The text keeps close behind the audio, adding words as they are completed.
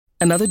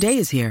Another day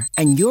is here,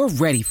 and you're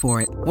ready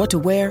for it. What to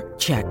wear?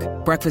 Check.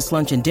 Breakfast,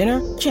 lunch, and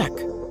dinner? Check.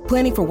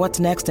 Planning for what's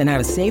next and how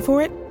to save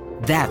for it?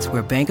 That's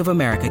where Bank of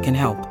America can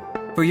help.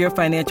 For your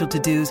financial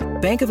to-dos,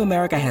 Bank of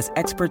America has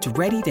experts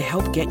ready to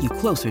help get you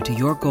closer to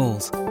your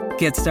goals.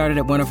 Get started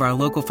at one of our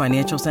local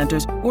financial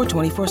centers or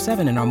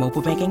 24/7 in our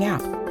mobile banking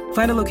app.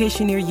 Find a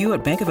location near you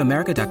at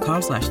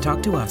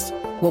bankofamerica.com/talktous.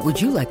 What would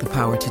you like the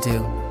power to do?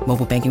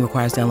 Mobile banking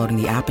requires downloading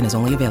the app and is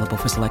only available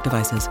for select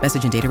devices.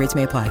 Message and data rates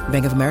may apply.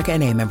 Bank of America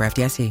N.A., member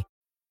FDIC.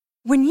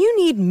 When you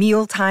need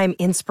mealtime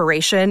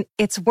inspiration,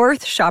 it's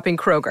worth shopping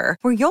Kroger,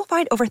 where you'll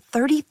find over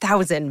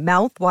 30,000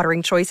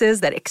 mouth-watering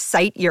choices that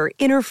excite your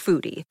inner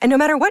foodie. And no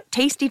matter what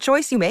tasty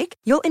choice you make,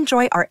 you'll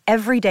enjoy our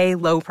everyday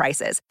low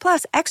prices,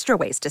 plus extra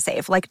ways to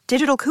save, like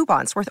digital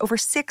coupons worth over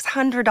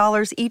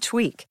 $600 each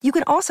week. You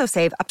can also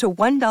save up to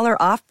 $1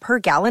 off per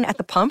gallon at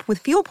the pump with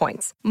fuel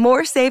points.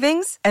 More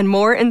savings and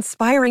more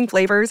inspiring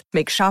flavors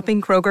make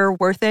shopping Kroger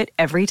worth it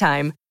every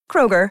time.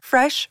 Kroger,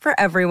 fresh for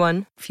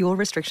everyone. Fuel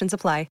restrictions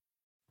apply.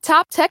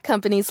 Top tech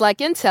companies like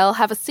Intel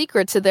have a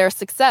secret to their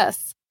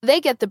success. They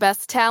get the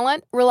best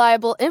talent,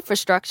 reliable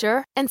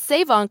infrastructure, and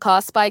save on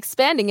costs by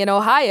expanding in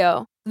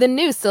Ohio, the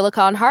new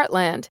Silicon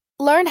Heartland.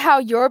 Learn how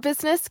your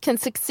business can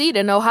succeed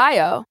in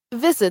Ohio.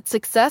 Visit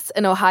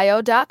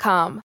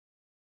successinohio.com.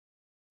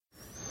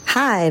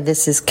 Hi,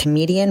 this is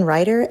comedian,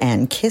 writer,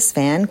 and Kiss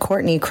fan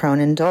Courtney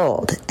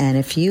Cronin-Dold. And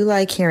if you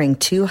like hearing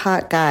two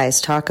hot guys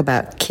talk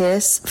about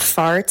Kiss,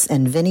 farts,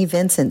 and Vinnie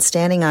Vincent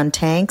standing on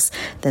tanks,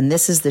 then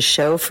this is the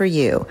show for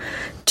you.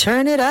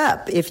 Turn it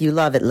up if you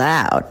love it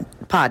loud.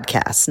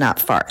 Podcasts, not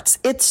farts.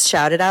 It's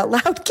Shout It Out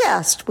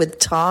Loudcast with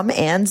Tom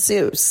and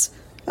Zeus.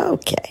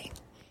 Okay.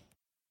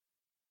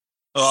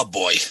 Oh,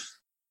 boy.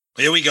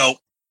 Here we go.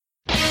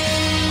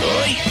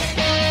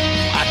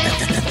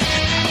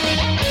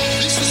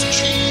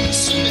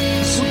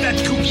 Put that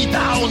cookie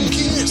down,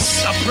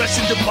 Kiss. I'm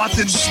pressing the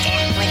button.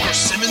 Stockbroker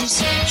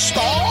Simmons.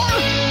 Star?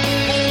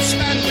 Paul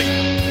Stanley.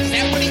 Is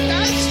that what he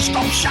does?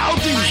 Stop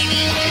shouting. My name is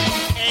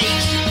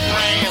Ace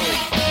Frehley.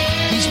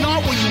 He's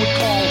not what you would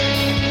call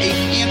a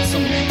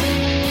handsome man.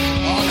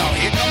 Oh, no.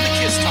 Here come the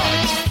Kiss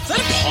times. Is that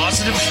a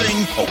positive thing?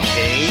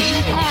 Okay.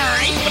 All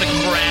right. I'm going to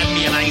grab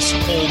me an ice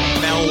cold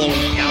mellow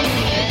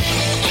alcohol.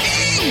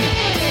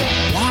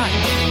 Why?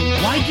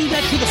 Why do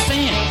that to the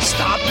fans?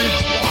 Stop it.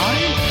 Why?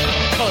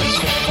 Because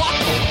fuck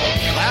them.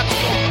 That's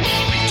what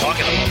are you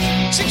talking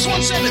about?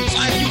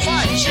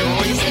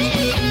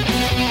 617-525-0850.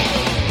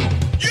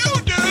 You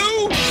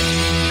do?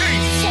 Hey,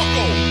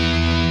 fucko.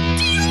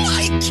 Do you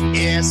like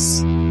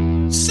Kiss?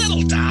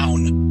 Settle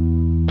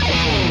down.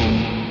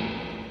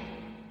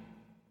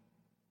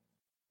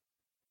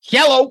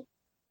 Hello.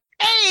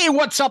 Hey,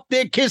 what's up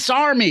there, Kiss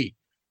Army?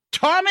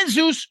 Tom and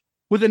Zeus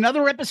with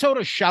another episode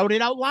of Shout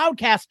It Out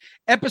Loudcast,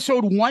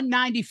 episode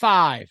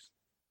 195.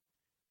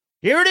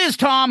 Here it is,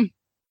 Tom.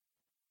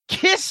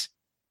 Kiss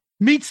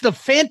meets the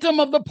Phantom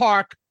of the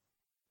Park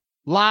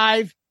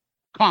live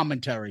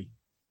commentary.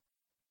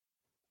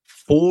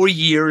 4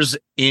 years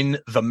in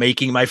the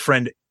making, my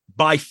friend.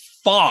 By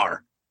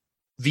far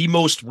the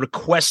most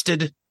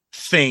requested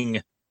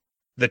thing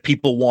that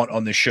people want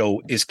on the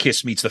show is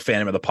Kiss meets the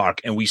Phantom of the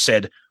Park. And we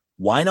said,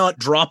 why not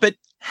drop it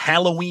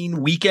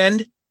Halloween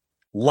weekend?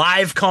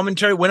 Live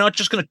commentary. We're not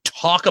just going to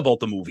talk about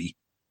the movie.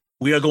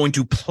 We are going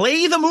to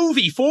play the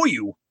movie for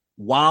you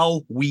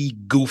while we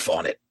goof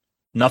on it.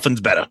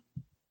 Nothing's better.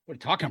 What are you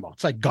talking about?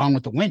 It's like Gone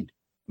with the Wind.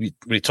 What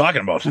are you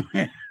talking about?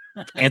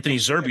 Anthony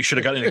Zerbe should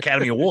have got an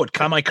Academy Award.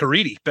 Kamai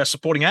Karidi, Best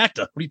Supporting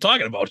Actor. What are you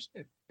talking about?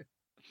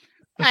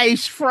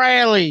 Ace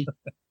Frehley.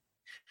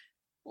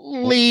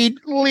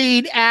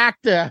 Lead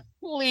actor.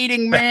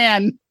 Leading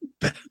man.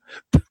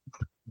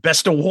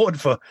 Best award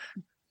for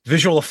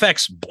visual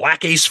effects,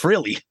 Black Ace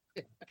Frehley.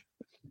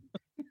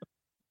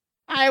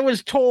 I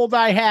was told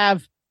I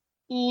have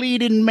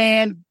leading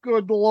man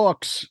good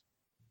looks.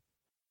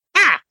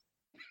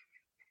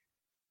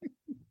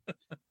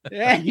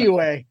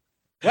 Anyway,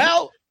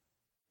 well,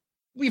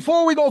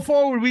 before we go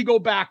forward, we go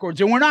backwards.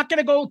 And we're not going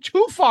to go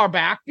too far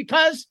back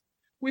because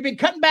we've been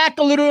cutting back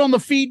a little on the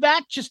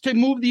feedback just to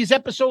move these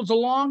episodes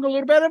along a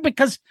little better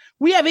because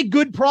we have a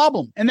good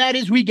problem. And that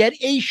is we get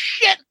a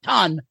shit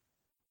ton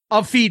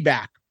of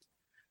feedback.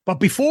 But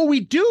before we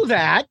do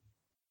that,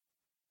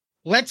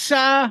 let's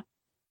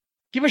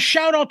give a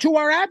shout out to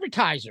our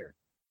advertiser,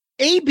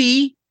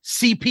 AB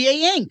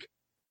CPA Inc.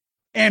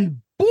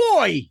 And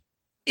boy,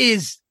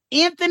 is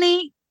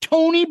Anthony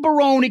Tony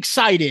Barone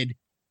excited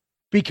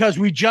because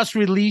we just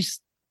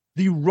released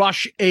the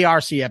Rush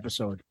ARC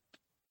episode.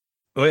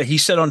 He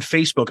said on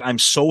Facebook, I'm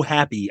so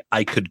happy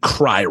I could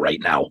cry right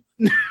now.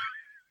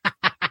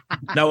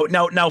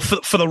 Now,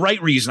 for the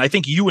right reason. I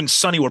think you and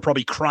Sonny were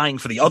probably crying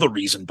for the other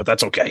reason, but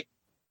that's okay.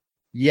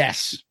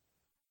 Yes.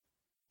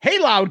 Hey,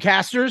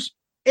 Loudcasters.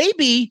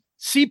 AB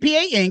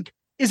CPA Inc.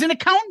 is an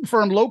accountant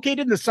firm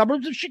located in the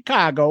suburbs of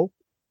Chicago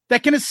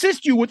that can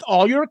assist you with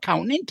all your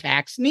accounting and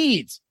tax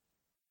needs.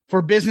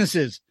 For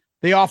businesses,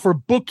 they offer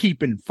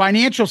bookkeeping,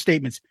 financial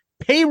statements,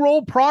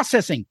 payroll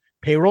processing,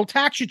 payroll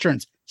tax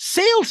returns,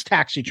 sales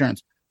tax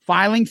returns,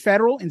 filing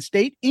federal and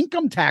state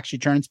income tax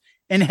returns,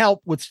 and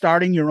help with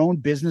starting your own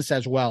business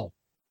as well.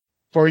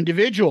 For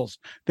individuals,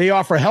 they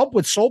offer help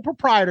with sole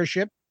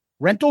proprietorship,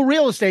 rental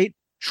real estate,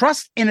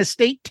 trust and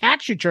estate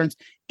tax returns,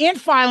 and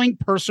filing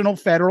personal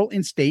federal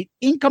and state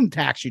income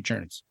tax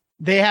returns.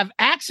 They have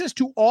access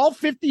to all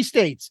 50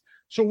 states.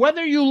 So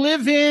whether you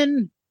live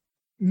in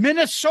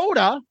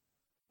Minnesota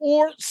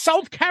or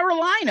South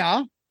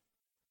Carolina,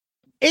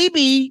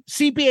 AB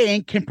CPA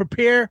Inc. can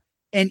prepare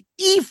an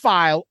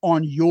e-file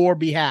on your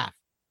behalf.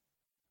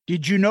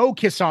 Did you know,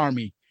 Kiss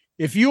Army,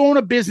 if you own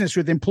a business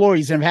with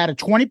employees and have had a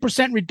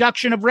 20%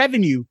 reduction of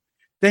revenue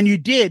than you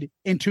did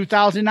in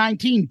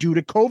 2019 due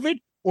to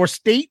COVID or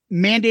state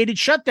mandated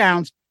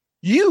shutdowns,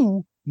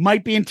 you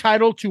might be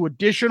entitled to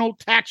additional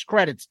tax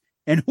credits.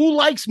 And who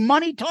likes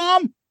money,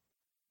 Tom?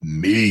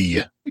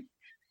 Me.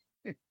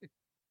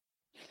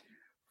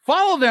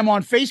 Follow them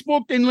on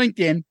Facebook and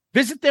LinkedIn.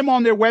 Visit them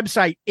on their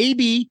website,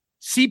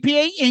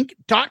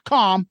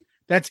 abcpainc.com.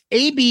 That's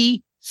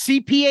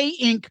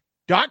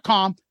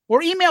abcpainc.com.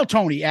 Or email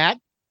Tony at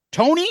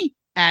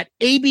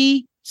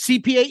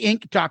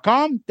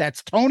tony@abcpainc.com.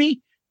 That's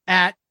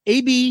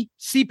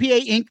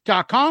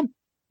tony@abcpainc.com.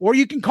 Or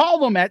you can call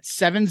them at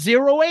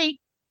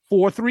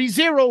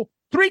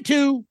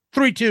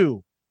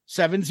 708-430-3232.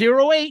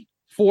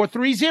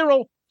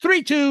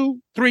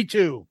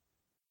 708-430-3232.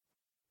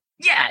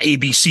 Yeah,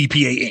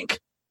 ABCPA Inc.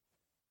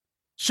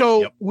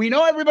 So we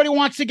know everybody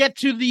wants to get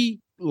to the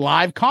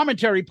live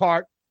commentary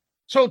part.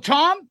 So,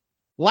 Tom,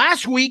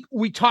 last week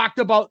we talked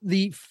about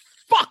the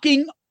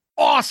fucking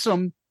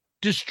awesome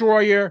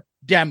Destroyer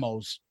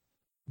demos,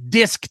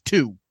 Disc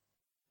 2.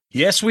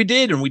 Yes, we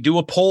did. And we do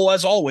a poll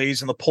as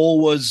always. And the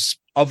poll was,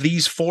 of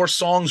these 4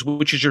 songs,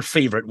 which is your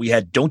favorite? We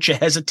had Don't You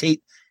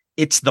Hesitate,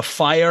 It's the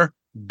Fire,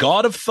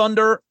 God of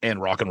Thunder,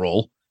 and Rock and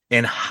Roll,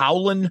 and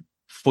Howlin'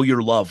 for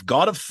Your Love.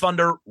 God of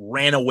Thunder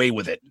ran away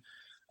with it.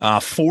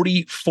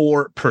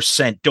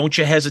 44%. Don't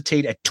You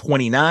Hesitate at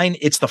 29.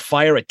 It's the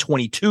Fire at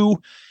 22.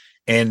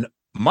 And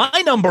my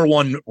number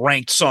one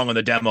ranked song on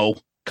the demo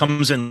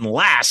comes in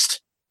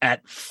last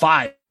at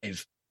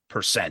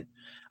 5%.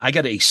 I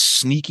got a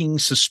sneaking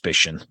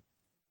suspicion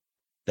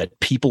that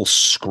people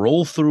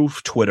scroll through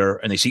Twitter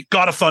and they see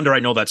God of Thunder, I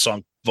know that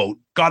song, vote.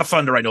 God of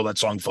Thunder, I know that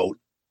song, vote.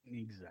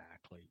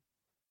 Exactly.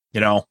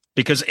 You know,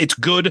 because it's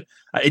good.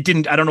 I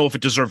don't know if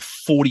it deserved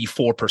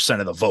 44%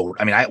 of the vote.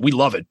 I mean, we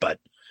love it, but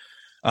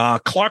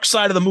Clark's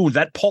Side of the Moon,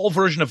 that Paul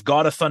version of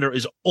God of Thunder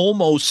is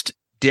almost,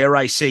 dare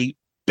I say,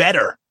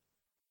 better.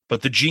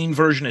 But the Gene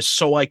version is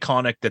so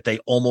iconic that they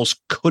almost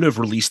could have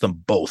released them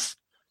both.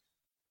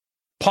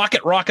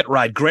 Pocket Rocket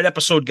Ride, great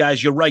episode,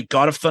 guys. You're right.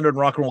 God of Thunder and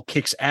Rock and Roll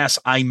kicks ass.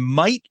 I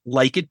might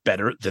like it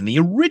better than the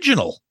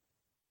original.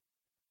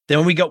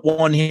 Then we got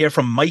one here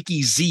from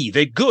Mikey Z.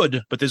 They're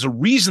good, but there's a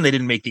reason they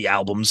didn't make the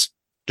albums.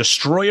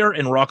 Destroyer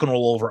and Rock and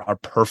Roll Over are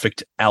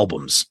perfect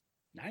albums.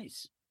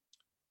 Nice.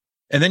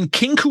 And then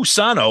King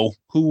Kusano,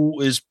 who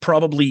is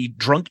probably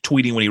drunk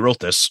tweeting when he wrote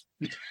this.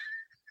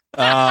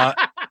 I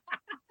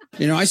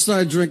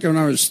started drinking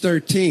when I was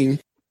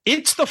 13.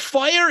 It's the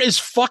Fire is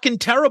fucking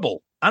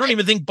terrible. I don't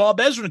even think Bob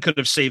Ezrin could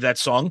have saved that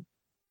song.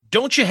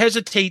 Don't You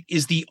Hesitate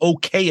is the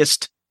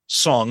okayest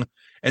song.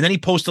 And then he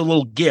posted a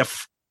little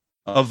GIF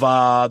of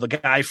the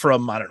guy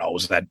from, I don't know,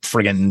 was that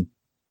friggin'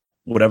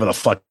 whatever the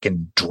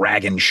fucking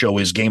dragon show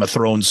is, Game of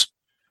Thrones.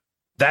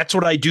 That's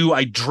what I do.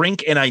 I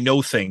drink and I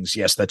know things.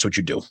 Yes, that's what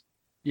you do.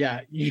 Yeah.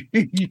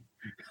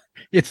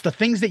 It's the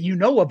things that you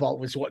know about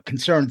was what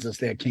concerns us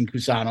there, King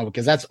Kusano,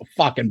 because that's a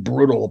fucking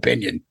brutal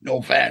opinion. No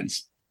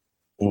offense.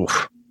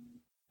 Oof.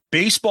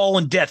 Baseball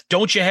and Death.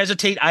 Don't You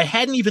Hesitate. I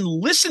hadn't even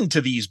listened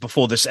to these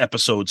before this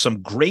episode.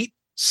 Some great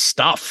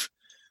stuff.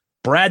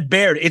 Brad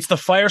Baird. It's the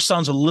Fire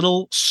sounds a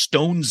little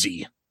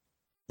Stonesy.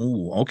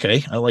 Ooh,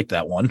 okay. I like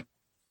that one.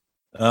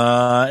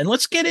 And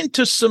let's get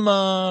into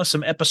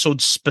some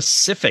episode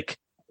specific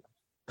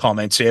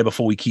comments here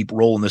before we keep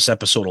rolling this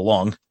episode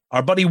along.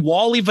 Our buddy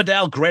Wally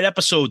Vidal, great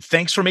episode.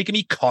 Thanks for making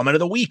me comment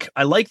of the week.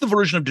 I like the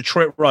version of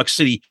Detroit Rock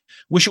City.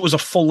 Wish it was a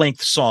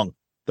full-length song.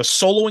 The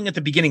soloing at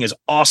the beginning is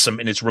awesome,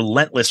 and it's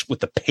relentless with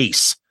the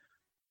pace.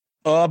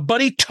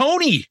 Buddy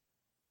Tony,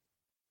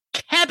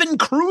 cabin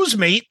cruise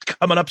mate,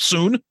 coming up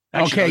soon.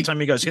 Actually, okay. By the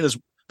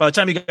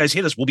time you guys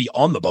hear this, we'll be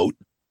on the boat.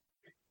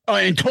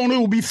 And Tony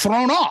will be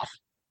thrown off.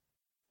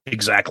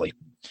 Exactly.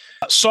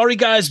 Sorry,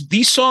 guys.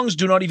 These songs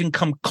do not even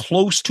come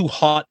close to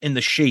Hot in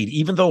the Shade.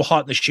 Even though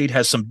Hot in the Shade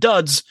has some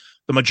duds,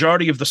 the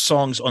majority of the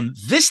songs on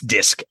this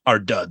disc are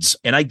duds.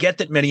 And I get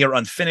that many are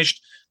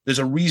unfinished. There's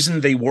a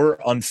reason they were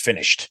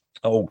unfinished.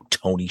 Oh,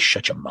 Tony,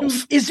 shut your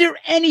mouth. Is there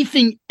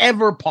anything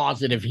ever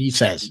positive, he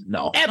says?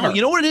 No. Ever. No,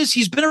 you know what it is?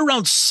 He's been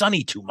around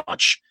Sonny too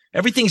much.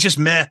 Everything's just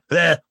meh.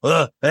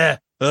 Oh,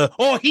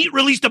 Heat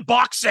released a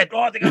box set.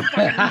 Oh, they got a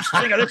fucking new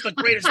singer. That's the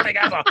greatest thing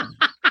ever.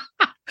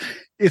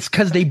 It's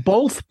because they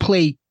both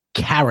play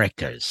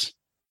characters.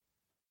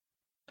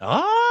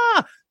 We'll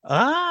find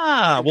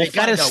out.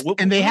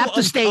 And they have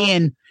to stay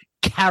in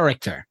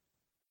character.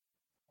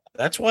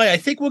 That's why I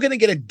think we're going to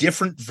get a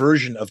different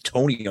version of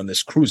Tony on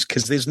this cruise,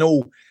 because there's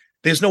no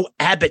There's no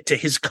Abbott to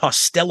his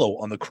Costello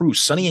on the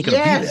cruise. Sonny ain't going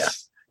to be there.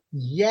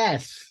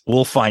 Yes.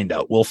 We'll find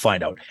out.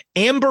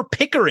 Amber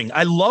Pickering.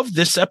 I love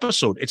this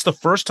episode. It's the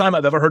first time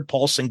I've ever heard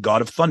Paul sing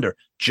God of Thunder.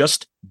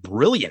 Just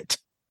brilliant.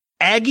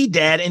 Aggie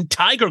Dad and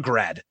Tiger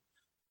Grad.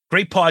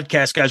 Great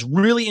podcast, guys.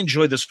 Really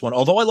enjoyed this one.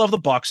 Although I love the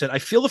box set, I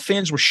feel the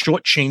fans were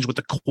shortchanged with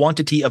the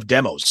quantity of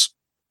demos.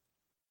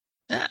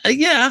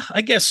 Yeah,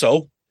 I guess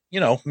so.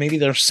 Maybe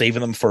they're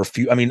saving them for a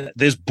few. I mean,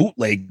 there's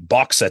bootleg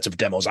box sets of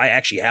demos. I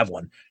actually have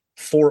one.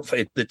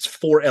 It's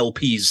 4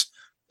 LPs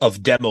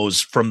of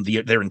demos from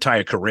their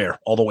entire career,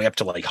 all the way up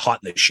to like Hot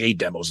in the Shade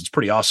demos. It's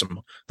pretty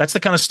awesome. That's the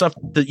kind of stuff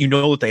that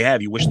that they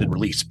have. You wish they'd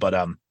release,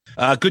 but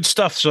good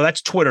stuff. So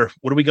that's Twitter.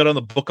 What do we got on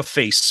the Book of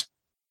Face?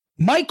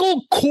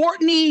 Michael,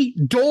 Courtney,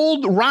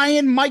 Dold,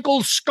 Ryan,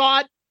 Michael,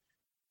 Scott,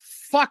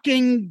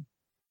 fucking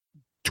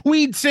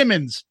Tweed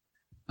Simmons.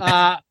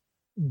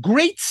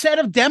 Great set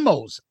of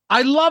demos.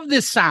 I love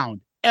this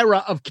sound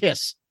era of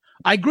Kiss.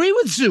 I agree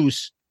with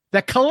Zeus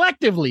that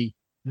collectively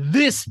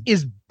this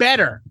is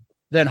better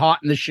than Hot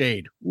in the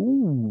Shade.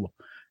 Ooh,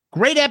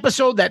 great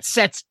episode that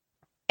sets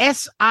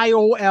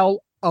SIOL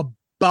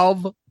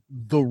above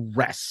the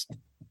rest.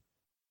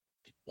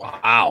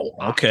 Wow.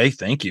 Okay.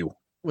 Thank you.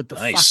 With the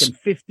fucking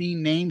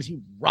 15 names, he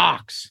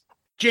rocks.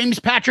 James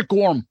Patrick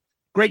Gorm.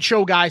 Great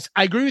show, guys.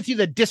 I agree with you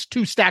that Disc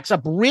 2 stacks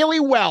up really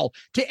well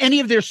to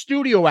any of their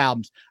studio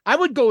albums. I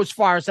would go as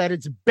far as that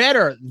it's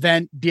better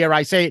than, dare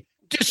I say,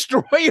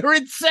 Destroyer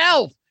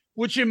itself,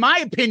 which in my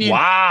opinion,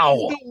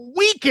 is the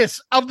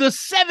weakest of the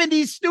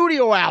 70s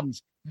studio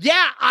albums.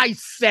 Yeah, I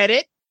said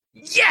it.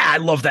 Yeah, I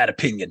love that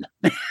opinion.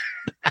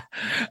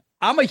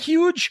 I'm a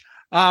huge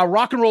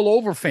Rock and Roll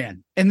Over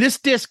fan, and this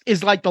disc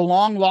is like the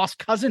long lost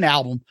cousin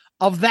album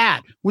of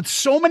that, with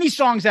so many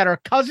songs that are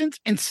cousins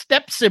and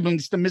step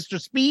siblings to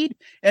Mr. Speed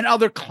and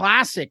other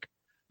classic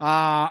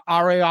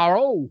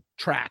RARO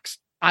tracks.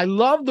 I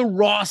love the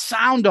raw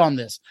sound on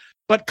this,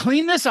 but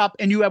clean this up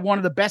and you have one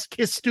of the best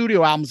Kiss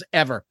studio albums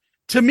ever.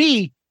 To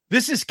me,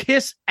 this is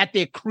Kiss at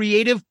their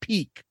creative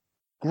peak.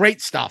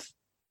 Great stuff.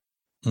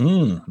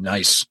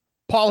 Nice.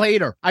 Paul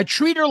Hader. I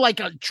treat her like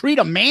treat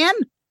a man.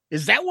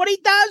 Is that what he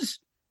does?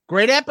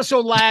 Great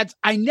episode, lads.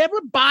 I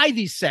never buy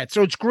these sets,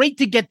 so it's great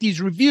to get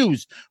these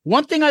reviews.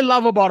 One thing I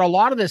love about a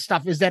lot of this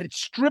stuff is that it's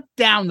stripped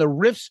down. The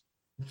riffs,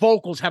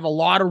 vocals have a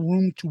lot of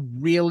room to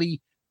really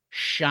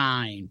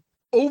shine.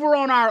 Over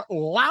on our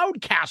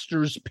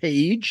Loudcasters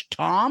page,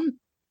 Tom,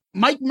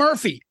 Mike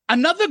Murphy,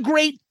 another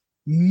great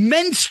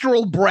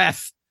menstrual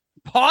breath.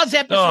 Pause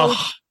episode,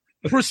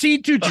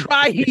 proceed to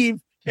dry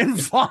heave and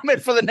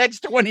vomit for the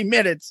next 20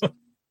 minutes.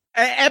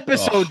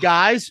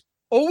 Guys.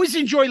 Always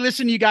enjoy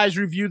listening to you guys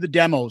review the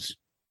demos.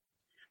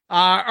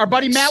 Our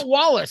buddy Matt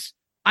Wallace.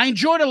 I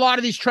enjoyed a lot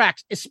of these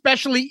tracks,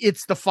 especially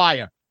It's the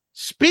Fire.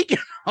 Speaking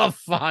of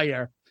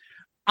fire,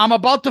 I'm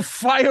about to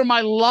fire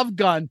my love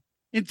gun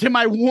into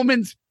my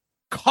woman's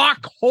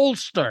cock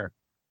holster.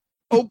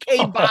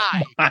 Okay,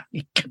 bye. My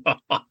God,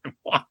 what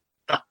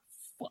the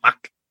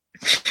fuck?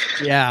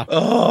 Yeah.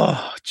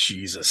 Oh,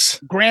 Jesus.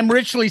 Graham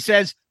Richley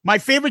says, my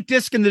favorite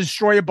disc in the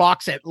Destroyer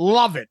box set.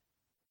 Love it.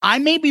 I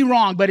may be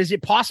wrong, but is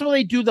it possible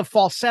they do the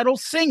falsetto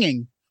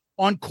singing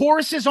on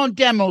choruses on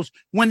demos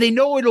when they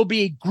know it'll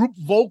be a group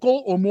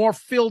vocal or more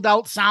filled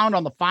out sound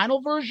on the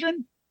final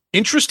version?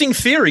 Interesting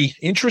theory.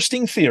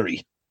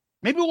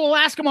 Maybe we'll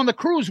ask them on the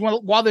cruise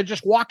while they're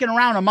just walking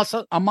around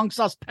amongst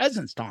us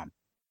peasants, Tom.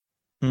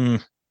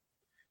 When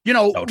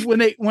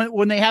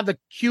they have the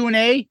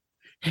Q&A,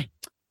 hey,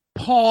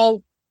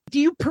 Paul, do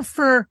you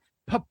prefer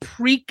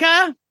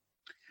paprika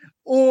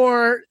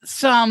or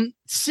some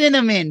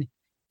cinnamon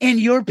in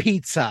your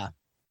pizza?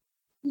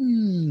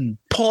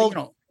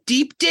 Paul,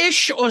 deep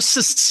dish or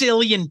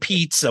Sicilian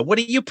pizza? What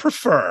do you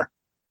prefer?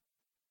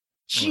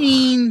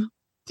 Gene,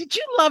 did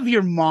you love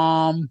your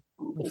mom?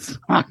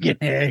 Fucking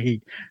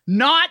hey.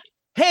 Not,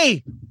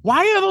 hey,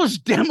 why are those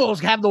demos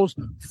have those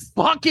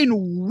fucking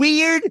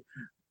weird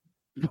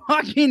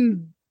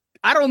fucking,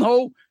 I don't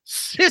know,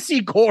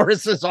 sissy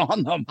choruses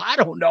on them? I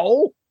don't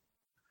know.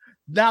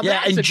 Now,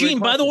 yeah, and Gene,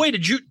 by the way,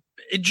 did you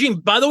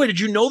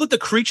know that the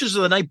Creatures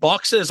of the Night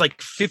box set is like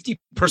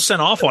 50%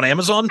 off on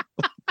Amazon?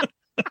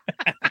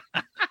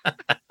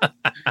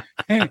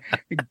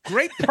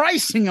 Great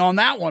pricing on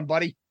that one,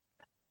 buddy.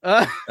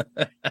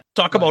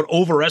 Talk about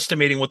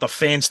overestimating what the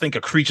fans think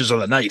of Creatures of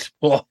the Night.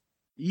 Oh.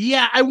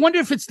 Yeah, I wonder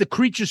if it's the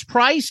Creatures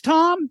price,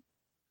 Tom,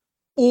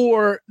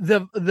 or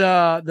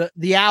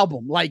the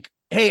album. Like,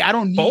 hey, I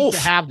don't need to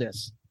have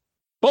this.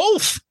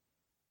 Both.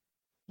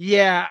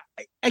 Yeah.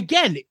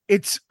 Again,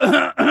 it's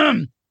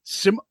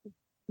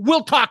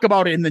we'll talk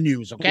about it in the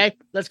news, okay?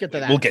 Let's get to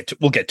that.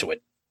 We'll get to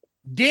it.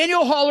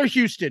 Daniel Haller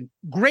Houston,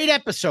 great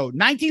episode.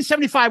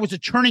 1975 was a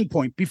turning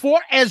point. Before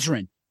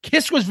Ezrin,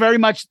 Kiss was very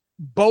much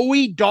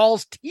Bowie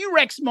Doll's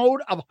T-Rex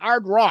mode of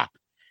hard rock.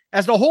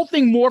 As the whole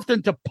thing morphed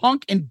into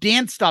punk and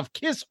dance stuff,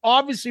 Kiss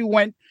obviously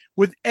went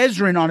with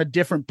Ezrin on a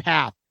different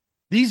path.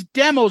 These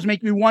demos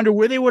make me wonder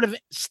where they would have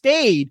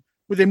stayed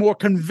with a more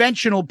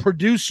conventional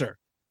producer.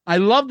 I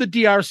love the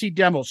DRC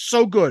demos.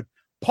 So good.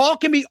 Paul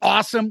can be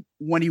awesome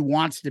when he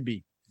wants to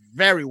be.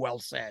 Very well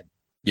said.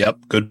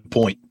 Yep, good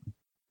point.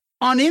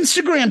 On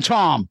Instagram,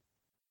 Tom,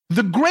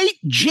 the great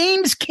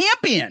James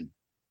Campion.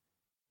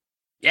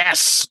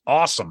 Yes,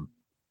 awesome.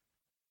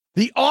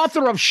 The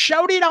author of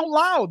Shout It Out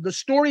Loud, the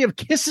story of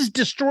Kiss's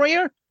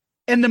Destroyer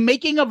and the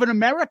making of an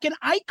American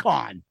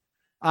icon.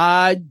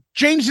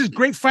 James is a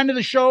great friend of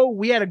the show.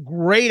 We had a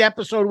great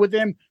episode with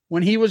him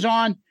when he was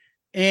on.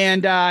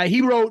 And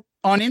he wrote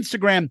on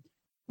Instagram,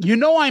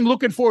 I'm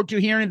looking forward to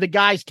hearing the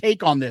guy's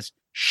take on this.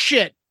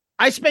 Shit,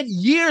 I spent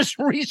years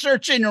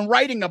researching and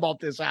writing about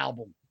this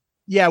album.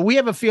 Yeah, we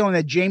have a feeling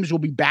that James will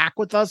be back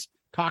with us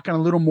talking a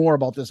little more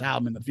about this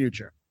album in the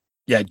future.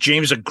 Yeah,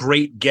 James is a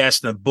great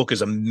guest, and the book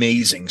is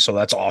amazing, so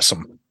that's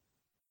awesome.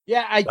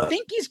 Yeah, I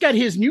think he's got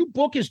his new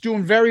book is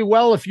doing very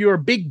well. If you're a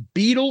big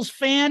Beatles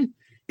fan,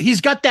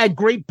 he's got that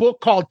great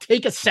book called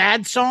Take a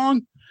Sad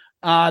Song,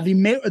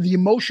 the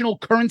emotional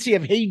currency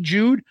of Hey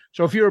Jude.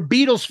 So if you're a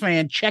Beatles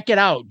fan, check it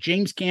out.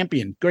 James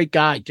Campion, great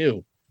guy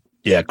too.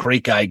 Yeah,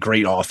 great guy,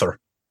 great author.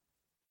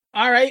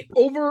 All right,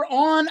 over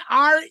on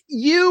our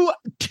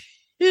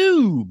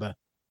YouTube.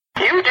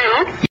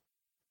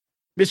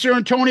 Mr.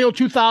 Antonio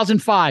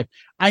 2005.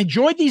 I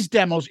enjoyed these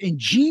demos, and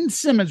Gene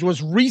Simmons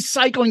was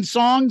recycling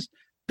songs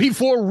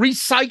before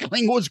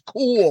recycling was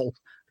cool.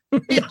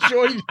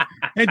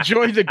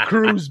 Enjoy the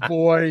cruise,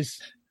 boys.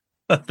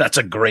 That's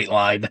a great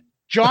line.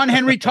 John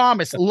Henry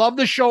Thomas. Love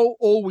the show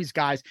always,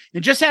 guys.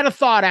 And just had a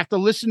thought after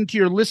listening to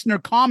your listener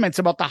comments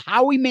about the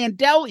Howie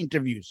Mandel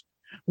interviews.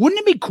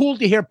 Wouldn't it be cool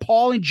to hear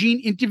Paul and Gene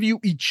interview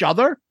each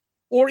other?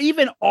 Or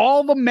even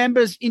all the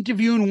members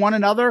interviewing one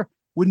another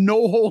with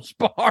no holds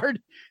barred?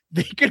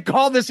 They could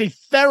call this a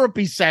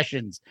therapy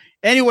sessions.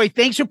 Anyway,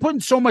 thanks for putting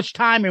so much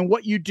time in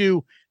what you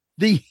do.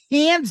 The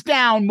hands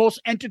down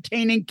most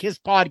entertaining Kiss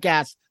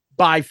podcast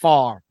by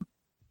far.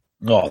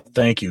 Oh,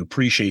 thank you.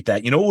 Appreciate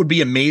that. It would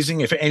be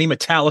amazing if any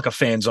Metallica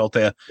fans out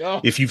there,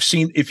 if you've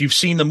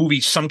seen the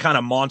movie Some Kind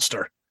of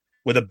Monster,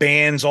 where the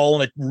band's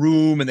all in a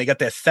room and they got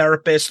their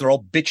therapist, they're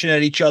all bitching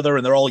at each other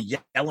and they're all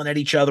yelling at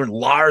each other, and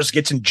Lars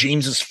gets in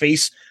James's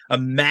face.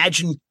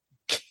 Imagine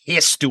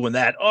Kiss doing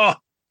that. Oh,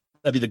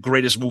 that'd be the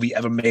greatest movie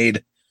ever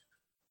made.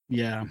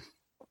 Yeah.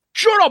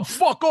 Shut up,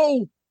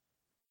 fucko.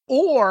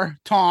 Or,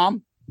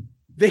 Tom,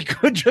 they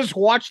could just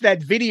watch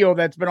that video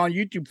that's been on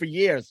YouTube for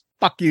years.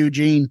 Fuck you,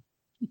 Gene.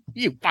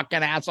 You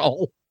fucking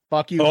asshole.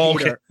 Fuck you,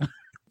 Peter. Okay.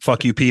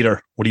 Fuck you,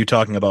 Peter. What are you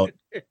talking about?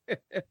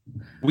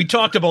 We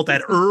talked about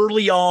that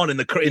early on in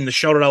the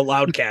Shout It Out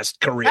Loudcast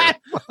career.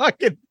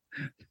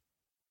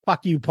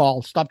 Fuck you,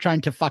 Paul. Stop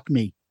trying to fuck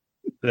me.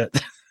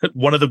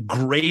 One of the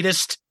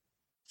greatest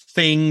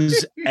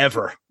things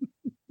ever.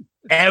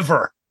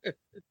 Ever.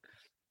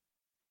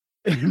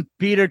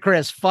 Peter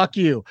Chris, fuck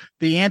you.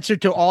 The answer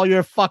to all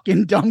your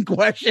fucking dumb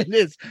question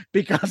is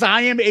because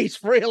I am Ace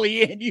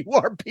Frehley and you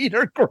are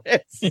Peter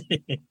Chris.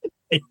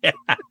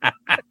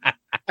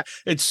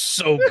 It's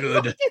so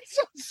good. It's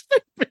so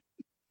stupid.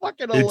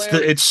 Fucking hilarious.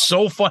 It's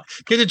so fun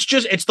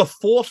because it's the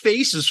four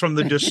faces from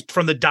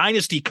the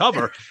Dynasty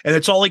cover, and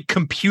it's all like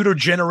computer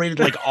generated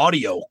like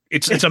audio.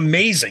 It's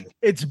amazing.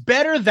 It's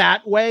better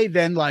that way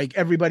than like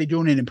everybody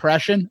doing an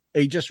impression.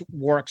 It just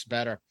works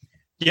better.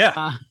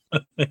 Yeah.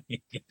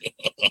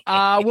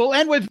 We'll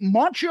end with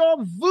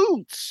Montreal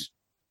Voots.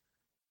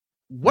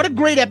 What a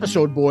great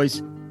episode,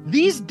 boys.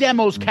 These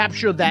demos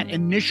capture that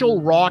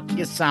initial raw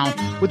Kiss sound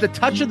with a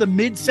touch of the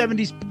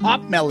mid-70s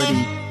pop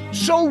melody,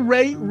 so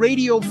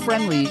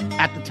radio-friendly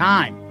at the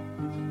time.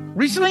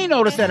 Recently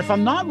noticed that if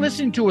I'm not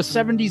listening to a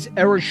 70s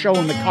era show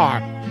in the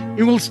car,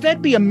 it will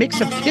instead be a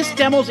mix of Kiss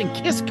demos and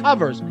Kiss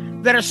covers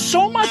that are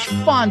so much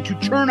fun to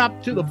turn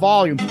up to the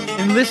volume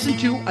and listen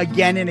to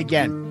again and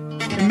again.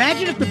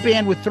 Imagine if the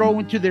band would throw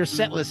into their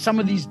set list some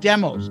of these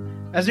demos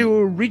as they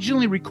were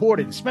originally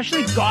recorded,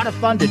 especially God of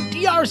Thunder,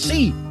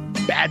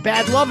 DRC, Bad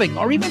Bad Loving,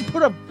 or even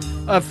put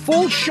a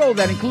full show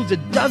that includes a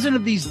dozen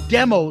of these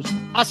demos.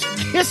 Us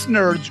Kiss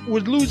nerds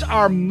would lose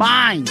our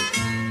minds.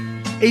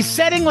 A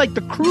setting like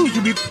the cruise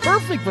would be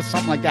perfect for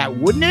something like that,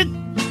 wouldn't it?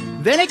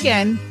 Then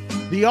again,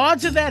 the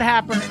odds of that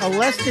happening are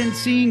less than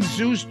seeing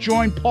Zeus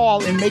join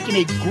Paul in making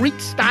a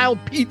Greek-style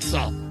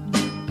pizza.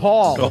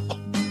 Paul,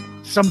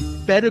 some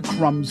feta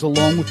crumbs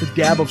along with a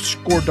dab of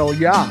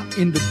scordalia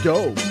in the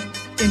dough.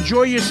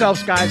 Enjoy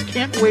yourselves, guys.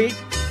 Can't wait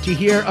to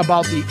hear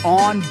about the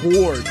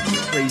on-board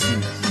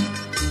craziness.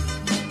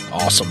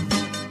 Awesome.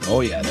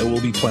 Oh, yeah, there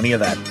will be plenty of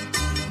that.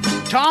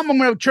 Tom, I'm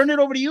going to turn it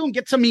over to you and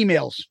get some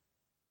emails.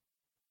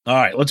 All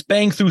right, let's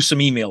bang through some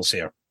emails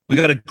here. We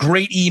got a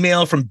great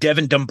email from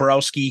Devin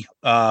Dombrowski,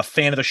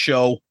 fan of the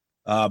show,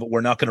 but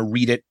we're not going to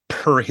read it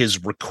per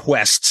his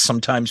request.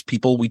 Sometimes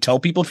we tell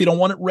people if you don't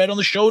want it read on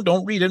the show,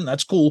 don't read it, and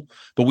that's cool.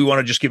 But we want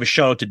to just give a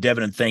shout out to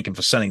Devin and thank him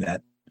for sending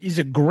that. He's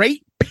a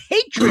great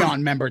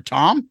Patreon member,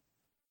 Tom.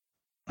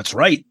 That's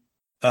right.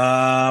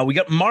 We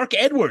got Mark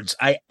Edwards.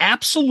 I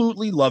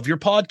absolutely love your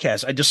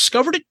podcast. I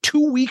discovered it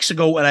 2 weeks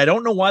ago, and I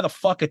don't know why the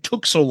fuck it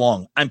took so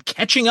long. I'm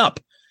catching up.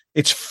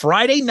 It's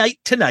Friday night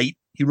tonight.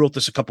 He wrote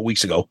this a couple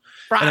weeks ago.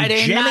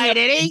 Friday night at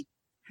 8.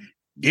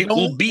 It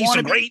will be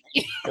so great.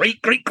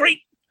 Great.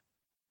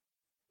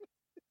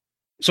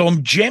 So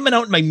I'm jamming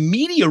out in my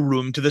media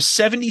room to the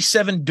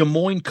 77 Des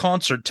Moines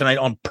concert tonight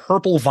on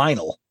purple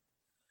vinyl.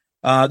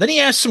 Then he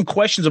asked some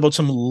questions about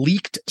some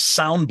leaked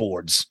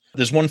soundboards.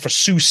 There's one for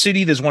Sioux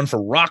City. There's one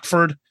for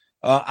Rockford.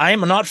 I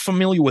am not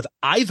familiar with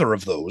either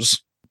of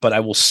those, but I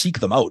will seek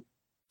them out.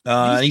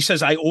 And he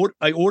says, I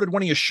ordered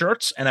one of your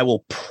shirts, and I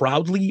will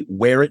proudly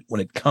wear it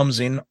when it comes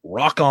in.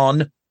 Rock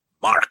on,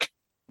 Mark.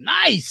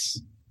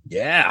 Nice.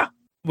 Yeah.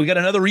 We got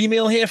another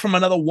email here from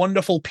another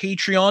wonderful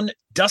Patreon,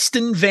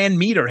 Dustin Van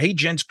Meter. Hey,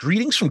 gents,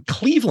 greetings from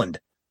Cleveland.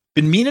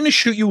 Been meaning to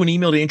shoot you an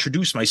email to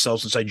introduce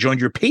myself since I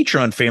joined your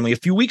Patreon family a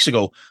few weeks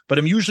ago, but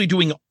I'm usually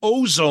doing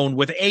Ozone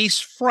with Ace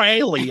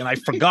Frehley, and I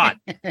forgot.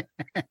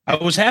 I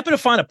was happy to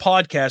find a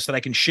podcast that I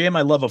can share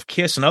my love of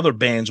Kiss and other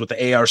bands with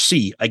the ARC.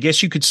 I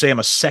guess you could say I'm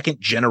a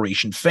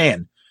second-generation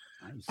fan.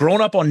 Nice.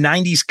 Growing up on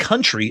 90s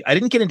country, I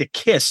didn't get into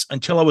Kiss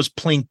until I was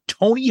playing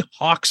Tony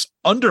Hawk's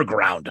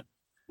Underground.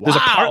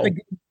 Wow.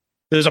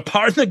 There's a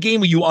part in the game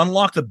where you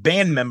unlock the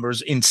band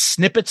members in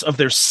snippets of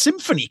their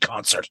symphony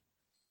concert.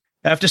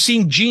 After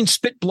seeing Gene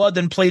spit blood,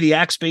 then play the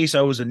Axe bass,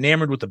 I was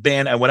enamored with the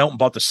band. I went out and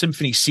bought the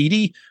Symphony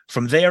CD.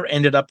 From there,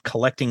 ended up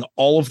collecting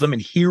all of them,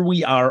 and here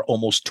we are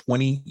almost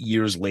 20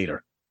 years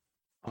later.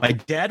 My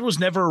dad was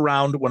never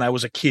around when I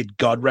was a kid,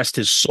 God rest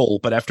his soul,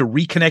 but after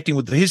reconnecting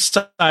with his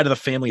side of the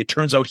family, it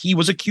turns out he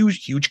was a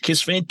huge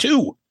Kiss fan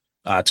too.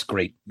 That's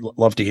great.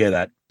 Love to hear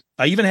that.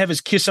 I even have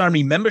his Kiss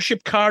Army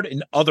membership card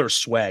and other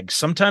swag.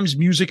 Sometimes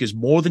music is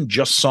more than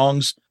just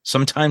songs.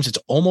 Sometimes it's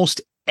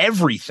almost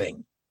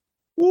everything.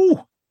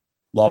 Woo.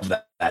 Love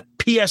that.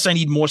 P.S. I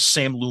need more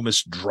Sam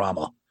Loomis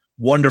drama.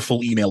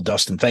 Wonderful email,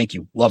 Dustin. Thank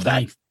you. Love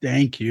that.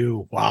 Thank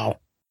you. Wow.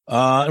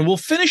 And we'll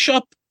finish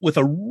up with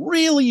a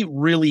really,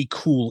 really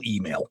cool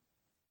email.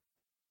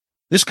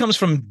 This comes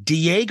from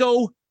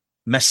Diego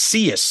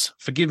Macias.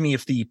 Forgive me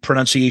if the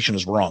pronunciation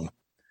is wrong.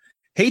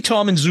 Hey,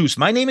 Tom and Zeus,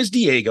 my name is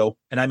Diego,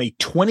 and I'm a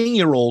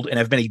 20-year-old, and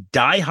I've been a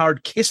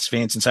diehard Kiss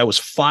fan since I was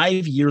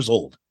 5 years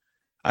old.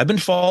 I've been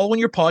following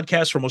your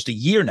podcast for almost a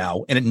year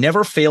now, and it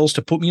never fails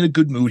to put me in a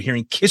good mood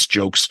hearing Kiss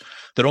jokes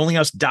that only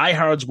us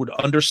diehards would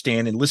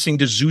understand and listening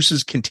to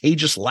Zeus's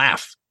contagious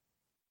laugh.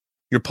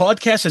 Your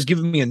podcast has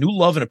given me a new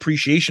love and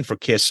appreciation for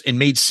Kiss and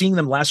made seeing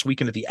them last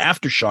weekend at the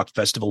Aftershock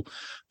Festival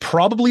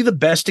probably the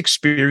best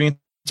experience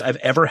I've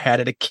ever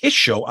had at a Kiss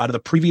show out of the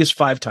previous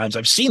 5 times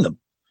I've seen them.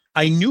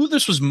 I knew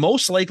this was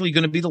most likely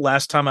going to be the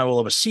last time I will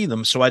ever see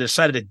them, so I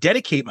decided to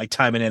dedicate my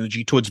time and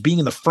energy towards being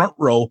in the front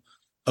row,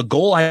 a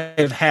goal I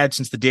have had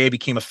since the day I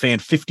became a fan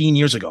 15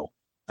 years ago.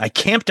 I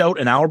camped out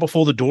an hour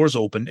before the doors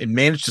opened and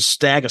managed to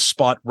snag a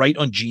spot right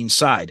on Gene's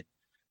side.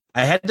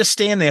 I had to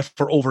stand there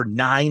for over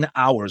 9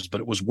 hours, but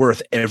it was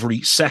worth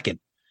every second.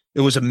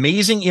 It was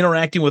amazing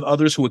interacting with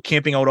others who were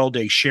camping out all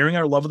day, sharing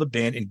our love of the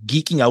band and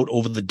geeking out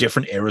over the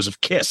different eras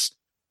of Kiss.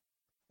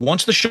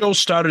 Once the show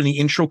started and the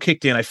intro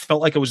kicked in, I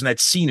felt like I was in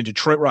that scene in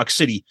Detroit Rock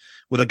City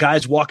where the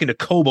guys walk into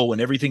Kobo and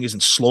everything is in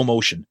slow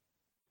motion.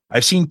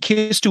 I've seen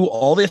Kiss do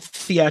all their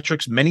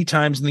theatrics many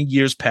times in the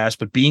years past,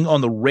 but being on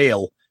the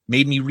rail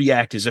made me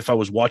react as if I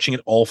was watching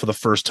it all for the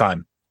first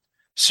time.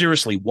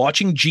 Seriously,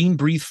 watching Gene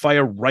breathe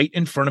fire right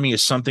in front of me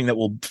is something that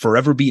will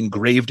forever be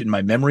engraved in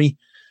my memory.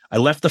 I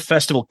left the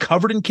festival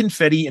covered in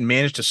confetti and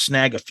managed to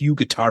snag a few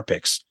guitar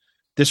picks.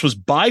 This was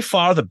by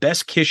far the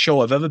best Kiss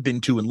show I've ever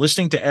been to, and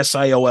listening to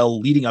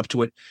SIOL leading up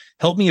to it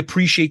helped me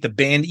appreciate the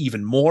band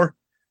even more.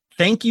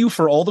 Thank you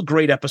for all the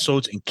great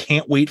episodes and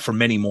can't wait for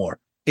many more.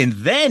 And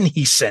then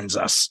he sends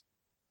us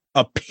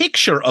a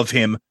picture of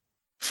him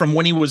from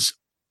when he was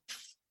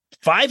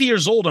 5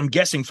 years old, I'm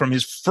guessing, from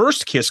his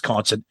first Kiss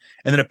concert,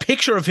 and then a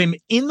picture of him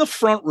in the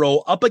front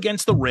row up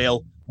against the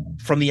rail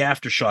from the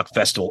Aftershock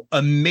Festival.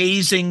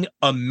 Amazing,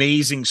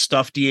 amazing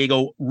stuff,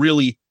 Diego.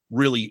 Really,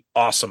 really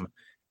awesome.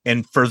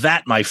 And for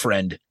that, my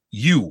friend,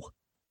 you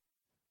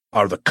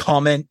are the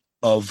comment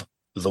of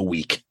the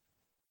week.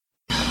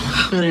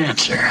 Good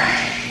answer.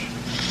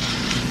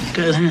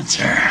 Good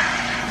answer.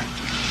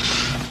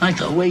 I like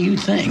the way you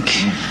think.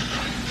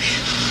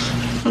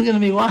 I'm going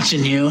to be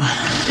watching you.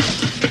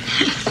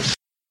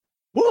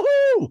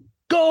 Woohoo!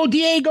 Go,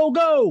 Diego,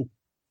 go!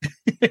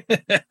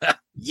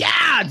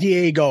 Yeah,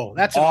 Diego.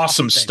 That's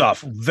awesome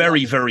stuff.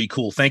 Very, very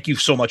cool. Thank you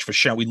so much for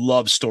sharing. We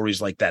love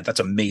stories like that. That's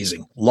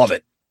amazing. Love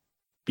it.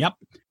 Yep.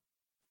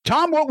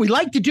 Tom, what we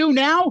like to do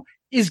now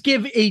is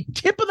give a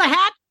tip of the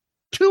hat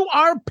to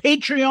our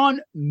Patreon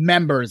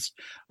members.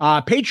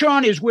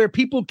 Patreon is where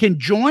people can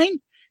join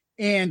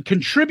and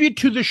contribute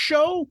to the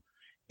show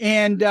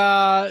and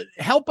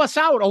help us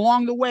out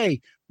along the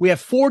way. We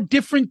have 4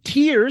 different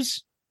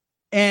tiers,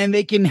 and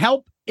they can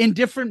help in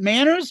different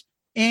manners,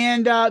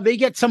 and they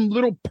get some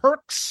little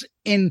perks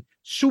in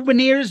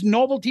souvenirs,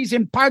 novelties,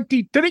 and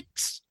party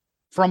tricks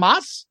from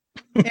us.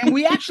 And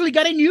we actually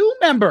got a new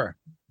member,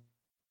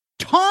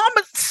 Tom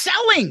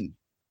Selling.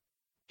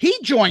 He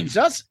joins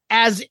us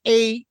as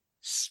a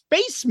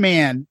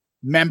Spaceman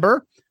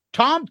member.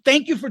 Tom,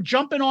 thank you for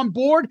jumping on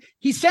board.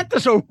 He sent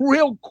us a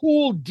real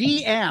cool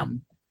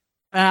DM.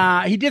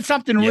 He did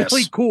something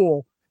really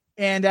cool,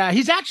 and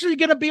he's actually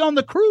going to be on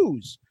the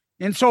cruise.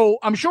 And so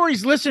I'm sure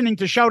he's listening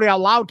to Shout It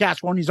Out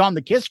Loudcast when he's on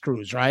the Kiss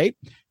cruise, right?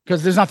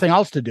 Because there's nothing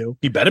else to do.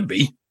 He better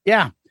be.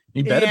 Yeah.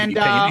 He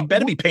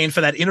better be paying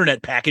for that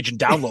internet package and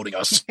downloading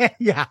us.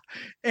 Yeah.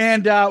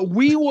 And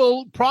we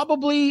will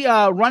probably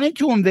run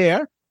into him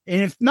there.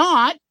 And if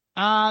not,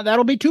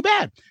 that'll be too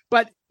bad.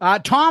 But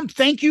Tom,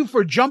 thank you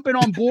for jumping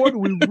on board.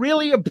 We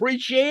really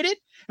appreciate it.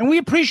 And we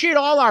appreciate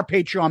all our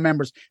Patreon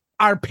members.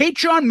 Our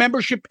Patreon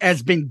membership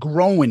has been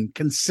growing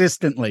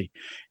consistently,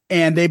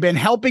 and they've been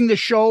helping the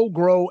show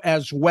grow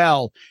as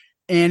well.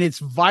 And it's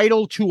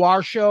vital to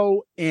our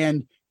show.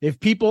 And if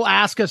people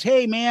ask us,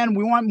 hey, man,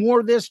 we want more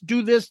of this,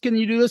 do this, can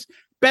you do this?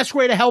 Best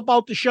way to help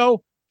out the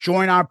show,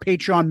 join our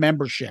Patreon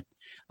membership.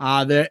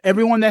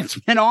 Everyone that's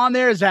been on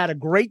there has had a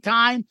great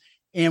time.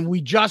 And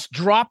we just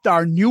dropped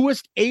our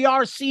newest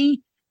ARC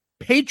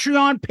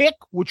Patreon pick,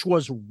 which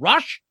was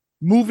Rush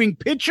Moving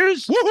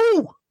Pictures.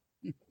 Woohoo!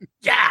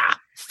 Yeah,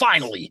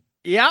 finally.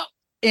 Yeah.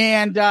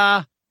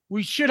 And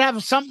we should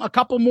have a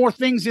couple more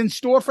things in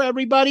store for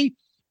everybody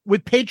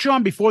with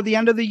Patreon before the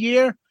end of the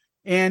year.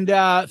 And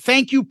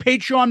thank you,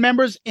 Patreon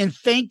members. And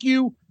thank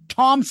you,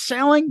 Tom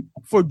Selling,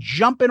 for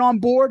jumping on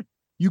board.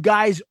 You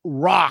guys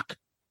rock.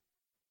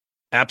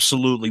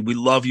 Absolutely. We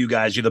love you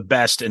guys. You're the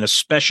best. And a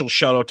special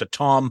shout out to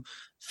Tom.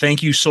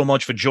 Thank you so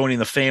much for joining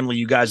the family.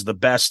 You guys are the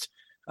best.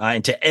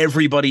 And to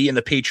everybody in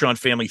the Patreon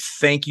family,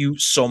 thank you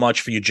so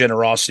much for your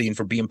generosity and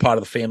for being part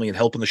of the family and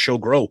helping the show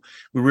grow.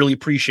 We really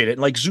appreciate it.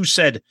 And like Zeus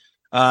said,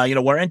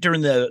 we're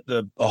entering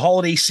the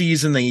holiday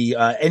season. The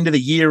end of the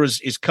year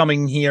is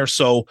coming here.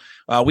 So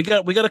we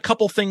got a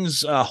couple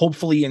things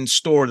hopefully in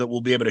store that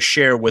we'll be able to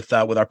share with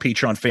our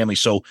Patreon family.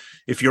 So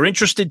if you're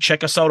interested,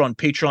 check us out on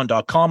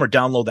patreon.com or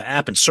download the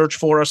app and search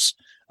for us.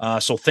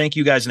 So thank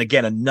you guys. And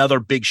again, another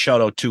big shout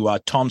out to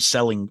Tom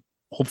Selling.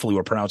 Hopefully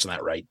we're pronouncing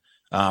that right.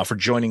 For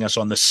joining us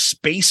on the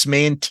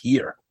Spaceman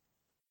tier.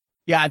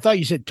 Yeah, I thought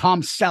you said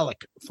Tom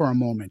Selleck for a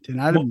moment, and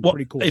that'd be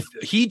pretty cool.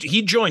 He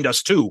joined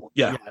us too.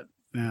 Yeah,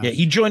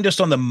 he joined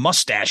us on the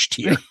mustache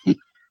tier,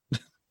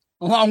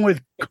 along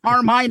with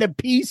Carmine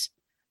Appice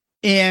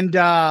and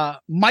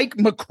Mike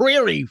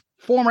McCreary,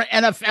 former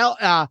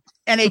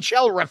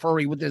NHL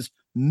referee with his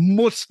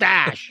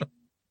mustache.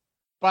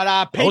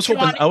 But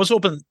Patreon, I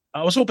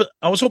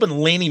was hoping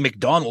Laney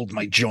McDonald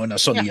might join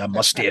us on the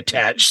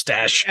mustache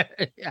stash.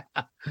 Yeah.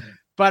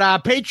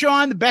 But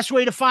Patreon, the best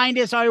way to find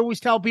us, I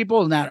always tell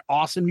people, is that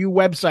awesome new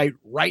website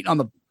right on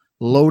the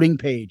loading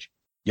page.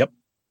 Yep.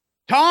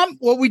 Tom,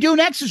 what we do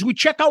next is we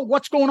check out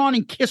what's going on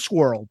in Kiss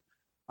World.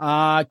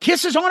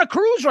 Kiss is on a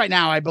cruise right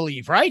now, I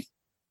believe, right?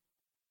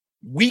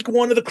 Week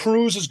 1 of the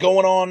cruise is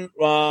going on.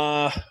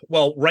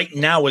 Right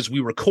now as we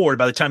record,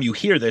 by the time you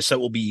hear this, that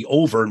will be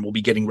over and we'll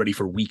be getting ready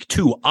for week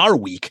 2, our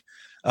week.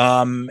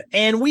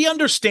 And we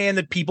understand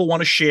that people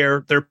want to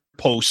share their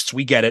posts.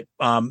 We get it.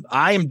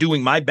 I am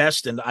doing my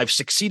best and I've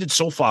succeeded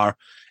so far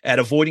at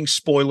avoiding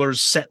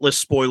spoilers, set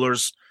list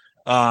spoilers.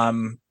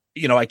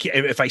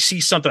 If I see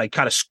something, I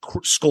kind of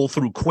scroll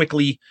through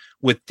quickly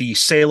with the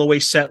Sail Away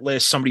set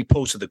list. Somebody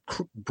posted the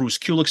Bruce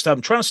Kulick stuff.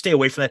 I'm trying to stay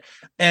away from that.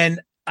 And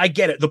I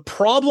get it. The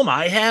problem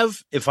I have,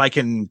 if I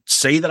can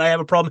say that I have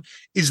a problem,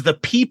 is the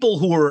people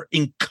who are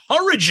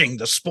encouraging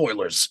the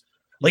spoilers.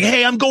 Like,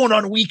 hey, I'm going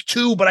on week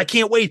 2, but I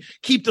can't wait.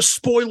 Keep the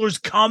spoilers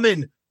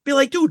coming. Be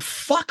like, dude,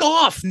 fuck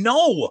off.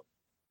 No.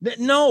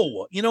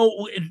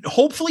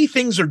 Hopefully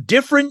things are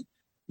different.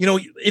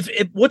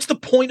 If what's the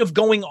point of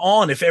going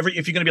on if you're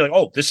going to be like,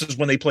 oh, this is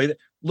when they play.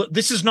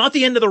 This is not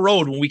the end of the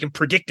road when we can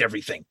predict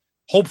everything.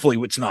 Hopefully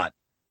it's not.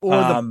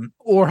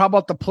 Or how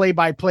about the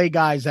play-by-play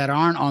guys that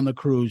aren't on the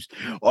cruise?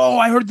 Oh,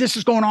 I heard this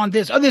is going on.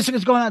 This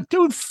is going on.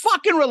 Dude,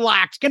 fucking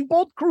relax. Can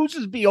both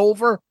cruises be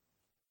over?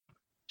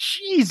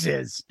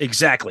 Jesus.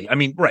 Exactly. I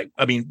mean, right.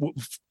 I mean,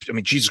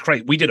 Jesus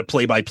Christ. We did a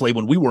play-by-play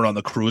when we were on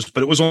the cruise,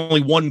 but it was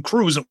only one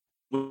cruise. It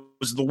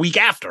was the week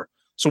after.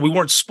 So we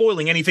weren't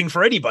spoiling anything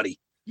for anybody.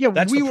 Yeah,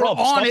 that's we the were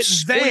problem. on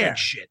Stop it there.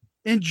 Shit.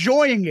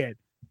 Enjoying it.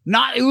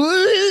 Not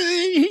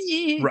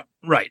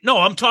right. No,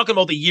 I'm talking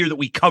about the year that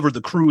we covered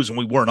the cruise and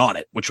we weren't on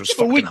it, which was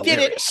fucking hilarious. We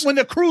did it when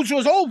the cruise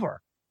was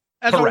over.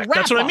 Correct.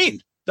 That's what I mean.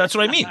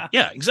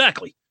 Yeah,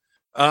 exactly.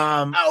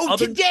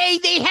 Today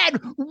they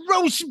had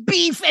roast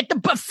beef at the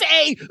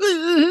buffet.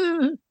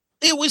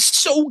 It was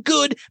so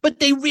good, but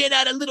they ran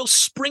out of little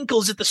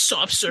sprinkles at the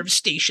soft serve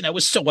station. I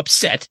was so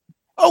upset.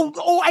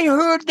 Oh, I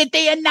heard that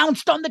they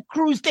announced on the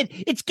cruise that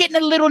it's getting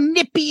a little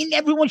nippy and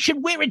everyone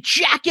should wear a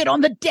jacket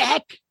on the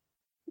deck.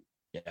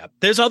 Yeah,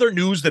 there's other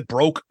news that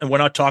broke, and we're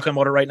not talking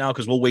about it right now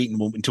because we'll wait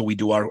until we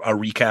do our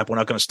recap. We're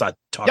not going to start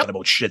talking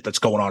about shit that's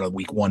going on in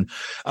week 1.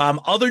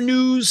 Other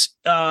news,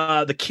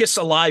 the Kiss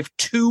Alive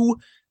 2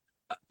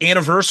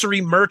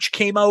 anniversary merch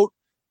came out.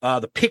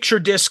 The picture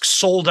disc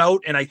sold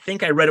out, and I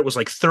think I read it was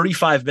like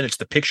 35 minutes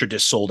the picture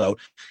disc sold out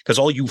because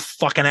all you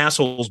fucking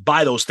assholes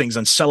buy those things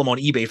and sell them on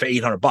eBay for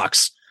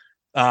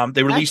 $800.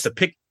 They released the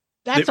pic.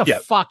 That's a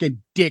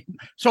fucking dick.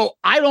 So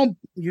I don't,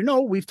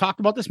 we've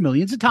talked about this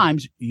millions of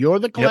times. You're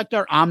the collector.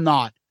 Yep. I'm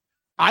not.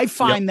 I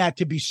find that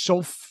to be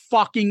so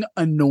fucking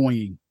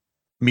annoying.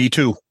 Me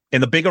too.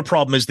 And the bigger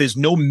problem is there's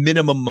no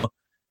limit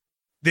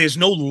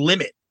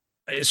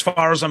as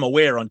far as I'm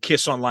aware, on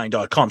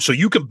kissonline.com. So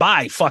you can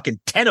buy fucking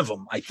 10 of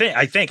them.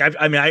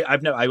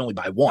 I only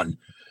buy one.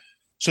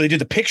 So they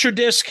did the picture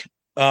disc.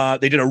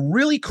 They did a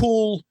really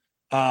cool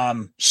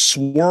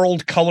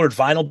swirled colored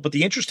vinyl. But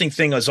the interesting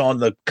thing is on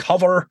the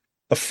cover,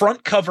 the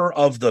front cover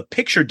of the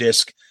picture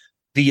disc,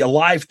 the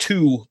Alive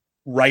 2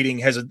 writing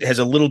has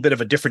a little bit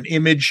of a different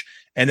image.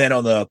 And then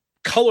on the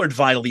colored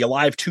vinyl, the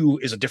Alive 2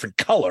 is a different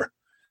color.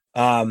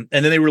 And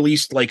then they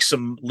released like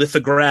some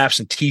lithographs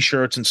and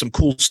t-shirts and some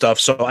cool stuff.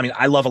 So, I mean,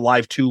 I love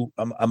Alive 2.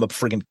 I'm a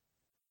friggin'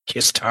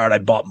 Kiss tard. I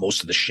bought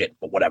most of the shit,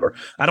 but whatever.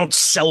 I don't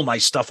sell my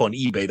stuff on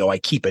eBay, though. I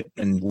keep it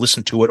and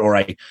listen to it, or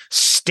I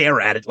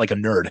stare at it like a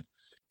nerd.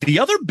 The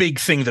other big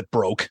thing that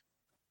broke,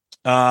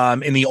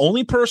 and the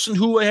only person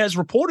who has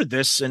reported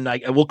this, and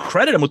I will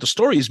credit him with the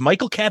story, is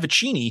Michael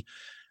Cavaccini.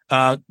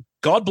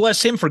 God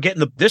bless him for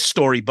getting this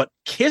story, but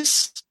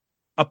Kiss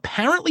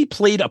apparently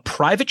played a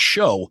private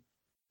show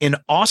in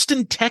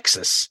Austin,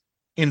 Texas,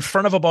 in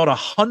front of about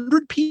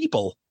 100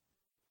 people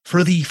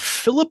for the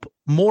Philip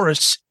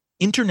Morris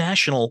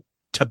International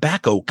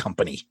Tobacco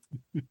Company.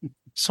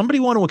 Somebody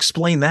want to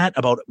explain that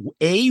about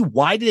A,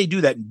 why did they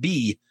do that? And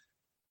B,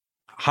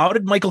 how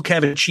did Michael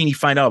Cavaccini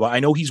find out about it? I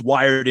know he's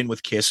wired in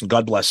with Kiss, and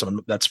God bless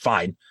him. That's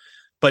fine.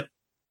 But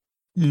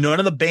none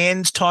of the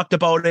bands talked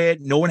about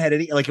it. No one had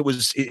any, like, it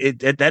was,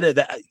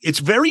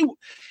 it's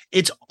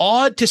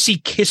odd to see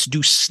Kiss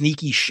do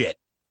sneaky shit.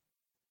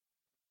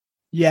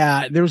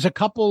 Yeah, there was a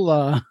couple,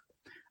 I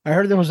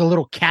heard there was a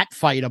little cat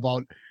fight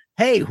about,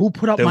 hey, who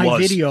put up my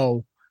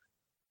video?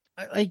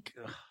 Like,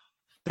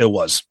 there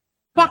was.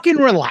 Fucking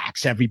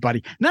relax,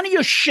 everybody. None of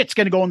your shit's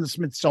going to go in the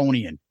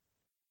Smithsonian.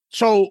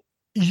 So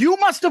you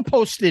must have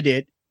posted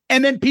it,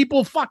 and then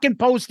people fucking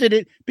posted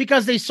it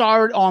because they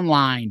saw it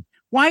online.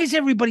 Why is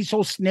everybody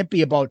so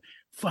snippy about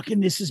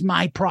fucking this is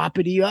my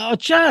property? Oh,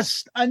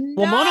 just enough.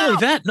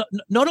 Well,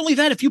 not only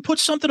that, if you put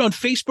something on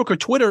Facebook or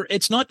Twitter,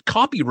 it's not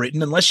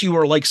copywritten unless you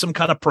are like some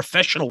kind of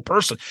professional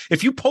person.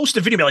 If you post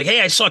a video be like,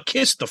 hey, I saw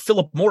Kiss at the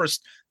Philip Morris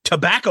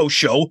Tobacco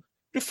Show,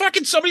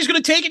 fucking somebody's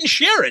going to take it and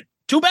share it.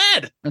 Too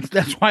bad.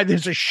 That's why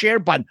there's a share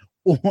button,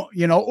 or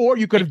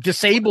you could have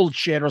disabled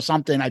shit or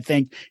something, I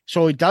think,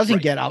 so it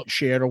doesn't get out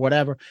shared or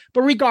whatever.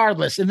 But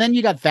regardless, and then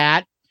you got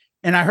that,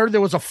 and I heard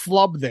there was a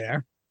flub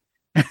there.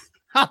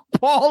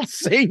 Paul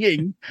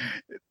singing,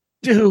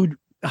 dude.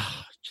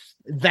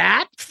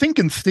 That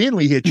Thinking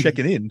Stanley here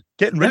checking in,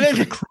 getting ready for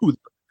the cruise.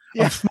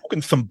 Yeah. I'm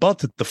smoking some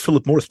butts at the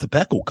Philip Morris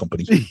Tobacco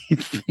Company.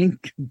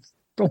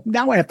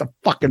 Now I have to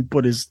fucking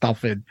put his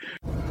stuff in.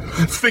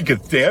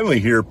 Thinking Stanley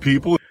here,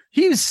 people.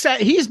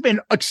 He's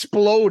been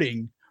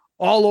exploding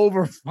all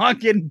over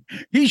fucking.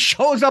 He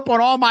shows up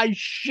on all my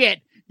shit.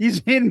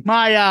 He's in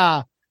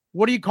my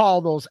what do you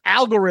call those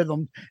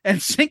algorithms?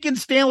 And Sinking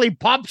Stanley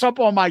pops up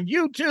on my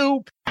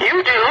YouTube.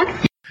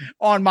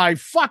 On my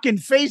fucking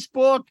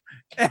Facebook.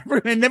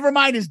 And never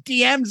mind his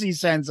DMs he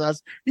sends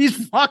us.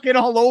 He's fucking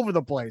all over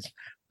the place.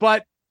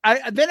 But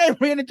then I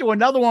ran into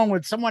another one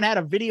where someone had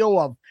a video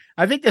of,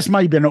 I think this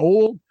might have been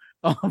old,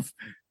 of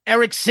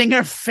Eric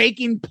Singer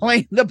faking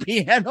playing the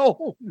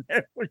piano.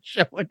 We're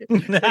showing it.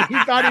 He's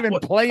not even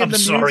playing the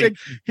music.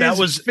 That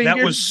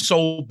was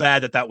so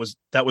bad that was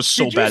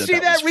so bad. Did you see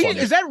that?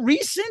 Is that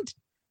recent?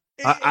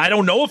 I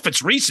don't know if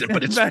it's recent,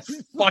 but it's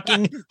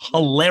fucking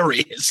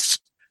hilarious.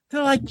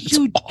 They're like,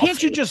 dude,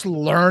 can't you just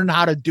learn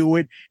how to do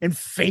it and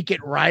fake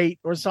it right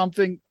or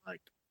something?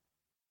 Like,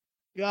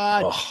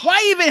 God,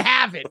 why even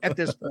have it at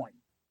this point?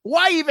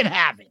 Why even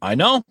have it? I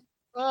know.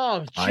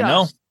 Oh, I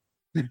know.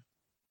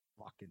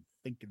 Fucking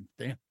thinking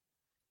thing.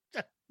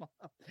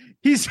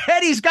 He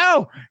said he's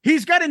got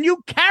a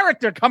new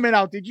character coming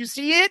out. Did you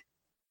see it?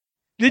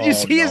 Did you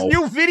see his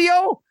new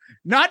video?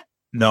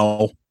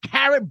 No.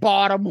 Carrot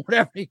Bottom,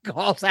 whatever he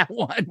calls that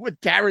one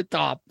with Carrot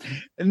Top.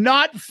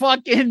 Not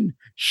fucking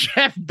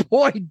Chef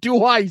Boy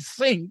Do I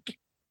Sink.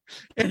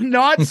 And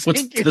not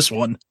What's this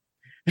one?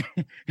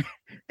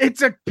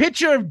 It's a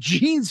picture of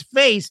Gene's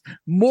face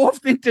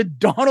morphed into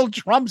Donald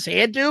Trump's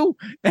hairdo,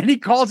 and he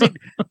calls it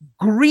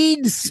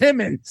Greed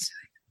Simmons.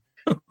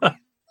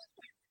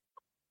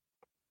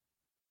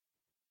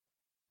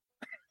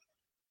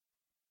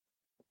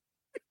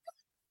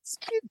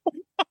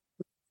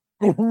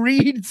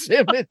 Greed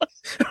Simmons.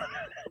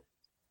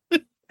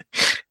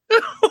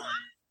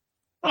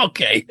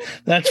 Okay,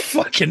 that's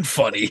fucking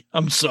funny.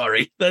 I'm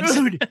sorry.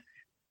 Dude,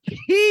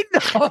 he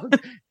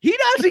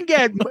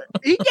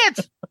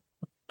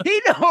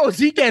knows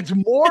he gets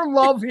more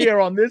love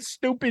here on this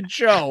stupid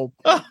show.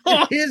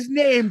 His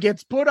name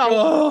gets put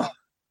out.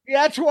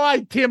 That's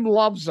why Tim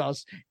loves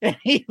us, and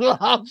he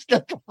loves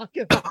the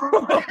fucking.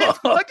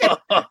 Look at,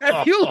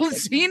 have you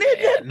seen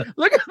it? Man.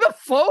 Look at the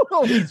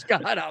photo he's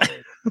got of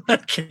it.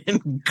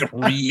 Fucking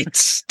Greed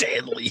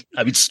Stanley.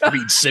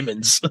 Greed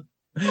Simmons.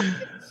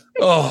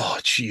 Oh,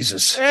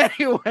 Jesus.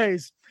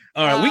 Anyways.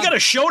 All right, we got a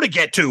show to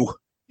get to.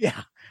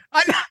 Yeah.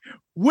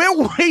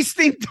 We're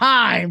wasting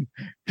time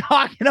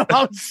talking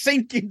about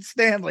Sinking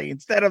Stanley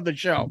instead of the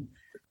show.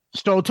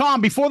 So,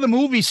 Tom, before the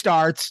movie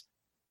starts,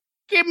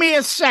 give me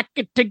a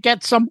second to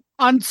get some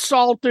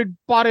unsalted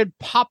buttered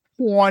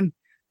popcorn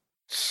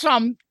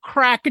some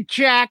Cracker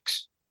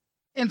Jacks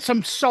and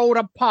some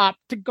soda pop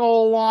to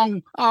go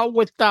along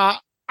with a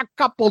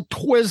couple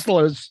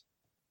Twizzlers.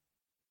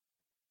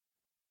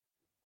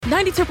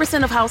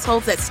 92% of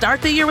households that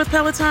start the year with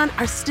Peloton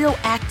are still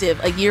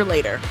active a year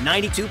later.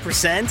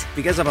 92%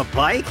 because of a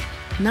bike?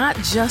 Not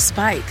just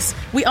bikes.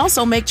 We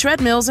also make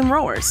treadmills and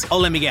rowers. Oh,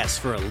 let me guess,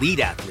 for elite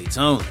athletes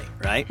only,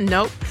 right?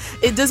 Nope.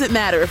 It doesn't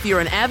matter if you're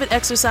an avid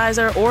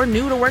exerciser or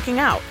new to working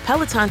out.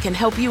 Peloton can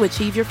help you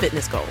achieve your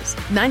fitness goals.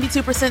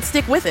 92%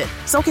 stick with it.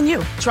 So can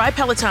you. Try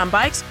Peloton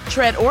bikes,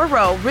 tread, or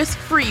row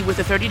risk-free with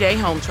a 30-day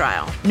home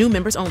trial. New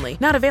members only.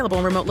 Not available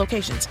in remote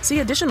locations. See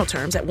additional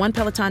terms at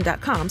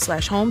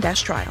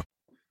onepeloton.com/home-trial.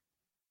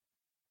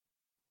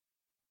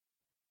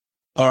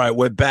 All right,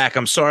 we're back.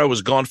 I'm sorry I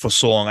was gone for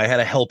so long. I had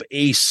to help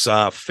Ace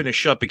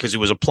finish up because he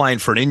was applying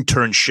for an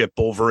internship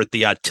over at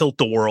the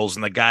Tilt-A-Whirls,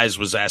 and the guys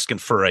was asking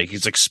for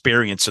his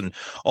experience, and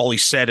all he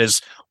said is,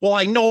 well,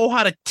 I know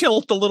how to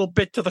tilt a little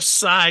bit to the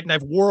side, and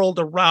I've whirled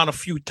around a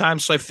few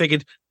times, so I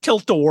figured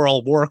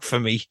Tilt-A-Whirl work for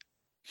me.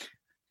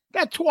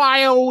 That's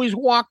why I always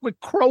walk with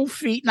crow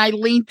feet, and I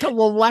lean to the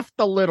left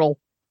a little.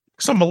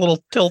 Because I'm a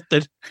little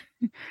tilted.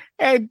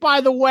 Hey,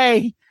 by the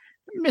way,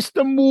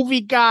 Mr.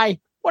 Movie Guy,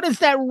 what is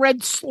that red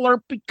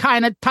Slurpee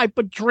kind of type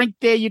of drink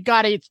there you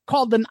got? It's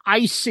called an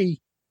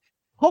icy.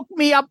 Hook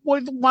me up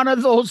with one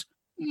of those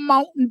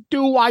Mountain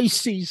Dew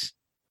ices.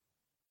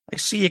 I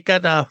see you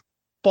got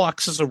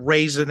boxes of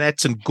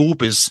Raisinets and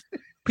goobers.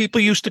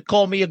 People used to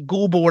call me a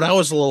goober when I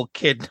was a little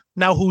kid.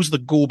 Now who's the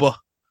goober?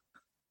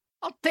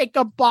 I'll take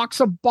a box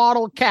of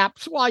bottle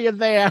caps while you're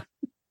there.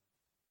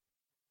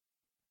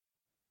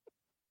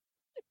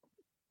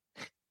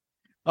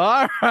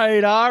 All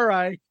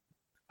right.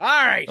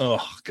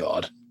 Oh,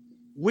 God.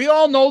 We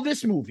all know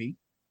this movie.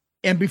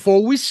 And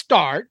before we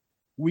start,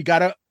 we got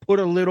to put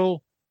a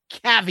little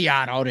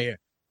caveat out here,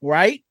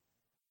 right?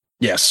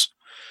 Yes.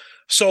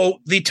 So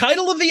the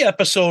title of the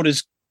episode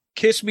is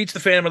Kiss Meets the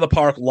Phantom of the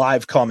Park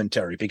live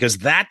commentary, because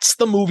that's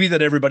the movie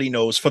that everybody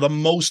knows for the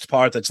most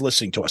part that's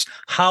listening to us.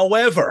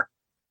 However,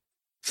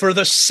 for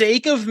the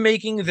sake of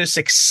making this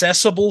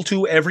accessible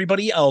to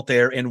everybody out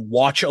there and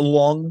watch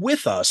along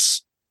with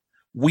us,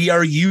 we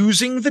are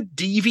using the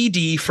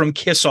DVD from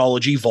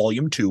Kissology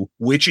Volume 2,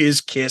 which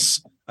is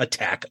Kiss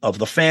Attack of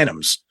the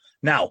Phantoms.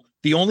 Now,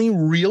 the only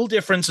real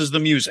difference is the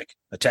music.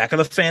 Attack of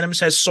the Phantoms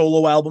has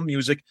solo album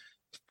music.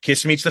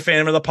 Kiss Meets the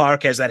Phantom of the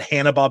Park has that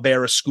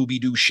Hanna-Barbera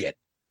Scooby-Doo shit.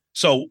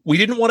 So we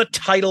didn't want to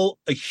title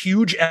a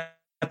huge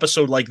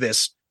episode like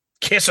this,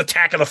 Kiss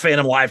Attack of the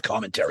Phantom live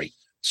commentary.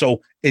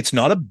 So it's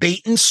not a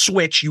bait and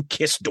switch, you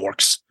Kiss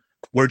dorks.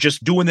 We're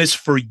just doing this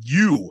for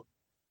you,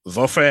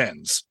 the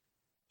fans.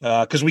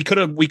 Because we could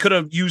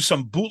have used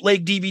some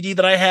bootleg DVD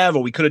that I have,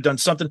 or we could have done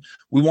something.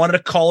 We wanted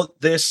to call it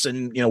this,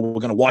 and we're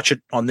going to watch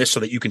it on this so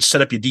that you can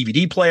set up your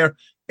DVD player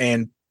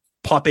and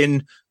pop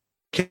in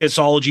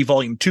Kissology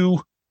Volume 2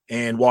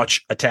 and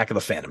watch Attack of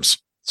the Phantoms.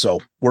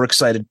 So we're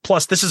excited.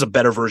 Plus, this is a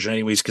better version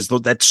anyways, because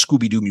that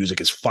Scooby-Doo music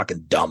is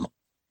fucking dumb.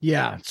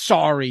 Yeah,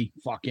 sorry,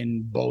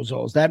 fucking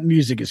bozos. That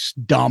music is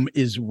dumb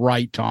is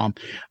right, Tom.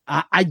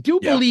 I do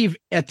believe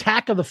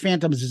Attack of the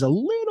Phantoms is a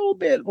little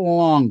bit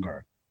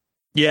longer.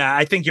 Yeah,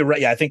 I think you're right.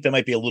 Yeah, I think there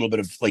might be a little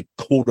bit of like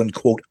quote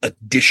unquote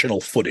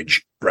additional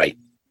footage. Right.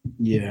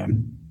 Yeah.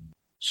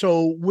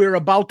 So we're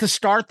about to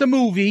start the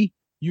movie.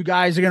 You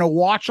guys are going to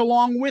watch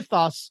along with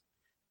us,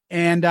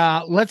 and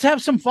let's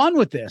have some fun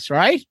with this,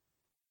 right?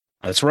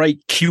 That's right.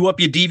 Cue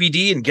up your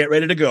DVD and get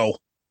ready to go.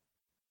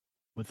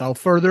 Without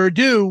further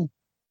ado,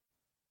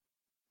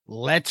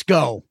 let's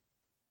go.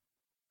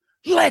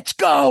 Let's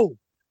go.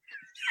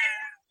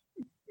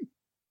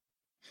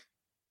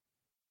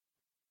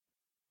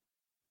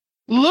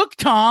 Look,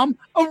 Tom,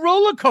 a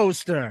roller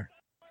coaster.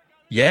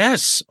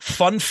 Yes.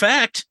 Fun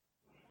fact.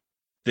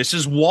 This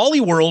is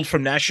Wally World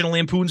from National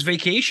Lampoon's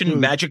Vacation,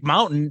 Magic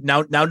Mountain,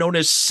 now known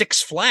as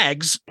Six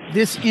Flags.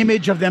 This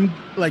image of them,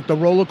 like the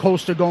roller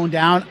coaster going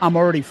down, I'm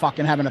already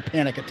fucking having a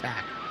panic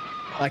attack.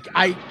 Like,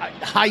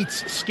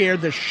 heights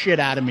scared the shit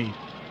out of me.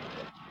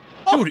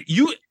 Dude,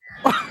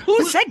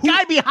 who's that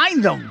guy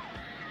behind them?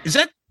 Is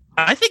that,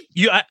 I think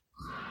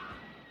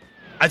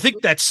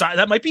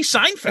that might be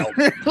Seinfeld.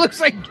 It looks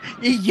like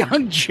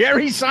young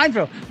Jerry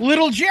Seinfeld.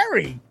 Little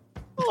Jerry.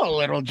 Hello,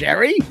 little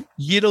Jerry.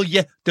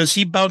 Does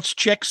he bounce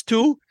checks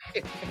too?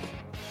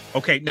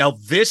 Okay, now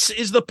this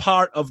is the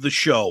part of the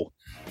show.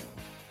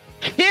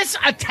 Kiss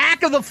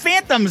Attack of the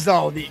Phantoms,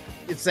 though,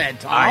 it said,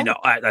 Tom. I know.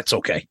 That's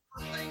okay.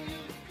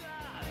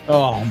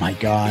 Oh, my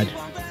God.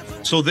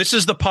 So this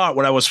is the part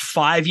when I was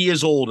 5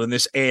 years old and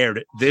this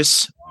aired.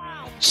 This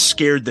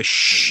scared the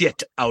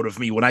shit out of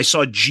me when I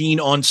saw Gene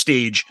on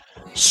stage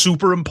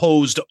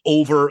superimposed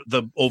over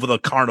the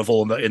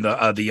carnival in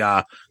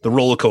the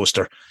roller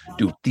coaster.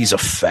 Dude, these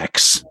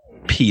effects.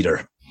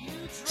 Peter.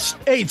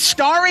 Hey,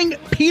 starring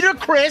Peter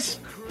Criss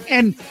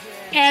and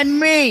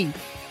me,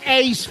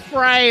 Ace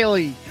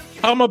Frehley.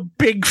 I'm a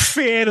big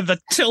fan of the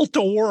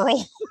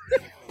Tilt-A-Whirl.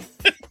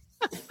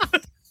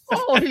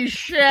 Holy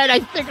shit, I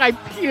think I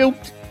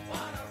puked.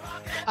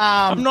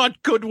 I'm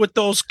not good with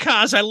those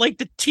cars. I like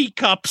the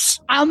teacups.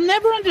 I'll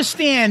never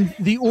understand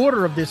the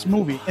order of this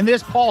movie. And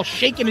there's Paul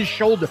shaking his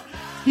shoulder.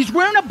 He's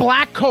wearing a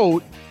black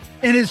coat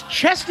and his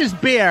chest is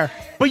bare,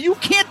 but you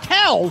can't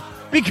tell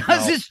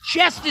because his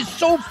chest is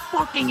so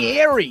fucking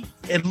hairy.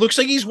 It looks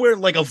like he's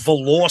wearing like a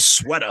velour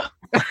sweater.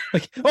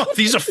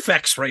 These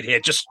effects right here.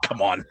 Just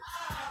come on.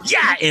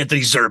 Yeah,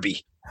 Anthony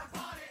Zerbe.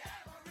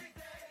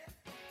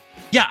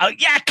 Yeah,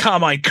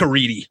 Carmine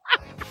Caridi.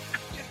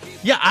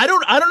 Yeah, I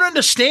don't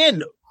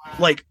understand.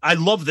 Like, I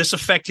love this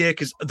effect here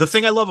because the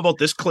thing I love about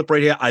this clip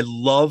right here, I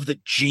love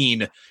that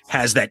Gene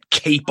has that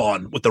cape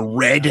on with the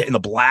red and the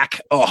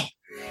black. Oh,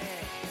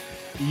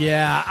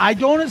 yeah, I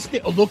don't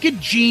understand. Look at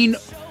Gene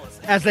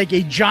as like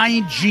a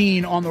giant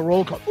Gene on the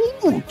roller coaster.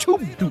 Ooh,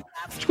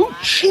 two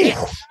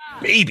chicks,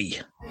 baby.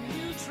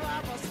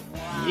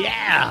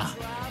 Yeah.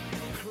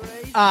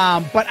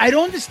 But I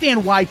don't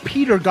understand why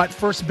Peter got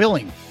first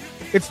billing.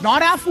 It's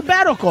not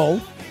alphabetical.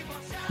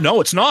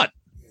 No, it's not.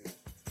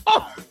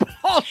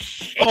 Oh,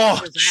 shit.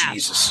 Oh,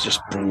 Jesus,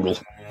 just brutal.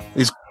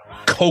 He's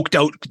coked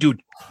out.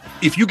 Dude,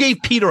 if you gave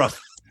Peter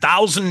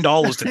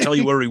 $1,000 to tell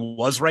you where he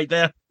was right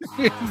there.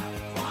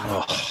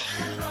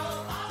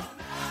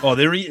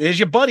 There's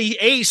your buddy,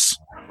 Ace.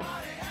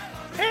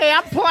 Hey,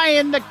 I'm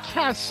playing the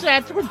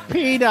cassettes with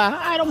Peter.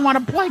 I don't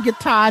want to play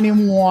guitar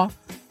anymore.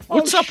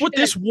 What's up with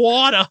this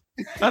water?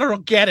 I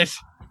don't get it.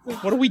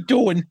 What are we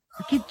doing?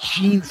 Look at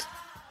Gene's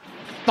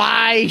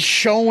thigh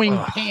showing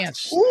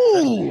pants.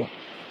 Ooh.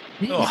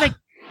 He's like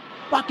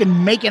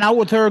fucking making out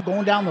with her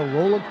going down the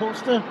roller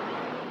coaster.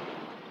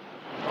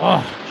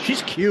 Oh,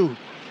 she's cute.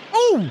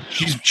 Oh,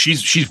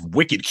 she's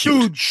wicked cute.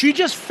 Dude, she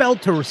just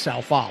felt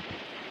herself up.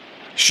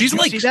 She's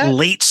like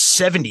late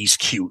 70s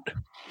cute.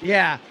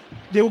 Yeah.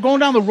 They were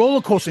going down the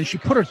roller coaster and she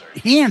put her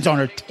hands on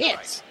her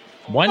tits.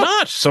 Why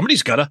not?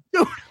 Somebody's gotta.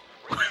 Dude,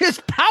 it's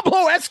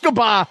Pablo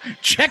Escobar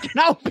checking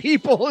out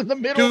people in the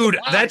middle. Dude,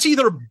 that's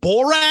either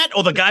Borat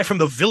or the guy from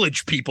The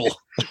Village People.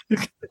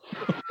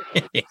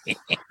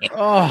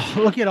 Oh,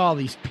 look at all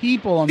these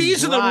people on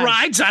these are the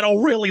rides I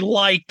don't really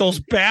like, those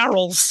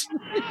barrels.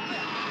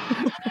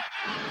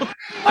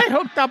 I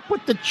hooked up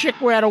with the chick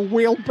who had a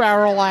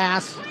wheelbarrow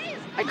ass.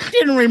 I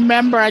didn't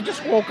remember. I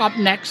just woke up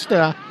next to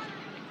her.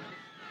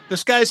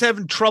 This guy's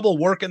having trouble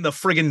working the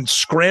friggin'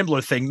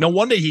 scrambler thing. No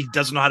wonder he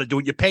doesn't know how to do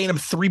it. You're paying him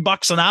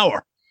 $3 an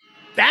hour.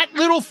 That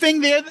little thing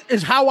there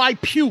is how I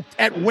puked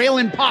at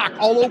Wayland Park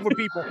all over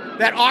people.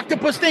 That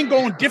octopus thing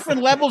going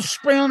different levels,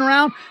 spraying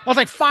around. I was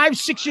like 5,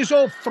 6 years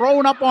old,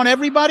 throwing up on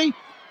everybody,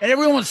 and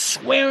everyone was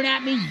swearing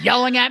at me,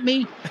 yelling at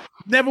me.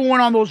 Never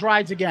went on those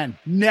rides again.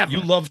 Never.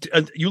 You loved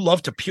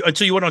to puke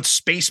until you went on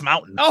Space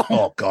Mountain.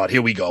 Oh God,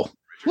 here we go.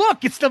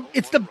 Look, it's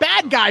the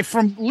bad guy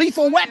from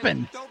Lethal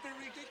Weapon.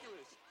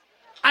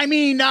 I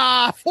mean,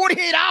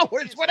 48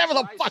 Hours, whatever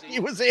the fuck he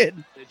was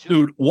in.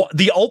 Dude,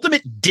 the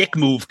ultimate dick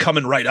move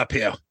coming right up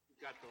here.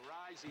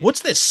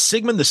 What's this,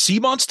 Sigmund the Sea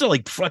Monster?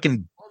 Like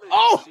fucking...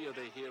 Oh!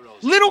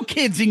 Little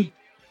kids in...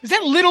 Is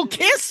that Little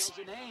Kiss?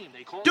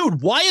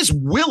 Dude, why is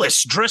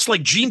Willis dressed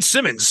like Gene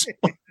Simmons?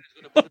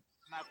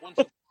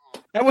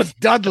 That was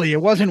Dudley.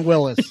 It wasn't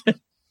Willis.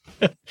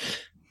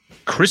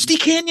 Christy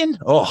Canyon?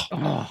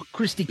 Oh,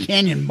 Christy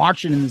Canyon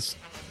marching in this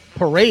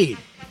parade.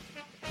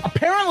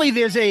 Apparently,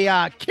 there's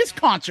a Kiss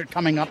concert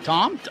coming up,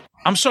 Tom.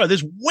 I'm sorry,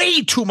 there's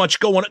way too much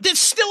going on. They're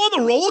still on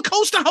the roller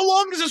coaster? How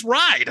long is this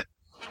ride?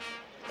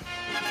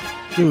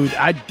 Dude,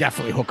 I'd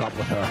definitely hook up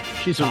with her.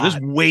 She's hot. There's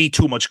way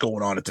too much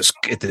going on at this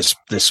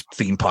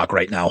theme park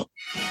right now.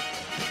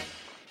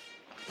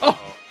 There's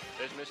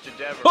Mr.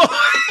 Dever.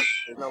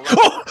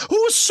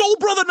 Who was Soul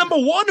Brother number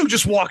 1 who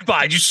just walked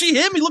by? Did you see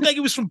him? He looked like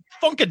he was from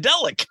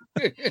Funkadelic.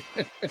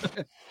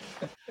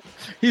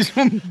 He's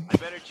from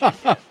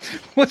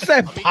what's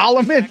that?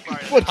 Parliament?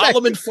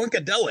 Parliament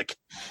Funkadelic.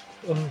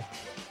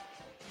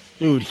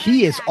 Dude,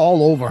 he is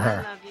all over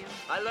her.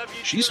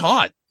 She's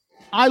hot.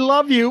 I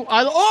love you.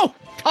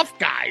 Tough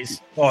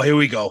guys. Oh, here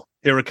we go.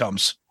 Here it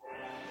comes.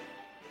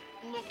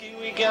 Looky,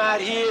 we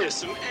got here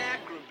some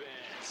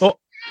acrobats.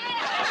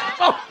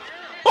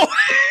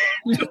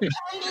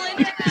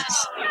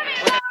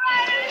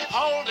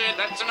 Hold it.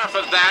 That's enough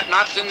of that.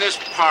 Not in this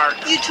park.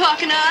 You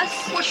talking to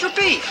us? What's your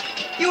beef?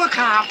 You a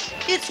cop?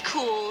 It's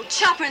cool.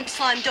 Chopper and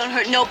slime don't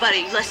hurt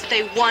nobody unless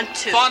they want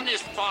to. Fun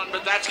is fun,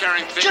 but that's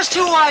carrying things. Just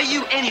who are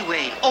you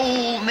anyway,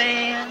 old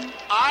man?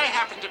 I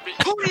happen to be...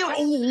 Who are you,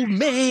 old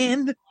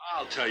man?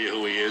 I'll tell you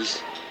who he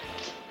is.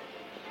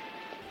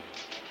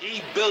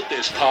 He built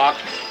this park,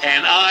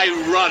 and I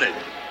run it.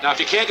 Now, if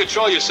you can't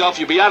control yourself,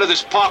 you'll be out of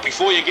this park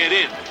before you get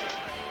in.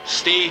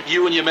 Steve,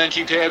 you and your men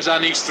keep tabs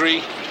on these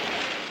three.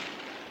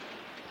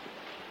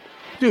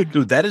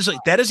 Dude, that is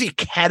the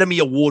Academy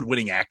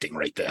Award-winning acting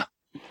right there.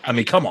 I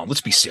mean, come on,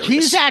 let's be serious.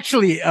 He's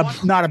actually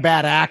not a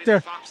bad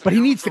actor, but he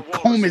needs to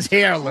comb his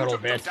hair a little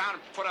bit.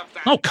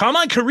 No,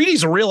 Carmine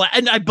Caridi's a real,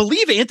 and I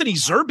believe Anthony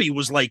Zerbe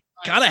was like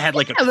kind of had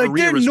like a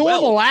career they're as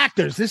normal well.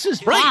 actors. This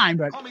is fine,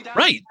 but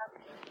right.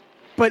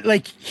 but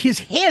like his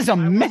hair's a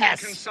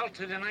mess.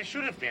 Consulted, and I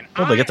should have been.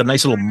 Oh, they got the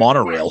nice little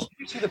monorail.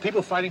 You see the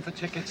people fighting for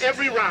tickets?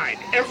 Every ride,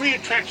 every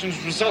attraction is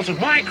a result of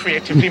my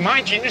creativity,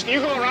 my genius, and you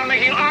go around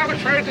making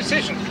arbitrary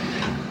decisions.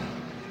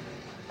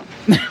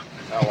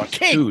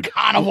 King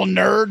Carnival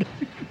nerd.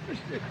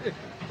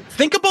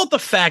 Think about the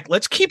fact,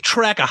 let's keep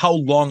track of how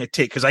long it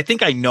takes, because I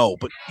think I know,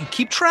 but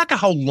keep track of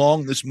how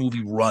long this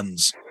movie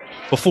runs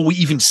before we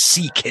even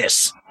see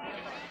Kiss.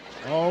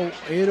 Oh,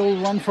 it'll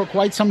run for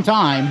quite some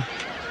time.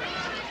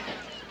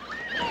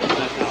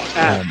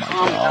 Oh my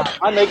God.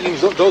 I'm making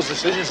those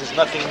decisions is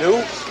nothing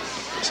new.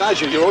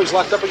 Besides, you're always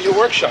locked up in your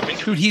workshop.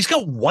 Dude, he's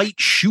got white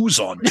shoes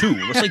on too.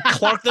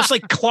 That's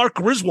like Clark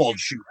Griswold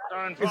shoes.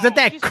 Is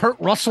that Kurt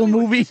Russell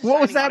movie?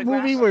 What was that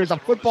movie where there's a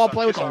football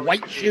player with the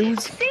white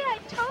shoes?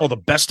 Oh, The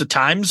Best of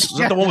Times? Is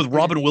that the one with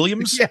Robin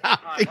Williams? Yeah,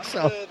 I think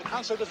so. The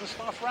concert doesn't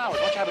start for hours.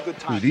 Why don't you have a good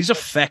time? Dude, these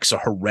effects are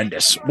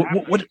horrendous.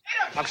 What?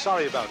 I'm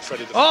sorry about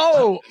Freddie.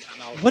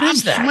 What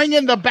is that?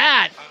 Swinging the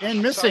bat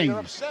and missing.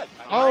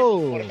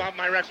 What about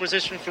my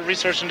requisition for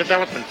research and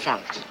development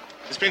funds?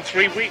 It's been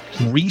 3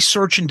 weeks.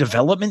 Research and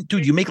development?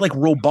 Dude, you make like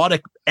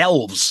robotic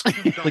elves.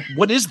 Like,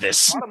 what is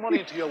this? A lot of money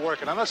into your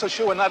work, and I'm not so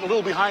sure we're not a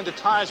little behind the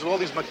times with all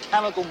these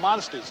mechanical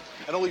monsters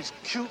and all these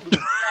cute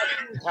little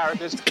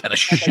characters. Kind of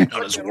shit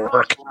on his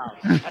work.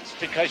 That's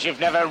because you've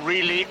never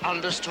really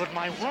understood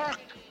my work.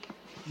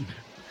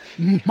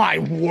 My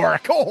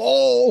work.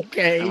 Oh,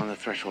 okay. I'm on the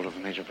threshold of a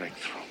major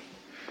breakthrough.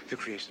 The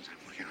creations I'm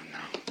working on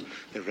now,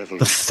 they're revolutionary.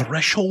 The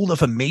threshold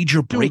of a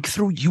major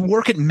breakthrough? You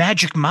work at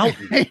Magic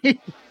Mountain.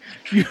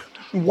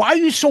 Why are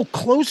you so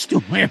close to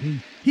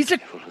him? He's a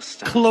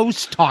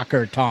close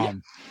talker,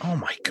 Tom. Oh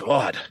my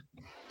God.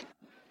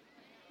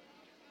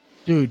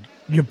 Dude,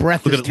 your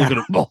breath is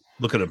terrible.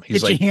 Look at him. Get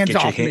He's your like, hands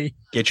off me.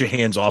 Get your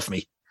hands off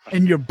me.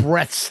 And your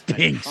breath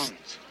stinks.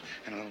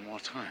 And a little more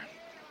time.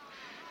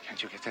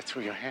 Can't you get that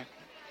through your head?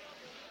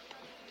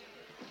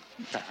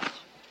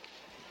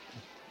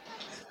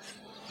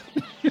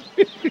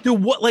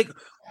 Dude, what, like,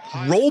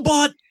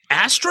 robot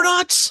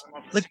astronauts?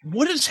 Like,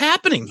 what is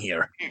happening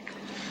here?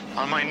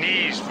 On my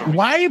knees.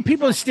 Why are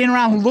people standing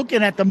around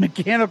looking at the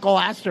mechanical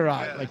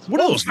astronaut? Like, what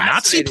are those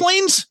Nazi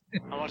planes?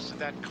 How much did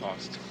that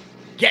cost?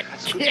 Get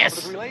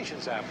kissed. The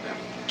relations after.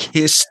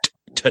 Kissed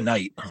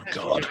tonight. Oh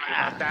God.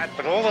 That,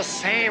 but all the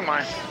same,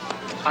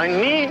 I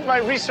need my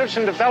research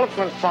and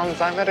development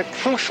funds. I'm at a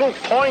crucial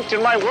point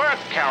in my work,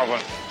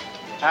 Calvin.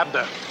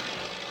 Abner,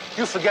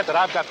 you forget that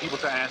I've got people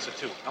to answer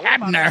to. Now, what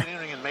about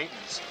engineering and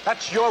maintenance?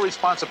 That's your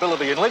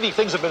responsibility. And lately,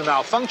 things have been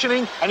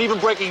malfunctioning and even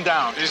breaking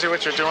down. You see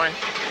what you're doing?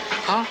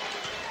 Huh?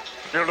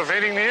 You're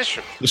evading the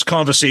issue. This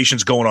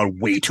conversation's going on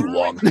way too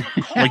long.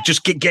 Like,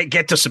 just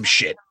get to some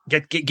shit.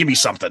 Give me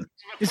something.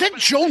 Is that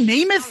Joe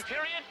Namath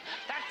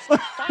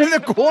in the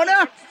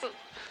corner?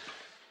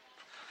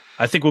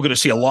 I think we're going to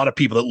see a lot of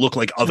people that look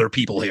like other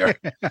people here.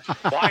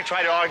 Why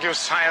try to argue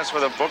science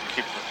with a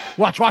bookkeeper?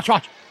 Watch.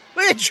 Look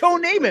at Joe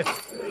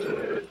Namath.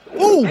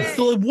 Ooh,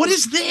 what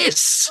is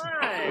this?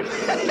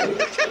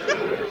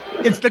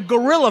 It's the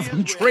gorilla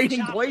from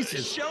Trading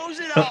Places. Shows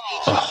it all.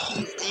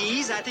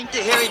 Geez, I think the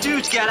hairy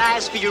dude's got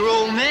eyes for your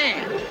old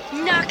man.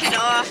 Knock it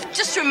off.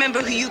 Just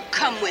remember who you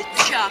come with,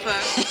 Chopper.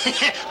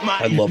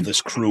 I love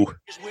this crew.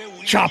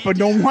 Chopper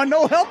don't want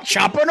no help.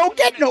 Chopper don't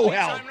get no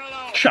help.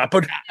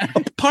 Chopper,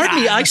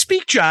 pardon me, I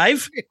speak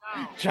jive.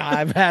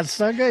 Jive has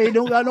sucker. He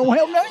don't got no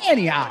help no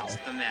anyhow. What's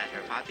the matter,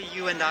 Poppy?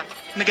 You and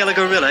Magilla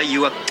Gorilla,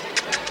 you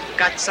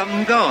got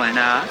something going,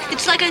 huh?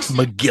 It's like I said.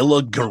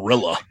 Magilla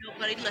Gorilla.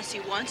 Nobody unless he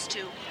wants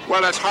to.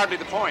 Well, that's hardly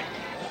the point.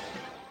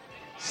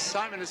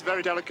 Simon is a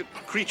very delicate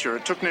creature.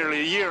 It took nearly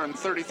a year and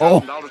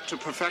 $30,000 to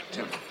perfect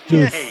him.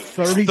 Dude,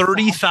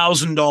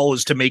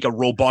 $30,000 to make a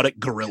robotic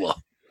gorilla.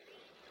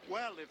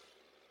 Well,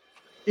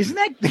 isn't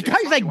that the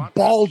guy's like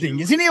balding?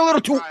 Isn't he a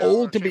little too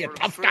old to be a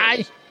tough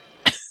guy?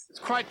 It's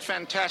quite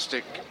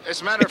fantastic.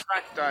 As a matter of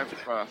fact, I've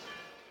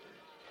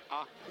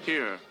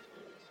here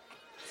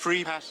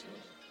free passes.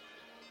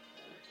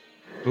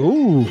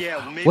 Ooh. Yeah,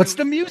 well, what's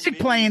the music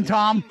playing,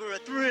 Tom? For a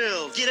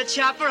thrill. Get a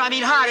chopper? I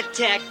mean, heart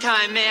attack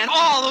time, man.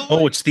 All the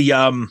way. Oh, it's the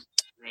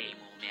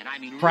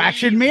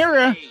Fractured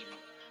Mirror.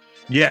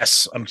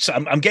 Yes,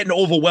 I'm getting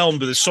overwhelmed,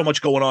 but there's so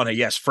much going on here.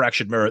 Yes,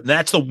 Fractured Mirror.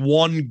 That's the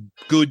one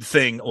good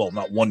thing. Well,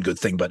 not one good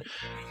thing, but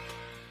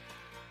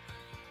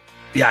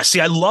yeah.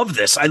 See, I love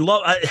this. I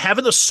love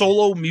having the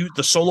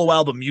solo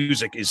album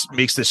music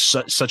makes this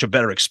such a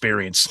better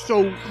experience.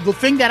 So the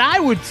thing that I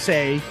would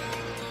say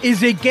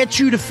is it gets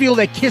you to feel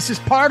that Kiss is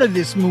part of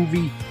this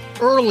movie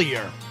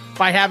earlier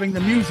by having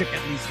the music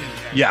at least in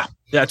there. Yeah,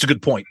 that's a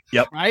good point.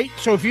 Yep. Right.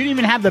 So if you didn't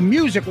even have the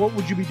music, what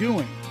would you be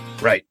doing?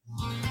 Right.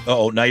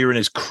 Oh, now you're in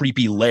his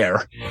creepy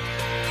lair.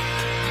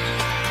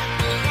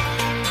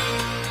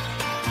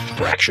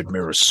 Fractured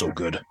Mirror is so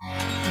good.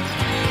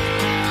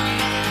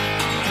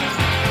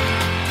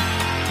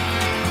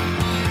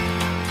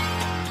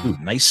 Ooh,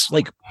 nice,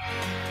 like,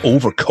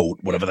 overcoat,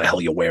 whatever the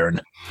hell you're wearing.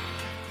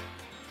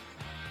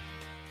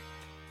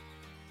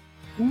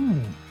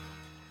 Ooh,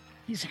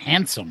 he's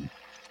handsome.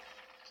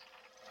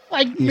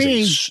 Like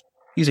me.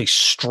 He's a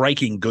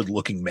striking,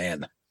 good-looking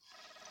man.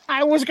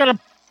 I was gonna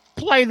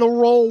play the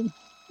role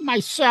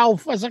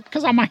myself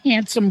because I'm a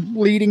handsome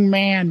leading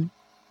man.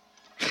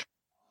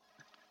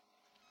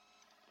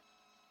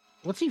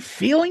 What's he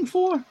feeling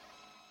for?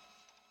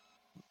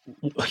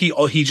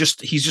 He's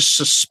just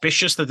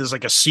suspicious that there's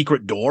like a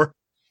secret door.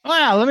 Oh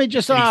yeah, let me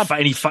just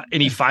and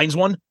he finds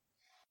one.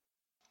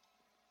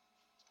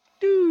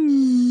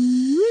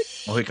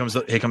 Oh, here comes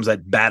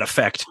that bad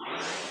effect.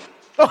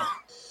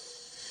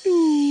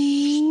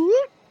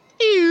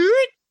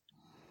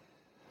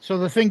 So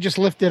the thing just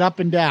lifted up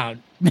and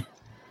down.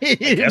 I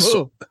guess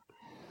so.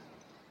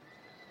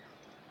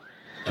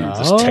 Dude,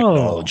 this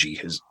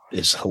technology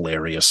is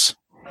hilarious.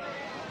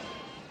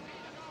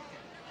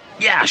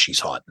 Yeah, she's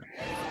hot.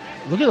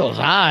 Look at those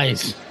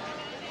eyes.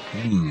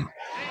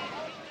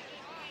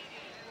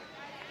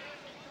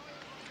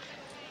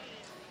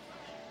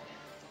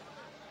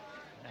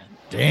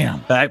 Damn.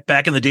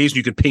 Back in the days,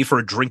 you could pay for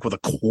a drink with a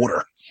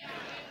quarter.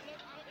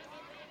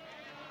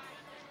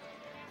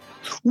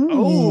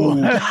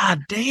 Ooh, God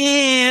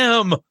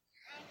damn.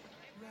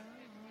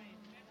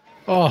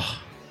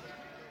 Oh.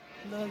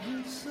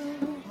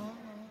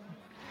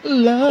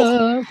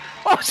 Love.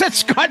 Oh, is that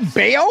Scott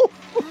Baio?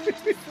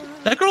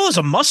 That girl has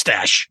a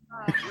mustache.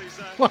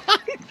 What?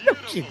 No,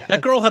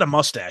 that girl had a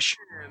mustache.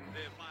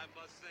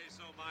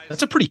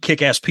 That's a pretty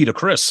kick-ass Peter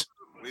Criss.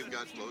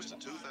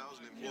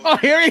 Oh,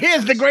 here he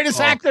is, the greatest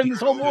actor in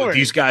this whole movie.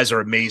 These guys are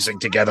amazing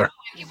together.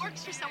 He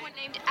works for someone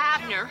named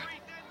Abner.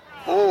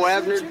 Oh,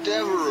 Abner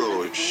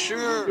Devereaux,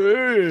 sure.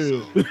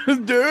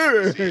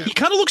 He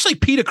kind of looks like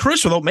Peter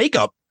Criss without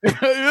makeup. His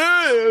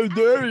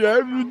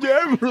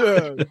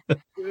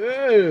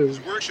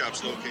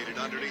workshop's located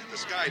underneath the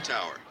Sky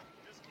Tower.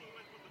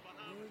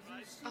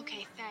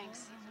 Okay,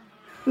 thanks.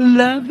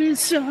 Love is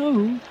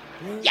so.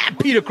 Yeah,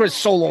 Peter Criss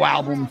solo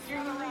album.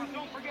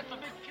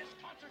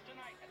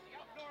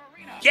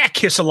 Yeah,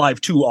 Kiss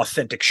Alive 2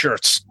 authentic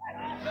shirts.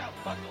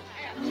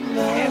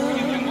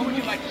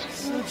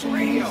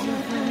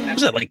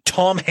 Was that like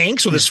Tom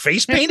Hanks with his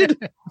face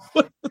painted?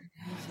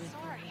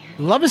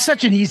 Love is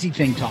such an easy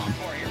thing, Tom.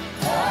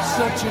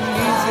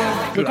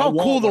 Look how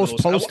cool those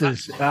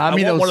posters. I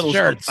mean, those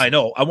shirts. I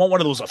know. I want one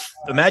of those.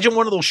 Imagine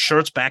one of those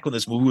shirts back when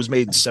this movie was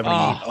made in 78.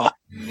 Oh.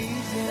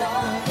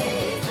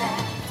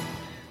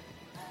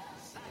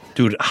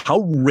 Dude,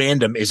 how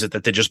random is it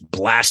that they just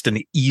blast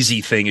an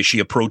easy thing as she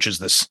approaches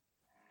this?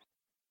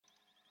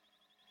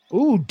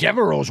 Ooh,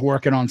 Devereaux's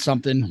working on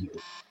something.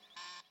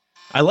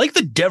 I like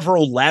the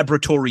Devereaux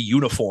laboratory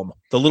uniform.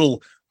 The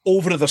little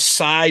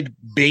over-to-the-side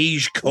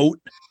beige coat.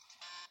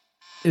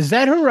 Is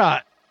that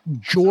her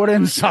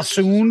Jordan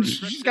Sassoons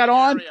she's got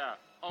on?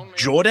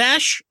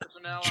 Jordache?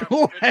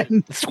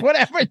 Jordans,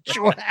 whatever,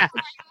 Jordache.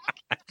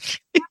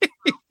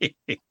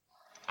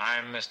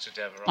 I'm Mr.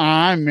 Devereaux.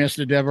 I'm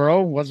Mr.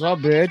 Devereaux. What's up,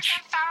 bitch?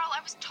 Farrell, I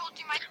was told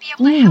you might be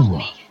able to help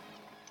me.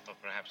 Well,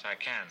 perhaps I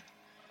can.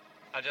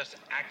 I'll just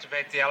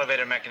activate the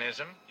elevator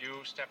mechanism.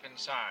 You step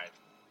inside.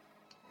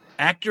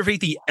 Activate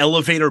the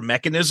elevator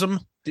mechanism?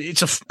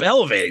 It's a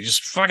elevator.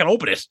 Just fucking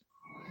open it.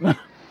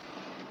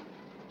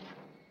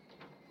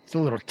 It's a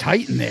little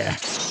tight in there.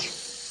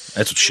 That's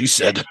what she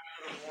said. You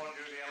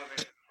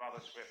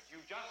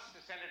just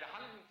descended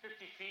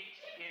 150 feet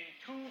in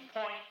 2.8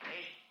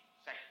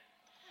 seconds.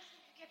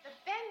 Get the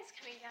bends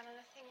coming down on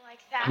a thing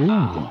like that.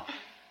 Ooh.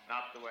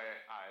 Not the way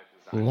I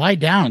designed. Lie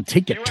down and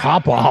take your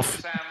top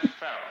off. Yes, we're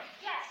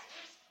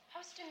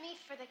supposed to meet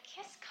for the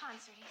Kiss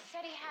concert. He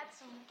said he had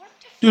some work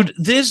to Dude,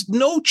 there's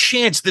no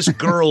chance this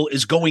girl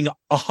is going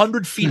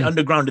 100 feet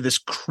underground to this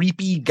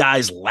creepy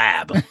guy's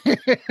lab.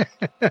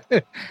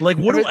 Like,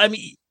 what do I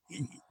mean?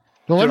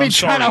 Let me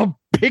try to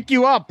pick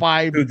you up.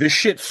 Dude, this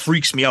shit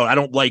freaks me out. I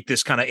don't like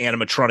this kind of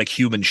animatronic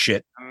human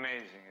shit. Amazing,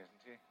 isn't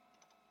he?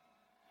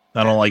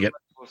 I don't like it.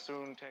 We'll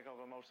soon take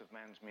over most of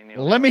man's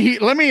Well, let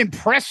me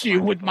impress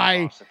you with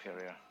my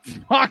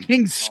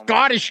fucking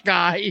Scottish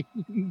guy.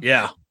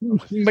 Yeah.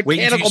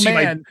 Mechanical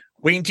man.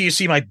 Wait until you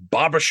see my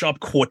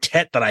barbershop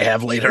quartet that I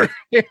have later.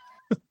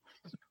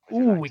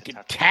 Ooh, we can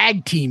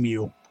tag team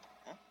you.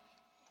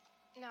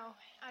 No,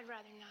 I'd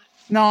rather not.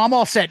 No, I'm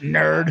all set,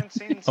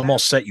 nerd. I'm all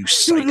set, you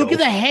psycho. Dude, look at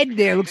the head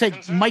there. Looks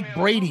like Mike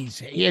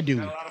Brady's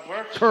hairdo.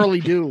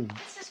 Curly do.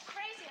 This is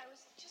crazy. I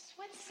was just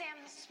with Sam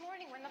this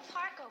morning when the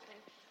park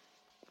opened.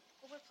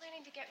 Well, we're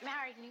planning to get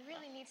married, and he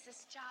really needs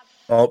this job.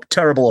 Oh,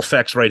 terrible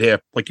effects right here.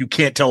 Like, you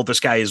can't tell if this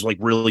guy is, like,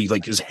 really,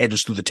 like, his head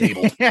is through the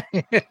table.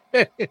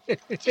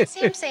 Did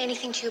Sam say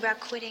anything to you about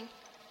quitting?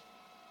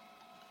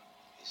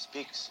 He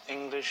speaks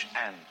English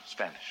and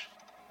Spanish.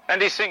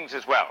 And he sings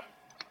as well.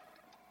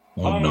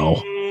 Oh,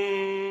 no.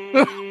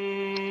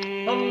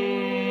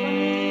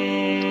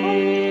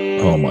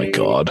 Oh, my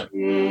God.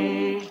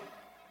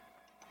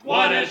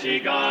 What has she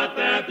got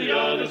that the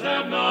others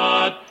have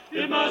not?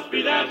 It must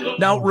be that look.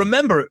 Now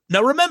remember,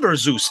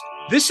 Zeus,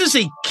 this is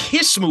a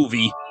Kiss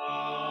movie.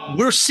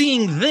 We're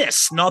seeing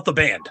this, not the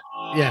band.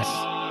 Yes.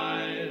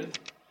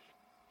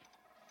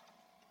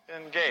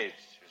 Engaged,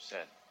 you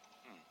said.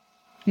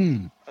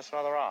 Hmm. That's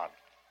rather odd.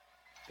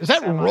 Is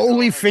that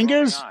Rolly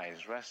Fingers?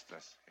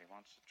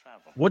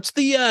 What's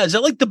the is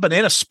that like the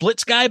Banana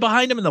Splits guy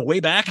behind him in the way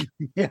back?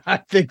 Yeah, I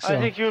think so. I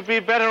think you'd be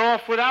better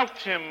off without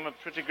him, a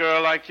pretty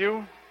girl like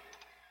you.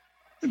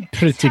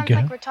 Pretty Sounds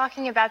like we're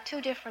talking about two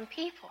different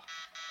people.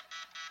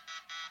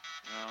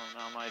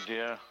 No, my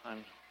dear.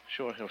 I'm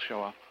sure he'll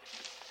show up.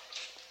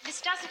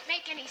 This doesn't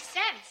make any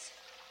sense.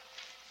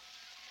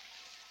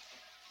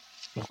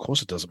 Of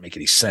course it doesn't make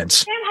any sense.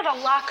 Sam have a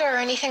locker or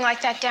anything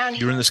like that down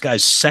here. You're in this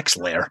guy's sex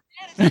lair.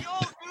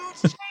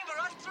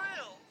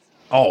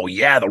 Oh,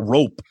 yeah, the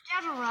rope.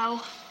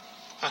 Devereaux.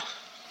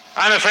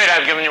 I'm afraid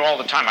I've given you all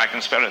the time I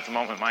can spare at the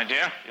moment, my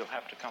dear. You'll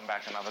have to come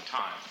back another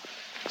time.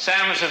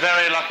 Sam's a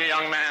very lucky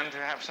young man to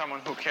have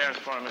someone who cares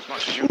for him as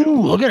much as you do.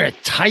 Ooh, look at her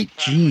tight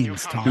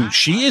jeans, Tom. Dude,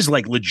 she is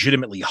like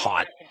legitimately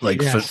hot,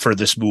 like for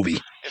this movie.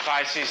 If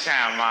I see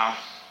Sam, I'll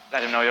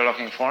let him know you're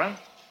looking for him.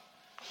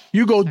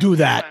 You go do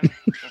that.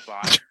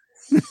 Goodbye.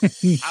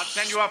 I'll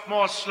send you up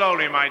more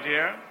slowly, my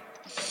dear.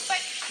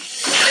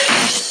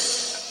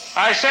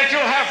 I said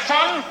you'll have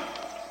fun,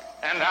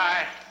 and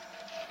I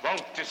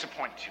won't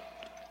disappoint you.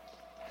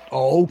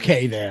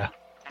 Okay, there.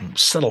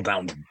 Settle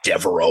down,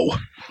 Devereaux.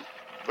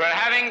 We're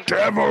having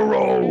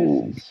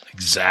Devereaux.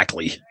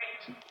 Exactly.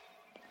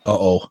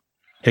 Uh-oh.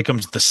 Here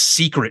comes the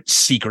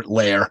secret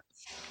lair.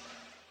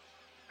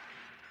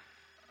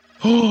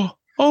 Oh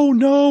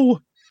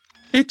no.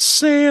 It's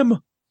Sam.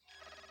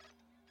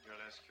 You're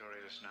less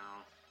curious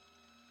now,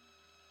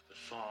 but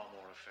far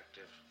more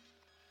effective.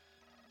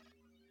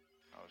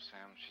 Oh,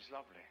 Sam, she's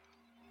lovely.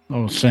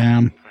 Oh,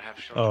 Sam.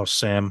 Oh,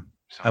 Sam.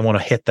 I want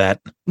to hit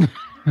that.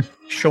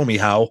 Show me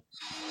how.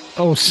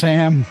 Oh,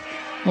 Sam.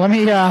 Let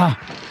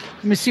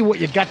me see what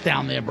you got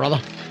down there,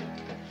 brother.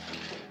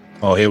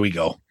 Oh, here we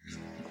go.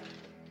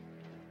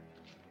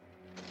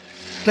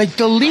 Like,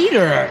 the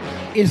leader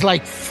is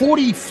like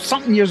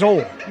 40-something years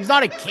old. He's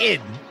not a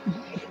kid.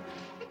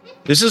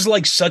 This is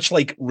like such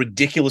like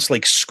ridiculous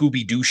like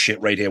Scooby-Doo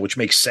shit right here, which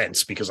makes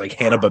sense because like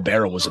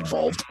Hanna-Barbera was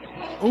involved.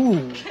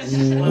 Ooh,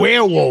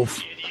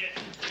 werewolf.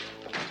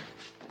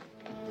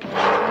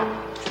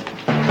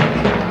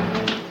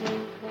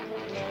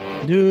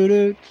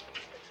 Dude.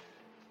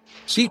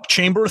 See,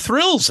 Chamber of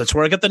Thrills. That's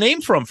where I got the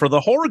name from for the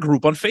horror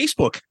group on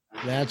Facebook.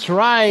 That's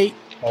right.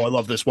 Oh, I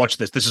love this. Watch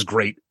this. This is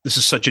great. This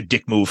is such a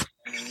dick move.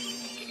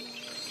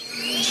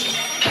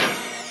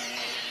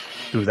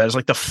 Dude, that is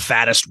like the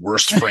fattest,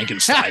 worst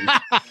Frankenstein.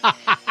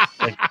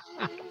 Like,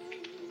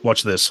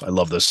 watch this. I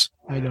love this.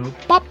 I know.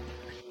 Pop.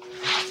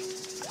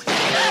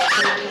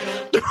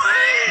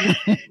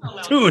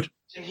 Dude.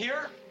 In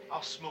here,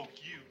 I'll smoke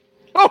you.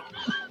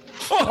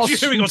 Oh,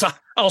 here he goes.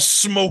 I'll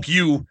smoke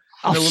you.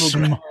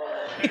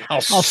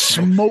 I'll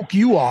smoke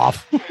you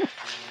off.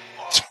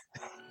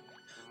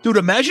 Dude,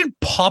 imagine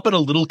popping a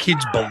little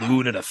kid's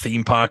balloon at a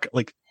theme park.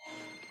 Like,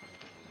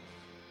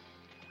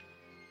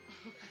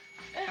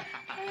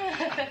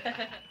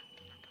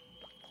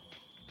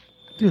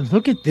 dude,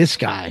 look at this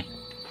guy.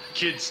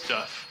 Kid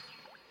stuff.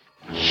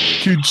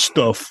 Kid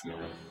stuff.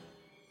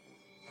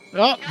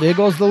 Oh, there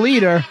goes the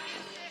leader.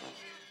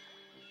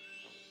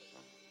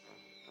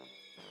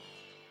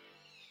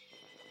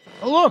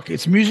 Oh, look,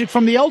 it's music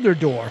from the Elder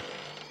Door.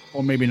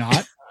 Or maybe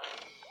not.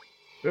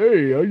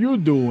 Hey, how you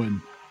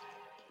doing?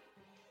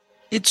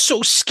 It's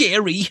so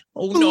scary.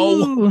 Oh,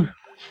 no. Ooh.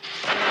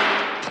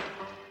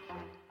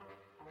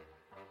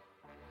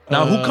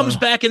 Now, who comes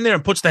back in there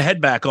and puts the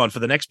head back on for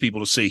the next people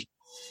to see?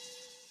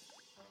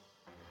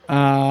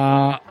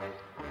 I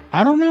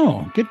don't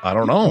know. I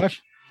don't know.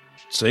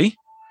 See?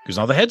 Because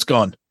now the head's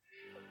gone.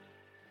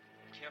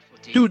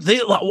 Dude,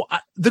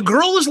 the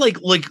girl is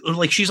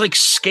like she's like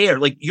scared.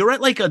 Like you're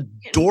at like a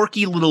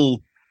dorky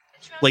little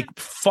like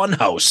fun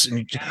house,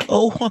 and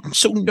oh, I'm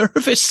so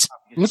nervous.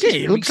 Look at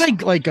it. It looks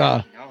like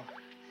a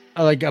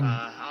I'll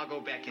go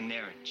back in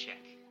there and check.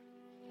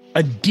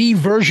 A D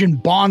version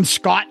Bon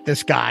Scott.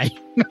 This guy.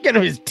 Look at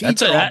his teeth.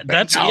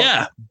 That's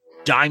yeah.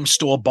 Dime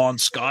store Bon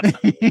Scott.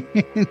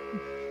 Hey,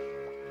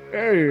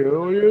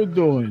 how you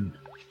doing?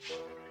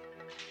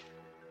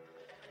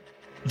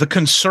 The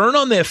concern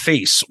on their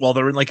face while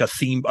they're in like a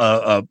theme,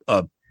 a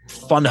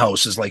fun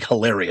house is like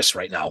hilarious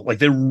right now. Like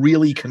they're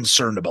really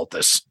concerned about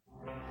this.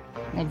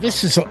 Well,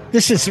 this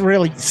is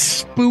really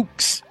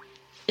spooks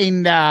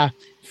and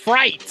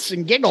frights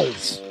and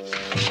giggles.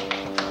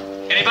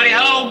 Anybody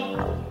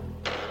home?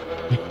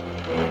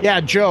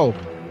 Yeah, Joe.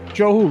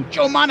 Joe who?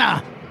 Joe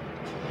Mana.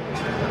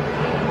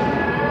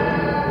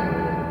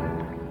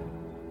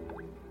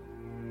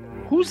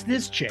 Who's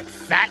this chick?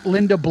 Fat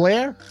Linda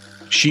Blair?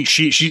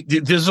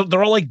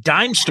 They're all like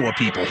dime store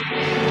people.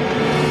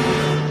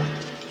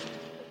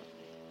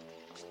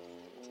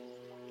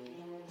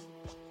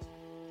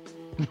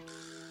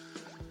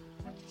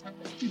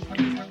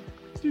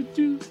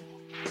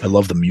 I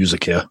love the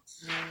music here.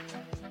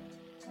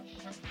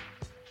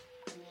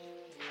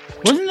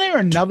 Wasn't there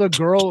another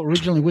girl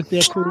originally with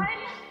their crew?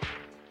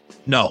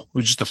 No, it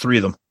was just the three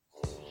of them.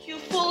 You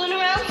fooling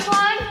around,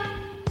 Swan?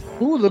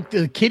 Ooh, look,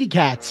 the kitty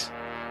cats.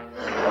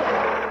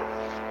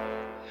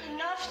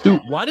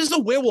 Dude, why does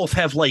the werewolf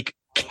have like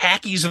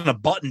khakis and a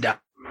button down?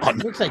 on.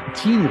 Looks like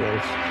Teen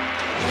Wolf.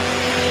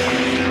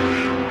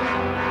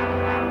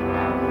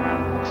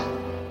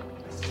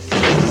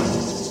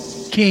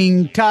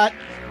 King Tut.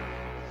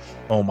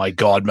 Oh my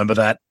God, remember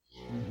that?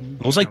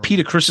 Those like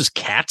Peter Chris's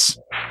cats.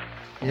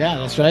 Yeah,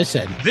 that's what I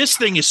said. This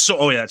thing is so.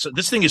 Oh yeah,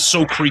 this thing is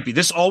so creepy.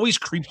 This always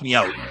creeps me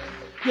out.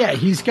 Yeah,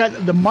 he's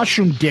got the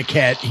mushroom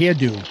dickhead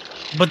hairdo.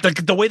 But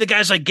the way the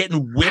guy's like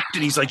getting whipped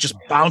and he's like just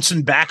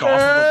bouncing back off of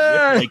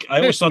a whip, like I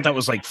always thought that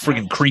was like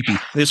friggin' creepy.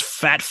 This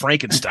fat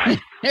Frankenstein.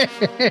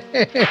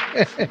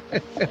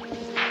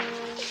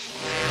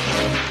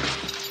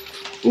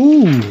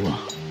 Ooh.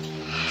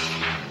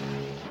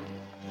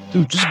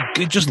 Dude,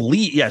 just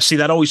leave. Yeah, see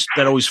that always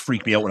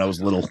freaked me out when I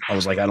was little. I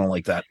was like, I don't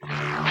like that.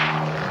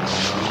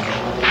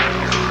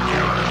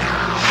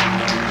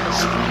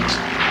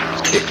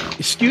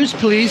 Excuse,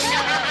 please.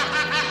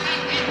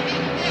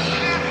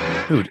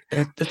 Dude,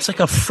 that's like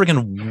a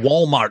friggin'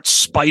 Walmart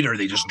spider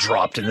they just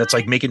dropped, and that's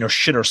like making her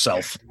shit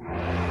herself.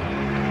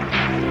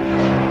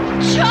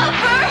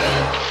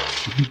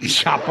 Chopper!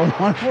 Chopper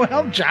won't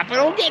help. Chopper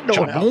don't get no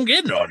Chopper help. don't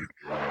get none.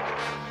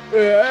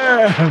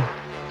 Yeah.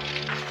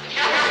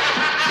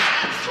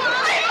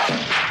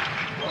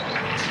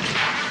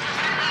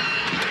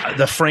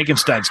 The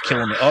Frankenstein's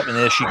killing me. Oh, and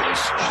there she goes.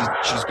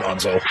 She's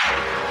gonzo.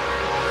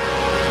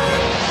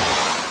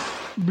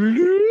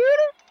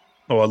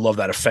 Oh, I love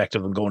that effect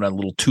of them going down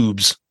little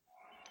tubes.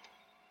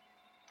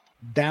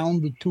 Down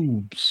the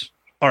tubes.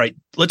 All right,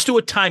 let's do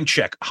a time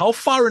check. How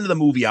far into the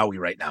movie are we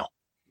right now?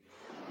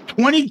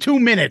 22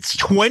 minutes.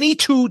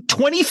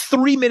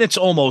 23 minutes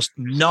almost.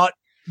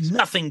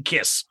 Nothing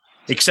Kiss,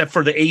 except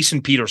for the Ace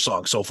and Peter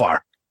song so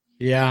far.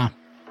 Yeah.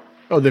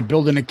 Oh, they're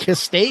building a Kiss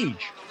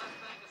stage.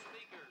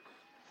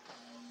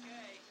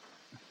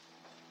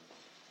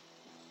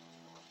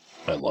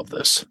 I love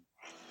this.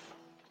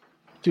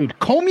 Dude,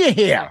 comb your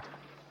hair.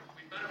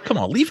 Come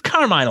on, leave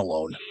Carmine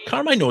alone.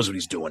 Carmine knows what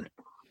he's doing.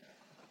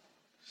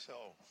 So,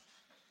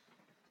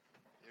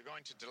 you're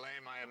going to delay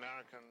my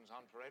Americans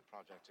on Parade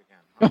project again,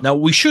 huh? Now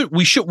we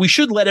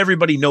should let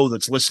everybody know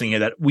that's listening here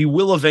that we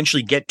will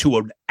eventually get to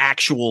an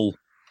actual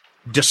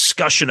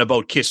discussion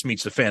about Kiss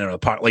Meets the Fan of the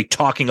Part, like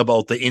talking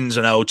about the ins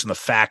and outs and the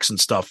facts and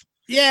stuff.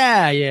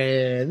 Yeah.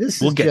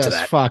 We'll get to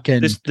that.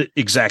 Fucking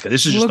exactly.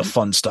 This is just the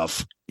fun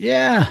stuff.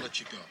 Yeah. Let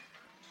you go.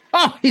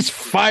 Oh, he's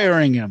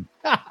firing him.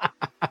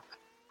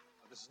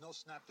 This is no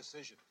snap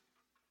decision.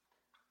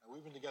 Now,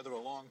 we've been together a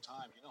long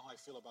time. You know how I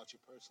feel about you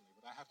personally,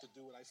 but I have to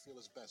do what I feel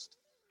is best.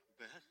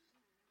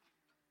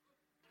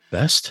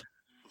 Best?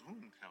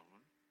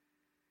 Calvin.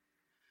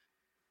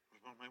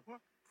 What about my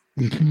work?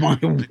 My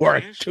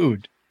work,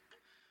 dude.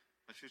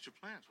 My future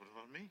plans. What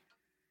about me?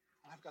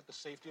 I've got the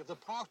safety of the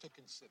park to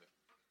consider.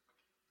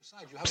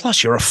 Besides, you have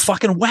Plus, you're a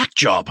fucking whack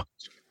job.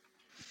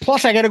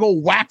 Plus, I got to go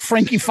whack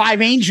Frankie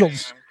Five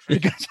Angels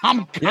because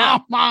I'm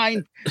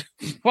Carmine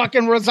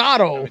fucking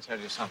Rosado. Let me tell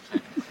you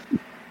something.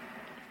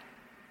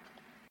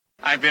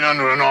 I've been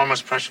under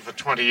enormous pressure for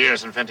 20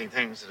 years inventing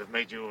things that have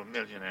made you a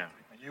millionaire.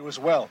 And you as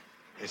well.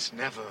 It's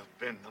never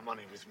been the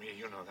money with me,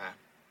 you know that.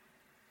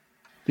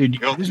 Dude,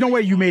 there's no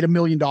way you made $1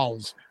 million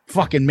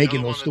fucking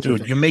making those stupid Dude,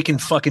 things. you're making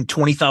fucking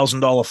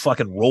 $20,000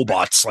 fucking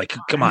robots. Like,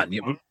 come on.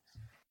 You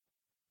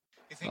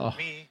think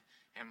me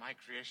and my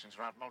creations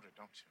are outmoded,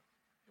 don't you?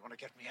 You want to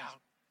get me out?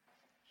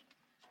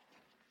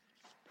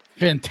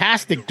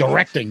 Fantastic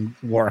directing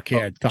work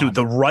here, Tom. Dude,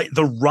 the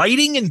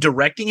writing and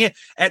directing it,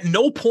 at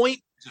no point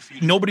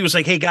nobody was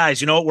like, hey guys,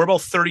 you know what? We're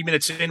about 30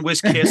 minutes in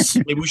with Kiss.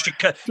 Maybe we should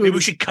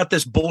cut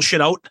this bullshit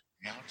out.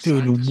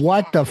 Dude,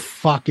 what the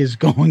fuck is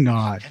going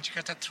on? Can't you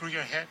get that through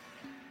your head?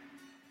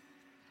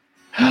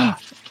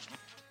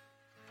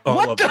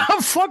 What the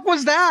fuck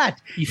was that?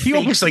 He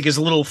fakes like his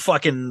little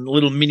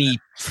mini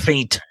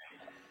faint.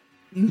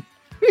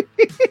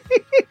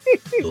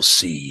 You'll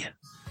see.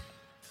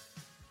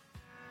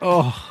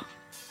 Oh,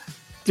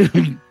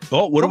 dude.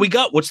 Oh, what do we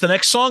got? What's the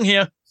next song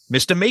here?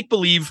 Mr. Make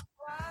Believe.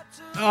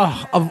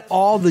 Oh, of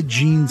all the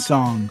Gene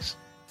songs.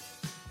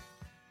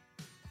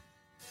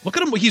 Look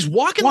at him. He's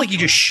walking like he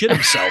just shit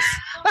himself.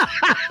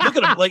 Look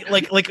at him.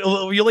 Like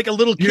you're like a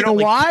little kid. You know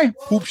why?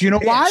 Oops, you know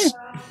why?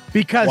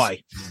 Because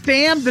why?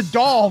 Sam the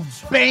doll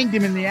banged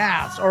him in the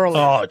ass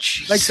earlier. Oh,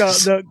 jeez. Like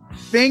the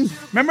thing.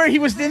 Remember he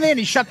was in there and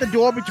he shut the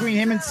door between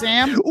him and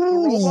Sam?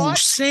 Ooh,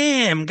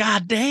 Sam.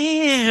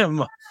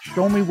 Goddamn.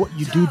 Show me what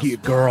you do to your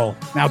girl.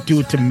 Now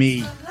do it to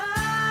me.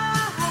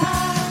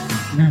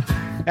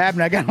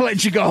 Abner, I gotta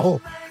let you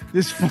go.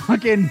 This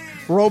fucking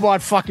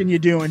robot fucking you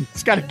doing.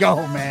 It's gotta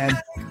go, man.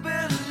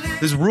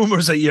 There's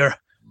rumors that you're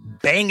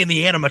banging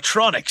the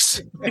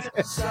animatronics.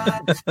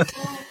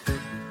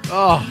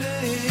 Oh.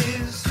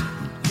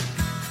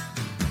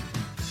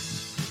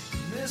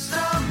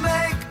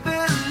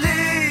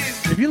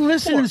 If you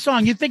listen to the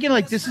song, you're thinking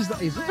like, is this a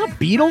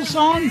Beatles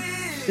song?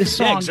 This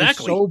song is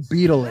so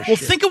Beatles-ish. Well,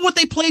 think of what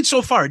they played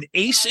so far. An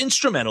Ace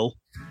instrumental,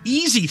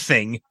 Easy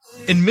Thing,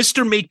 and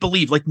Mr. Make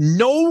Believe. Like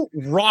no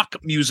rock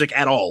music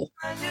at all.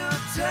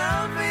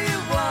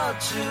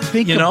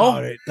 Think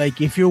about it.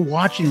 Like if you're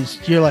watching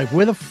this, you're like,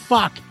 where the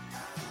fuck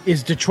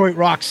is Detroit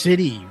Rock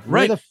City?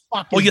 Where Right. the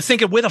fuck? Oh, you're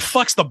thinking, where the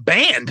fuck's the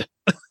band?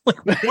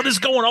 Like, what is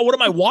going on? What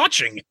am I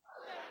watching?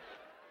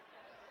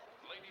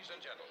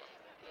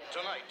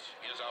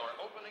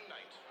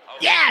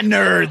 Yeah,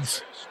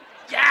 nerds.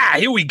 Yeah,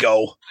 here we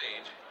go.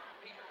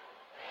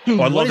 Dude,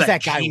 I what love is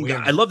that guy Gene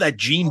wearing? I love that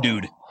Gene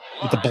dude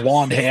with the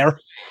blonde hair.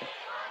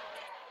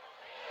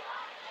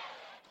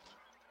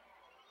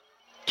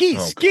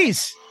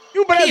 Kiss.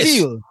 You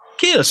Brazil.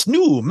 Kiss,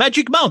 new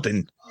Magic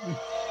Mountain.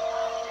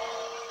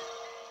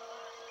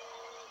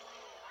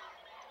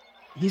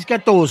 He's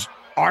got those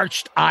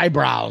arched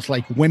eyebrows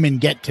like women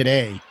get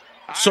today.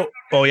 So,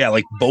 oh yeah,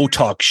 like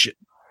Botox shit.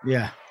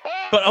 Yeah.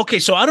 But okay,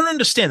 so I don't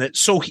understand that.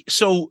 So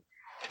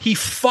he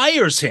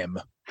fires him,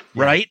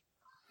 right?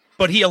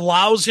 But he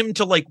allows him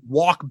to like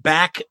walk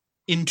back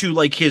into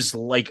like his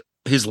office.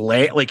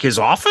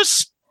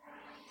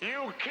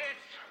 You kids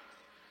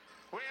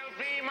will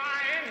be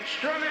my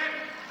instrument.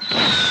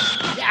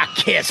 Yeah,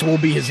 Kiss will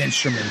be his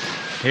instrument.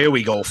 Here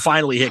we go.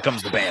 Finally, here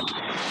comes the band.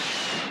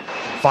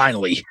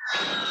 Finally.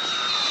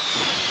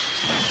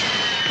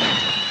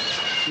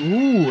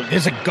 Ooh,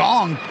 there's a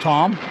gong,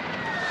 Tom.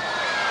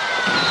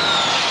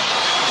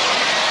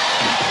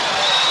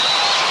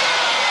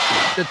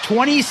 The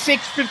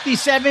 26,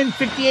 57,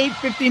 58,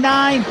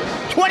 59,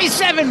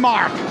 27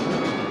 mark.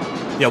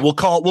 Yeah, we'll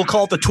call it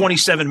the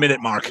 27-minute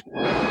mark.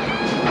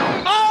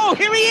 Oh,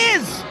 here he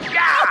is.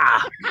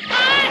 Yeah.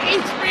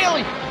 He's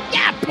really.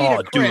 Yeah, Peter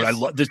Oh, Criss. dude, I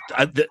love this.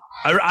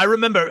 I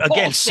remember again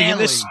Paul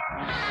seeing Stanley. this.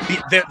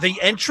 The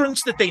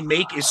entrance that they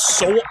make is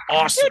so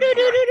awesome.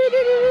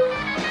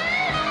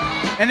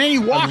 And then he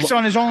walks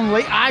on his own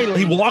island.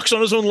 He walks on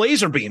his own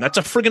laser beam. That's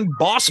a friggin'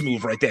 boss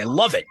move right there. I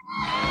love it.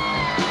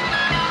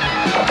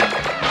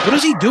 What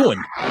is he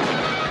doing?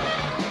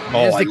 There's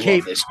Oh, the I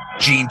cape. love this.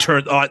 Gene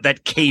turn. Oh,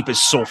 that cape is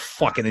so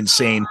fucking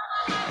insane.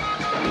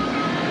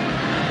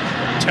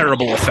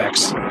 Terrible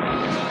effects.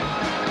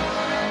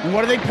 And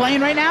what are they playing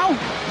right now?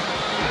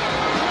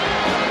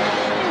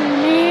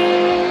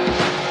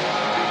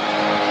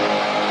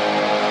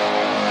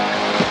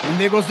 And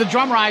there goes the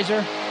drum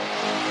riser.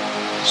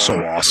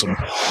 So awesome.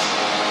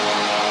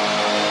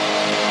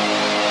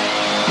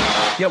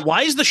 Yeah,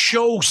 why is the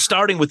show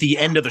starting with the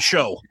end of the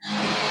show?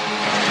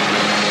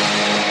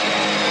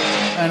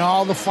 And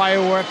all the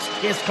fireworks,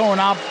 Kiss going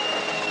up.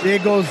 There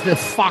goes the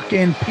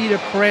fucking Peter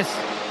Criss.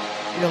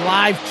 The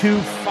Live 2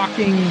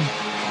 fucking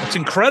It's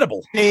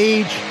incredible.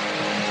 stage.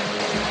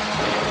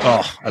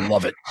 Oh, I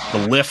love it.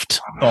 The lift.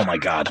 Oh my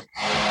God.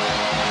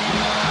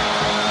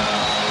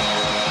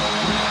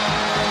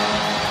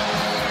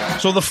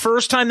 So the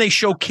first time they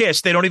show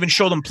Kiss, they don't even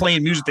show them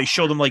playing music. They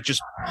show them like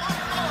just.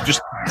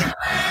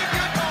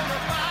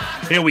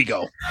 Here we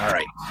go. All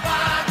right.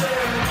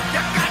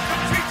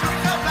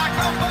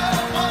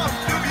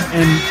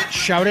 And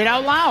shout it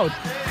out loud.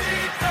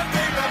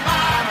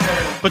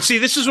 But see,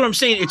 this is what I'm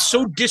saying. It's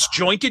so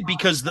disjointed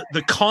because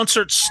the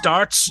concert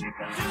starts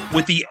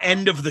with the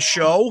end of the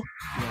show,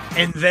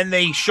 and then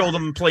they show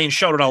them playing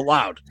Shout It Out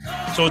Loud.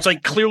 So it's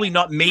like clearly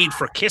not made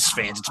for Kiss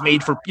fans. It's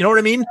made for, you know what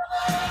I mean?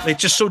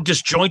 It's just so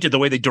disjointed the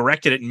way they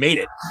directed it and made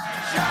it.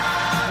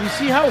 You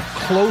see how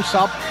close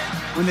up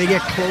when they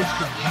get close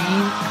to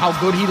Gene, how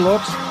good he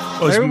looks?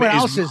 Oh, Everyone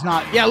else is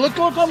not. Yeah, look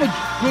how good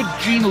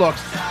Gene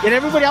looks. Yet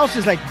everybody else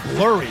is like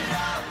blurry.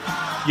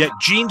 Yeah,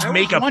 Gene's I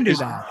always makeup wonder is.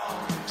 that.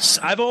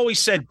 I've always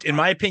said, in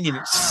my opinion,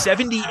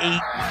 78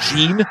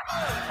 Gene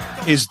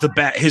is the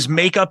best. His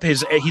makeup,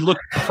 he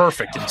looked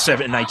perfect in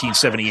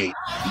 1978.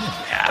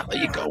 Yeah,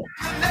 there you go.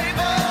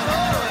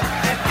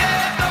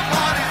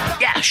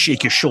 Yeah,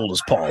 shake your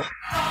shoulders, Paul.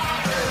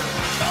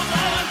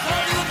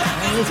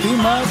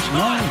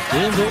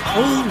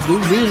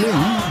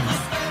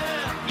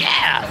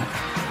 Yeah.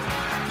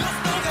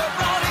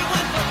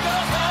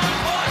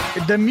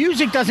 The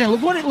music doesn't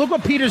look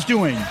what Peter's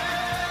doing.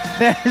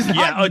 That is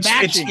not It's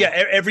matching.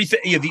 everything.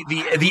 Yeah,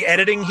 the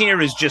editing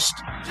here is just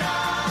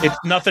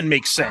nothing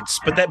makes sense.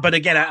 But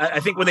again, I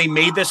think when they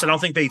made this, I don't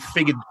think they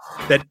figured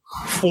that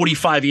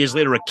 45 years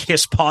later a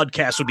Kiss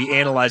podcast would be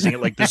analyzing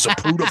it like the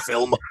Zapruder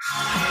film.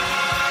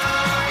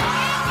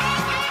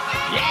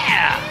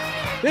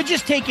 Yeah. They're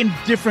just taking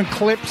different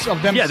clips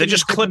of them. Yeah, they're singing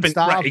just different clipping.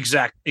 stuff. Right,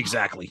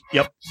 exactly.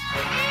 Yep.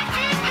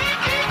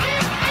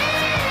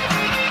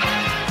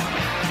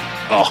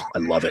 Oh, I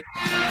love it.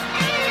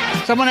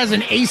 Someone has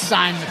an ace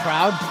sign in the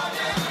crowd.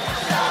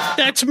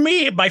 That's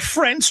me. My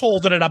friend's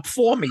holding it up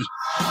for me.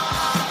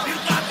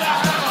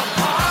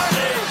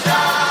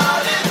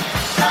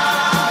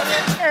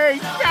 Hey,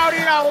 shout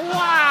it out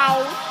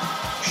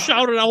loud.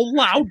 Shout it out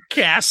loud,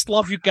 cast.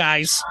 Love you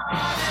guys.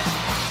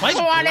 Why is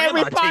Come on, Grandma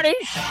everybody,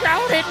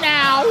 shout it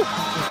now.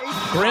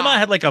 Grandma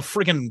had like a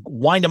freaking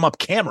wind 'em up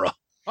camera.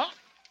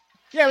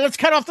 Yeah, let's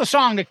cut off the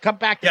song to cut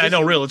back to Yeah, I this.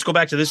 know, real. Let's go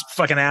back to this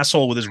fucking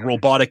asshole with his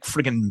robotic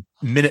freaking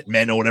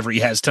Minutemen or whatever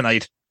he has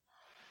tonight.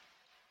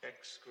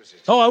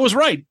 Oh, I was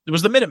right. It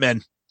was the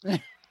Minutemen.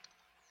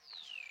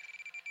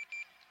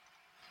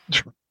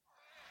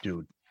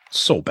 Dude,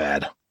 so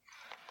bad.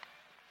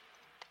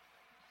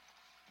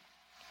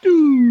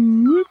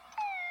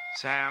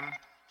 Sam,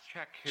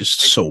 check his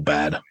Just so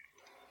bad.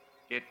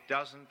 It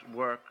doesn't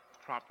work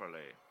properly.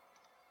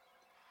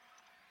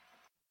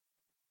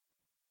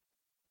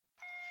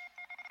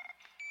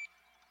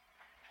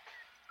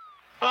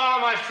 Ah,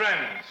 my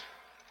friends.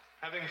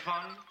 Having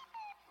fun?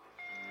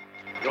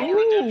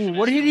 Ooh,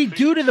 what did he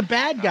do to the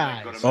bad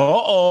guys?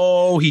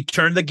 Uh-oh, he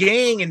turned the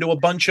gang into a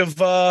bunch of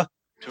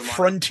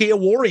frontier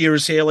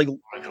warriors here. Like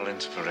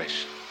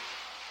Inspiration.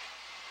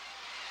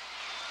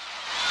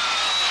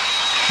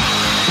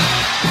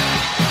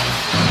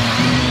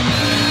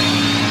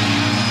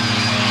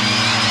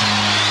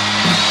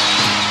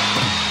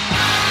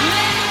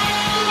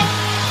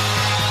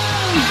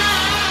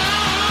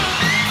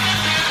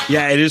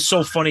 Yeah, it is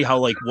so funny how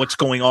like what's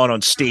going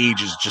on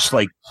stage is just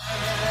like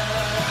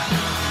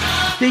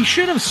they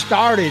should have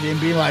started and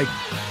be like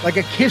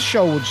a Kiss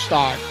show would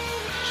start.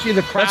 See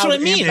the crowd. That's what I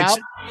mean.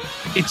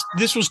 It's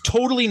this was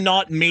totally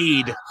not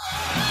made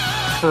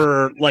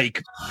for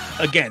like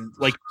again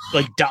like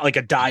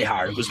a Die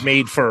Hard. It was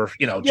made for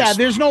yeah.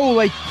 There's no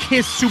like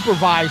Kiss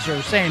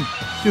supervisor saying,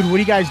 "Dude, what are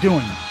you guys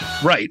doing?"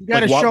 Right. You got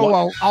to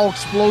show how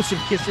explosive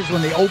Kiss is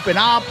when they open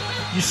up.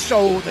 You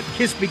show the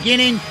Kiss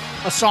beginning,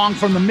 a song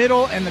from the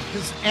middle, and the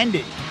Kiss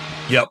ending.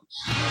 Yep.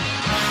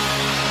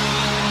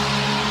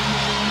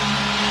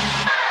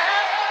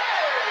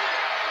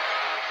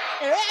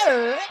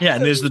 Yeah,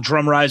 and there's the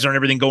drum riser and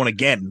everything going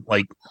again.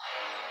 Like,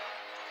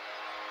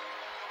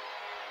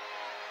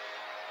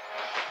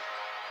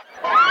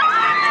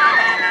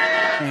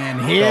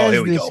 and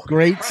here's this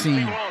great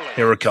scene.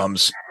 Here it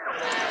comes.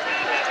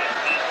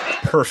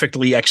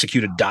 Perfectly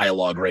executed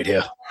dialogue right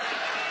here.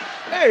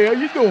 Hey, how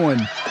you doing?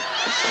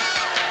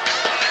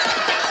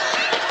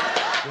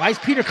 Why is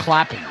Peter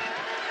clapping?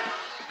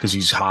 Because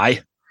he's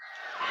high.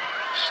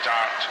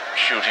 Start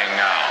shooting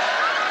now.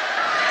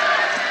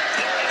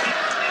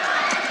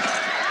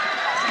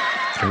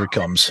 Here it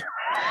comes.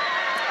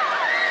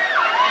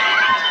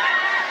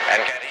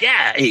 And get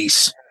yeah,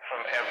 Ace.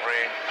 From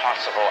every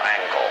possible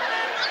angle.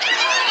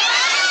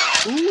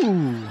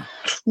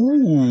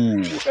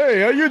 Ooh.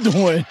 Hey, how you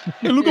doing?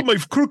 Hey, look at my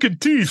crooked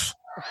teeth.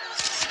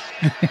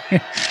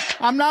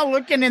 I'm not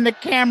looking in the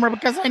camera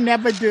because I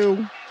never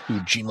do. Ooh,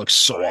 Gene looks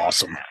so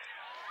awesome.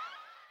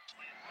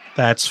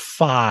 That's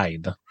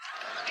fine.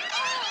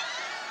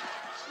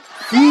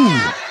 Ooh.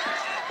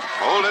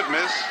 Hold it,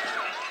 miss.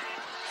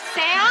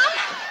 Sam?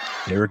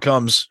 Here it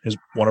comes. Is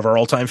one of our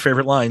all-time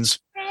favorite lines.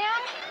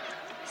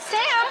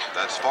 Sam?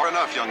 That's far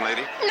enough, young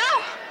lady.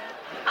 No!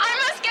 I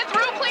must get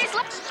through, please.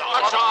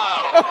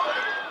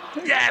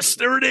 Yes,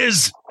 there it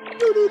is.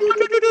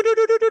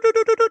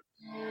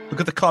 Look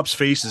at the cops'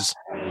 faces.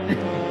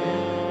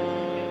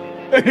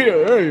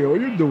 Hey, how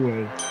you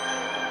doing?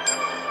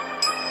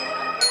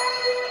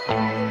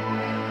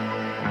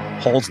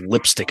 Paul's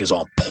lipstick is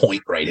on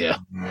point right here.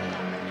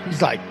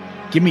 He's like,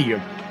 give me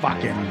your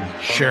fucking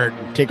shirt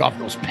and take off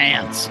those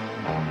pants.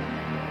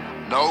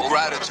 No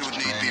gratitude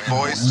need be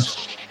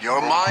voiced.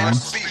 Your mind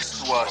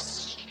speaks to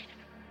us.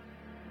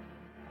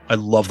 I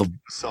love the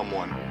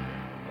someone,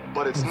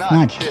 but it's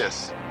not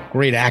Kiss.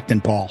 Great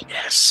acting, Paul.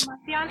 Yes. My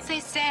fiance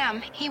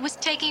Sam, he was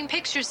taking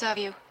pictures of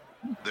you.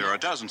 There are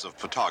dozens of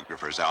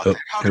photographers out Oh,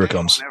 there. here it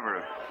comes.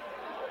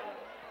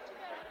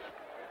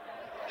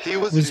 He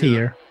was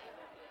here.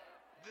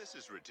 This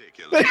is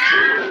ridiculous.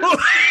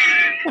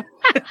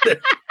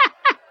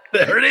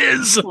 There it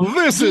is.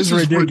 This is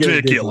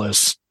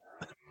ridiculous.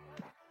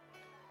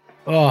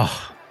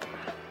 Oh,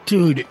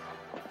 dude.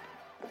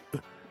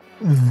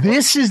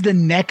 This is the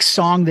next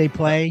song they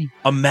play.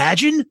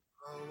 Imagine.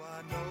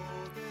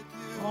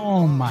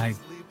 Oh, my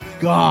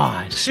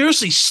God.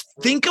 Seriously,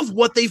 think of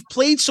what they've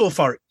played so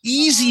far.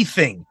 Easy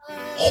Thing.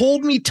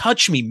 Hold Me,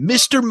 Touch Me.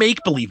 Mr.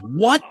 Make-Believe.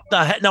 What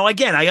the heck? Now,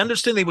 again, I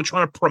understand they were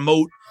trying to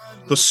promote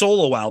the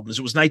solo albums.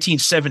 It was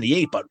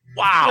 1978, but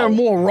wow. There are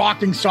more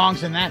rocking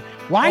songs than that.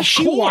 Why is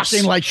she course.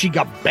 walking like she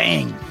got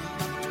banged?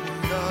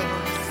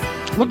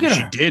 Look at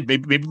She her. did.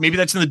 Maybe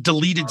that's in the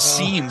deleted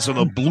scenes on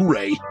the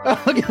Blu-ray.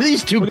 Look at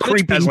these two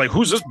creepy. I was like,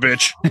 who's this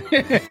bitch?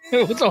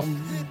 What's up?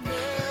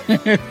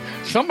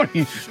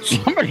 Somebody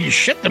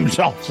shit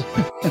themselves.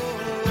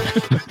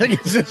 I think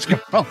it's this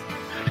girl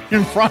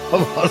in front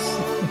of us.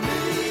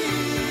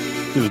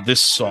 Dude,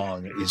 this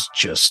song is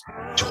just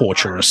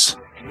torturous.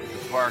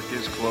 The park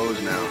is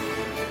closed now.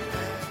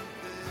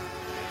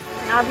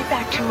 I'll be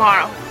back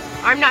tomorrow.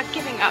 I'm not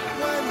giving up.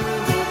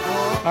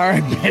 All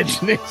right,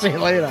 bitch. See you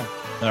later.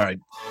 All right,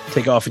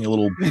 take off in your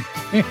little.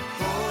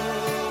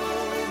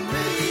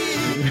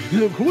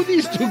 Who are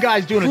these two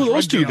guys doing? Who are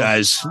those two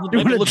guys?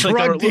 Doing a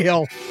drug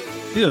deal.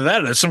 Either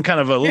that or there's some kind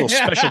of a little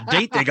special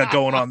date they got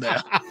going on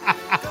there.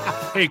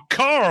 Hey,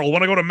 Carl,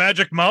 want to go to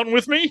Magic Mountain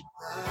with me?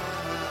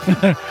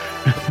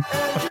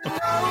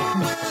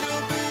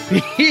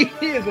 He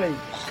is a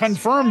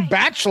confirmed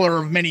bachelor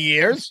of many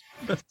years.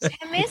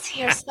 Sam is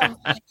here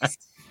someplace.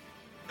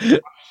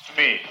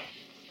 Me.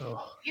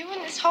 You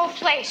and this whole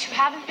place, you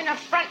haven't been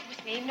upfront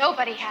with me.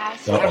 Nobody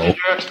has. What did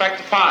you expect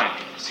to find?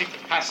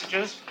 Secret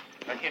passages?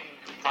 A hidden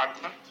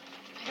compartment?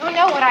 I don't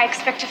know what I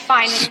expect to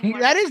find anymore.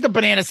 That is the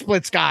Banana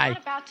Splits guy.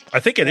 I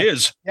think it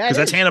is. Yeah, Because it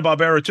that's is.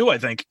 Hanna-Barbera too, I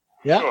think.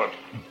 Yeah. Good.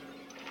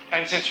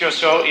 And since you're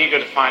so eager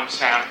to find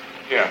Sam,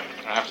 here,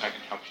 perhaps I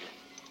can help you.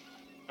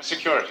 A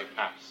security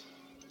pass.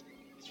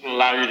 This will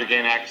allow you to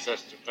gain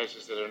access to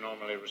places that are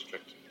normally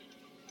restricted.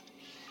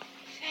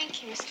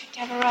 Thank you, Mr.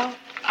 Devereaux.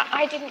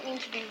 I didn't mean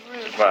to be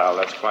rude. Well,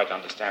 that's quite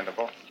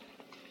understandable.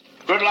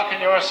 Good luck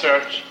in your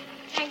search.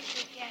 Thank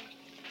you again.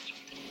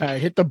 All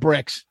right, hit the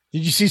bricks.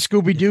 Did you see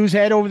Scooby-Doo's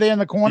head over there in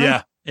the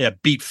corner? Yeah,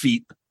 beat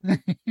feet.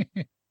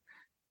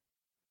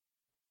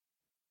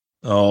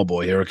 Oh,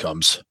 boy, here it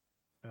comes.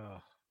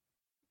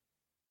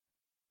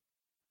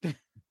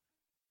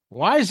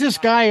 Why is this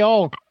guy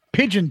all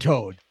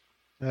pigeon-toed?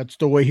 That's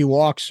the way he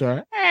walks,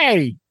 sir.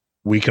 Hey!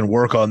 We can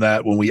work on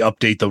that when we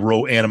update the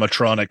row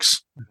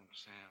animatronics.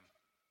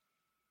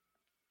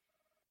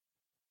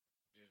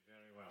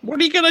 What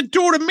are you going to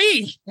do to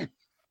me?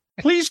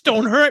 Please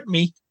don't hurt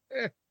me.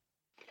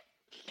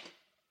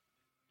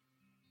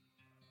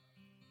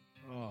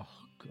 Oh,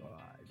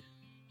 God.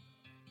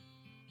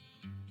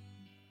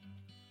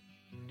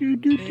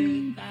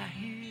 Do.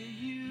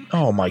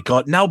 Oh, my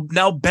God.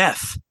 Now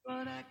Beth.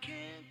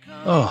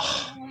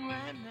 Oh.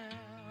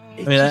 I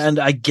mean, and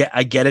I get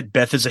it.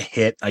 Beth is a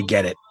hit. I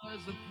get it.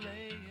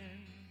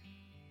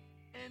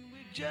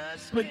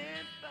 But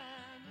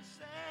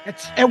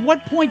at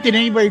what point did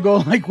anybody go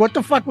like, "What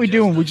the fuck we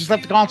doing? We just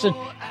left the concert.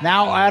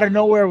 Now out of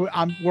nowhere,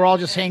 we're all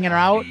just hanging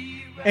out,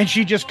 and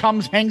she just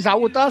hangs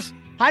out with us."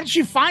 How did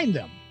she find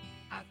them?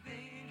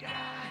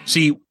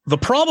 See, the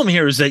problem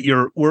here is that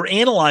we're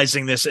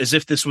analyzing this as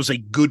if this was a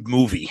good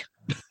movie.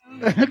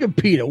 Look at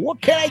Peter.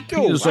 What can I do?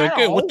 Peter's like,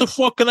 hey, what the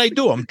fuck can I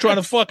do? I'm trying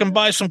to fucking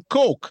buy some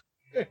Coke.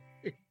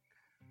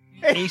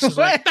 Ace is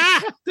like,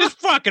 this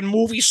fucking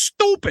movie's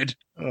stupid.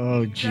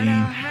 Oh,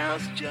 Gene.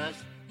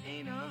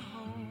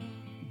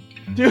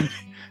 Dude,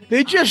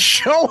 they just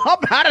show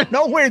up out of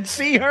nowhere and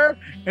see her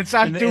and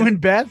start doing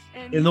Beth.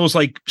 In those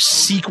like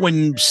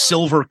sequin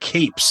silver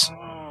capes.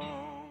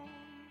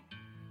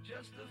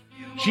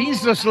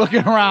 Gene's just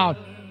looking around.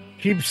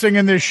 Keep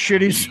singing this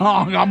shitty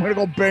song. I'm going to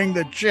go bang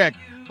the chick.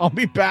 I'll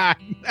be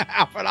back in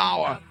half an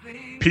hour.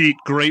 Pete,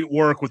 great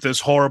work with this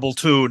horrible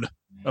tune.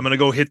 I'm going to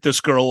go hit this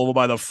girl over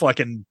by the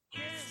fucking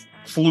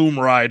flume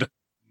ride.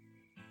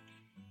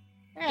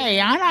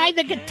 Hey, aren't I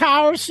the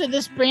guitarist of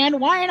this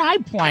band? Why ain't I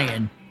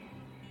playing?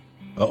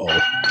 Uh-oh.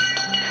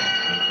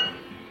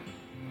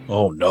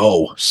 Oh,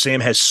 no.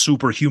 Sam has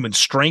superhuman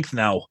strength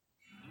now.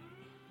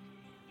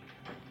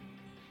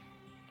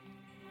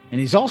 And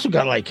he's also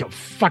got like a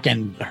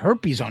fucking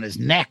herpes on his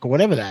neck or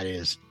whatever that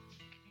is.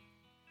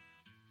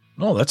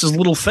 No, that's his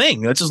little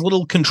thing. That's his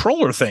little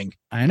controller thing.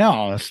 I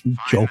know. That's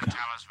joking.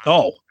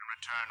 Oh.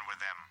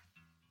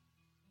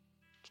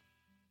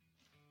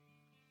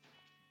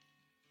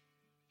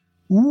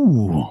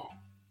 Ooh.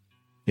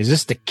 Is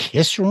this the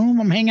kiss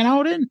room I'm hanging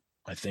out in?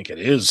 I think it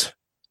is.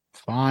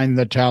 Find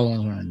the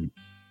talisman.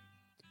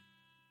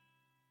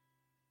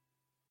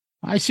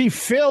 I see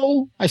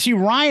Phil. I see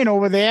Ryan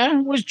over there.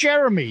 Where's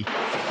Jeremy?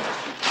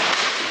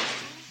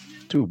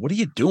 Dude, what are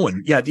you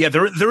doing? Yeah,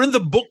 they're in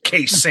the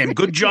bookcase, Sam.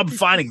 Good job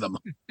finding them.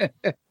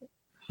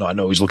 No, I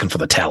know he's looking for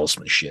the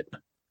talisman shit.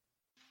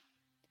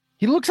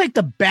 He looks like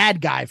the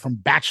bad guy from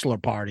Bachelor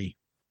Party.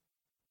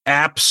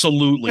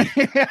 Absolutely.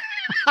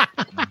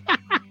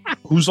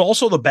 Who's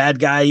also the bad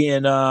guy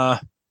in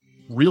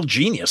Real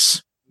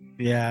Genius.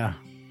 Yeah.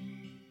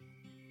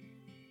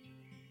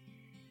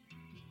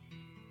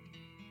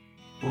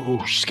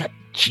 Oh, she's got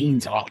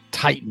jeans all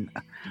tight.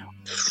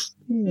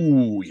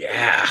 Ooh,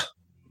 yeah.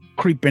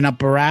 Creeping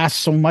up her ass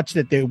so much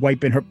that they're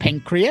wiping her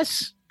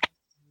pancreas.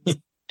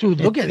 Dude,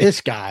 look at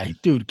this guy.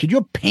 Dude, could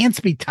your pants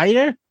be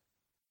tighter?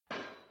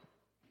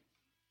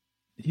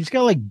 He's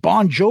got like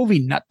Bon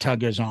Jovi nut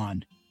tuggers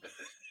on.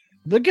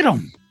 Look at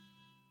him.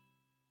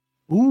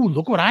 Ooh,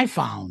 look what I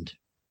found.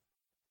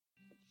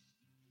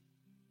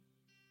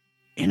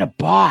 In a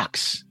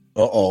box.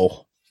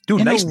 Uh-oh. Dude,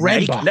 In nice a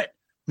red box.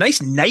 Nice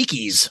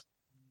Nikes.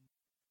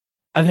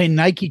 Are they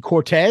Nike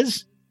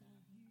Cortez?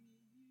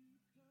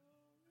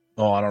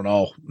 Oh, I don't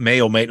know.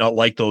 Mayo may not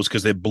like those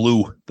because they're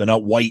blue. They're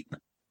not white.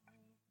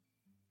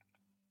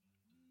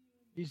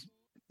 He's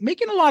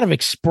making a lot of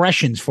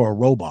expressions for a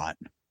robot.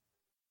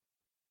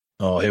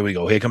 Oh, here we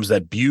go. Here comes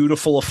that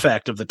beautiful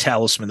effect of the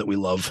talisman that we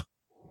love.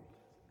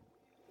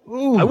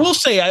 Ooh. I will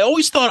say, I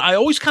always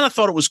kind of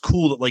thought it was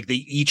cool that like they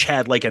each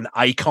had like an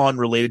icon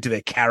related to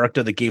their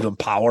character that gave them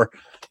power.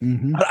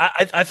 Mm-hmm.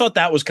 I thought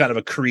that was kind of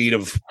a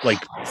creative like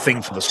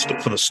thing for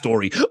the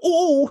story.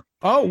 Oh,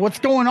 what's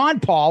going on,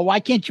 Paul? Why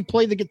can't you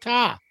play the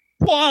guitar?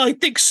 Paul, I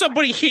think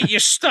somebody hit your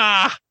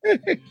star.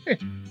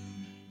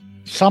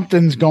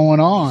 Something's going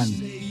on.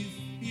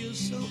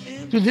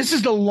 Dude, this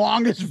is the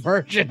longest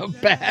version of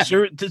Beth.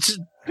 Sure,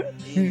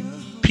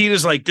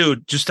 Peter's like,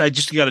 dude, I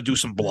just got to do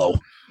some blow.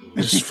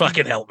 Just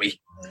fucking help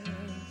me.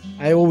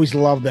 I always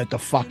love that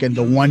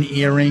the one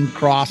earring,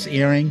 cross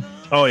earring.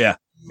 Oh, yeah.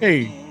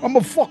 Hey, I'm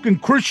a fucking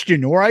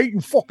Christian, all right?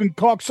 You fucking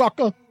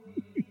cocksucker.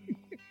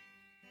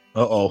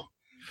 Uh-oh.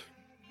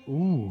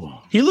 Ooh.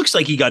 He looks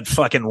like he got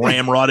fucking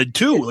ramrodded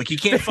too. Like he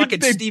can't fucking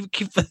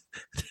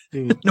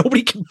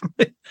nobody can.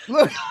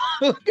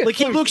 Like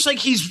he looks like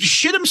he's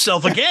shit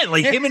himself again.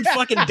 Like him and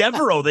fucking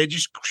Devereaux, they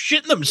just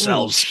shitting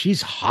themselves. Ooh,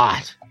 she's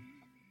hot.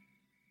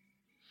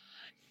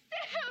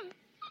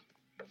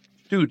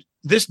 Dude,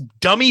 this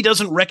dummy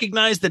doesn't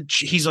recognize that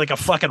he's like a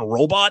fucking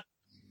robot.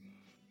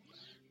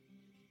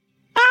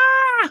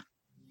 Ah!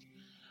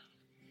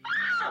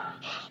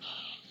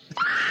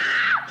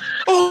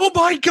 Oh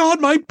my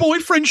God, my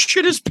boyfriend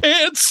shit his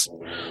pants.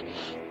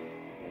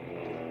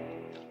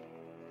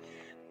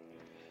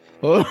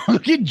 Oh,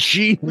 look at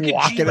Gene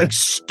walking, like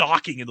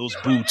stalking in those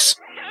boots.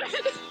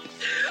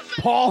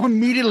 Paul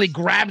immediately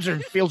grabs her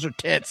and feels her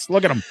tits.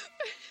 Look at him.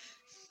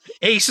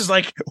 Ace is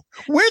like,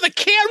 where are the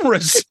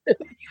cameras?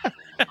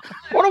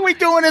 What are we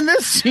doing in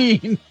this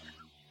scene?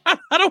 I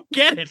don't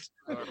get it.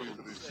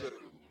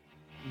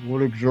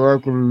 What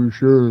exactly are you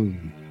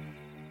saying?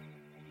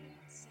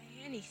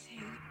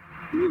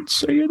 He didn't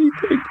say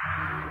anything.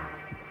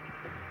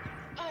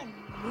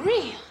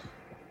 Unreal.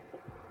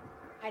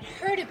 I'd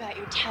heard about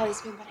your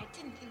talisman, but I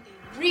didn't think they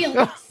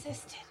really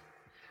existed.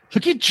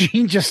 Look at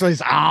Gene, just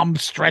his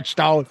arms stretched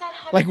out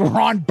like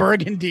Ron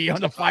Burgundy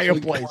on the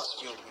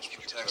fireplace.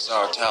 Protects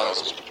our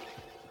talisman.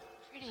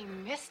 Pretty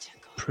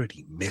mystical.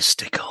 Pretty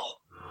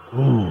mystical.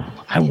 Ooh,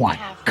 I want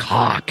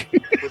cock.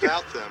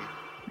 Without them,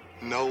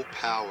 no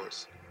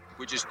powers.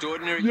 We're just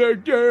ordinary. Yeah,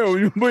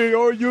 you mean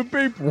all you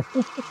people.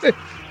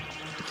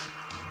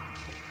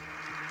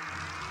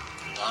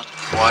 Not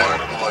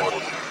quite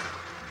ordinary.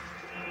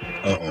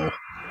 Uh-oh.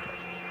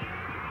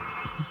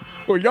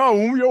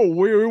 Well,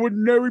 we're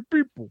ordinary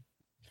people.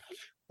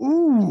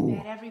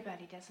 Ooh.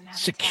 Everybody doesn't have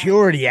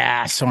security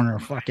ass on her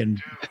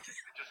fucking.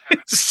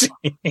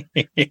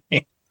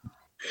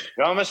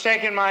 You're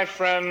mistaken, my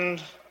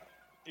friend.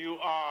 You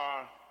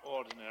are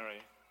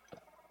ordinary.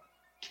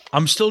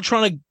 I'm still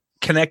trying to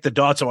connect the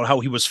dots on how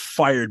he was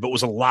fired, but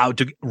was allowed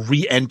to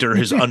re-enter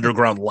his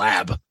underground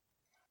lab.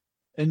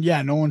 And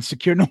yeah, no one's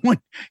secure. No one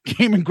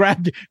came and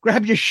grabbed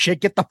your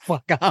shit. Get the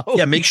fuck out.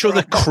 Yeah, make sure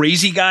the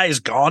crazy guy is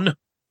gone.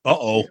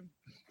 Uh-oh.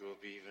 You'll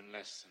be even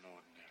less than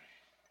ordinary.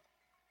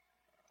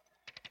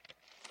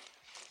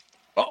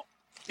 Oh,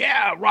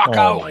 yeah, rock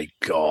out. Oh, my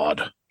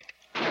God.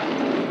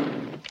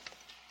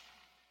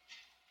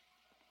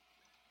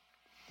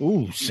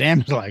 Ooh,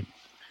 Sam's like,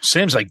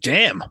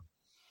 damn.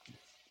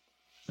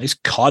 Nice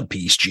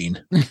codpiece,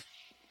 Gene.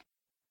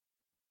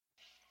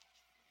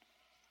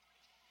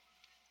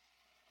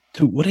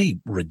 Dude, what a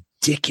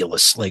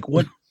ridiculous, like,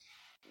 what?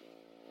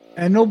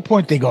 At no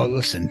point they go,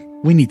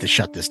 listen, we need to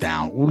shut this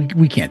down.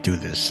 We can't do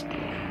this.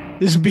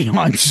 This is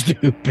beyond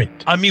stupid.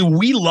 I mean,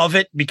 we love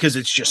it because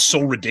it's just so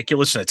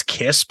ridiculous and it's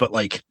Kiss, but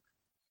like.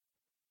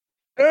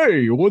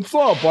 Hey, what's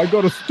up? I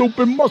got a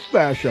stupid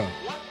mustache on.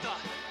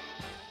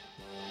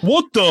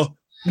 What the?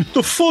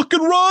 The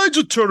fucking rides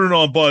are turning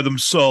on by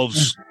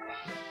themselves.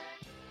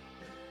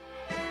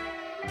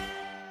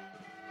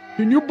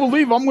 Can you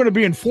believe I'm going to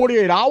be in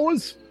 48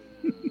 hours?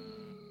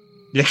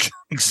 Yeah,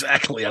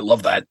 exactly. I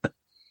love that.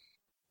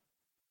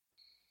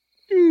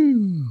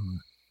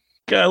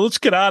 God, let's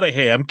get out of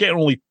here. I'm getting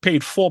only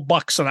paid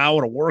 $4 an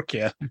hour to work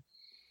here.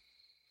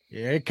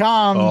 Here it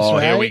comes. Oh,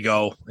 right? Here we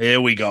go.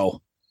 Here we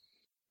go.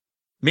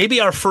 Maybe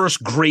our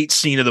first great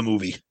scene of the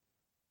movie.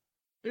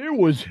 It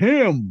was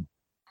him.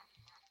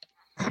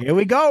 Here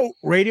we go.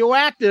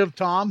 Radioactive,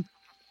 Tom.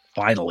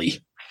 Finally.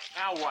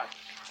 Now what?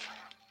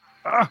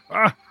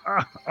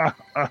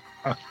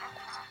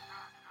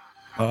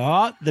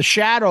 The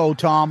shadow,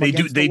 Tom.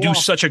 They do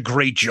such a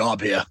great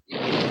job here.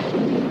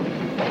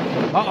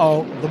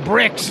 Uh-oh, the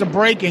bricks are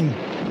breaking.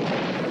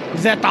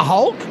 Is that the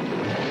Hulk?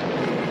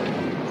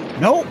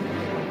 Nope.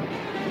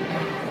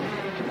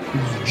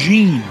 It's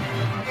Gene.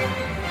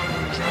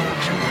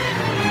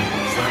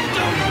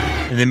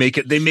 And they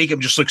make him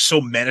just look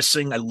so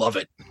menacing. I love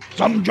it.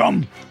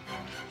 Jum.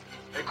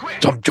 Hey, quick.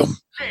 Jum.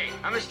 Hey,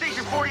 I'm at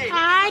station 48.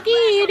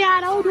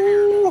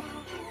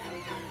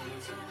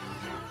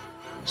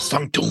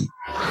 Sanctum.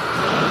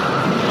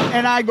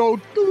 And I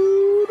go.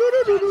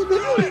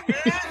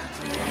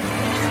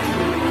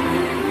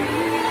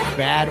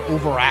 Bad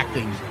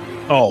overacting.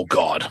 Oh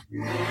God.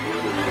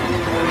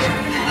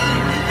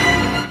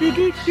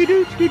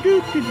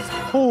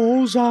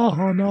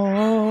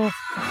 Hosanna.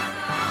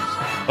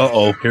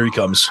 Uh-oh, here he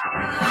comes.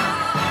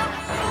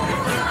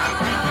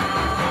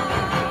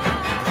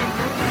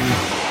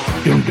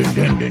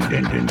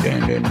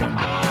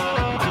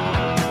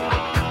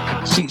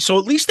 See, so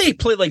at least they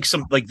play like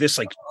some like this,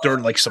 like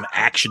during like some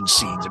action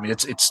scenes. I mean,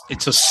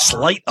 it's a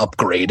slight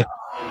upgrade.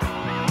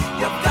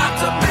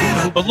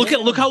 But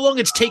look how long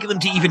it's taken them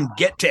to even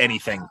get to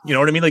anything. You know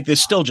what I mean? Like they're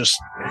still just.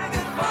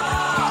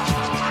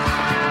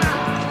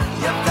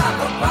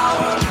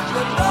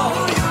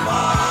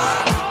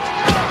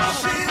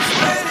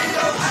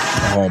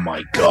 Oh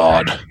my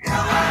God.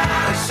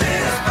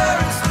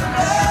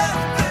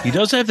 He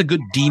does have the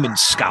good demon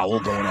scowl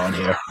going on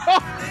here.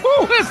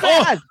 Who was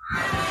that?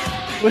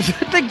 Was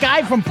it the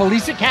guy from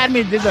Police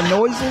Academy that did the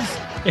noises?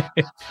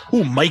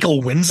 Who,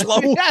 Michael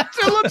Winslow? That's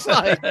what it looks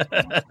like.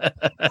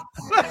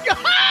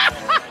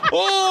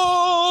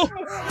 Oh!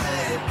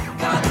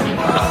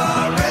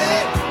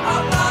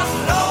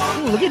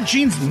 Ooh, look at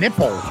Gene's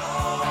nipple.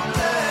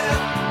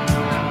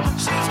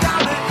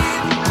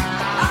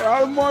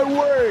 Out of my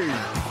way.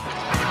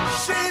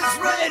 She's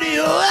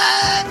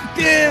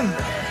radioactive.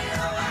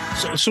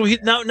 So he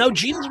now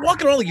Gene's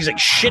walking around like he's like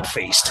shit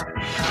faced.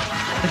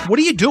 Like, what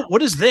do you do?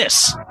 What is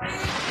this?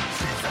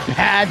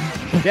 Bad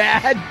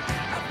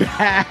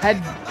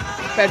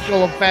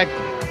special effect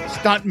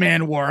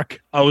stuntman work.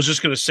 I was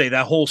just gonna say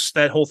that whole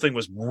thing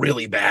was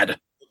really bad. Look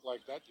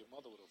like that, your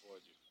mother would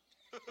avoid you.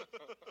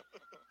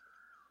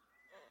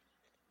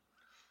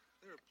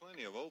 There are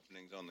plenty of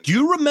openings on the. Do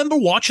you remember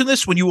watching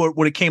this when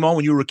it came on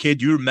when you were a kid?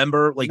 Do you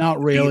remember like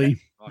not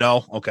really?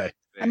 No, okay.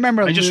 I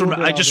remember. I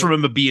just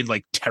remember being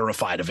like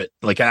terrified of it.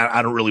 Like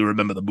I don't really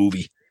remember the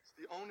movie.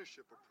 The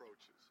ownership approaches.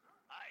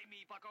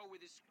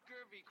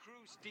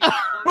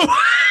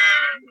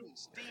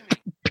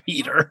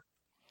 Peter.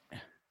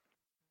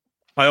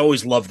 I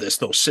always love this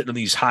though. Sitting in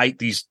these high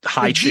chairs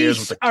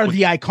with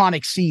the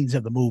iconic scenes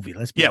of the movie.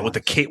 Let's be honest. with the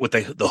cape, with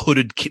the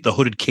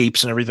hooded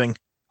capes and everything.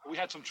 We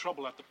had some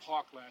trouble at the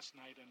park last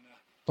night, and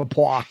The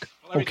park.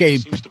 well, Okay,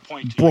 everything seems to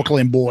point to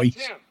Brooklyn boy.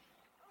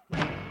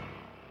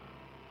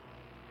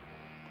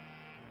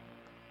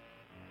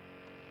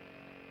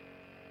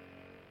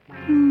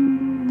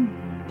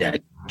 Yeah,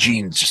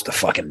 Gene's just a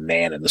fucking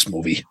man in this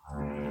movie.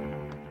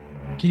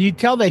 Can you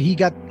tell that he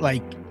got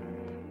like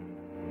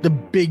the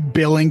big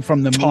billing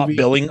from the Top movie?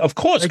 billing, of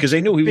course, because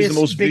they knew he was the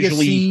most biggest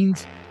visually.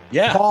 scenes.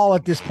 Yeah. Paul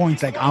at this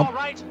point's like, All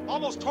right,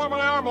 almost tore my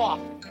arm off.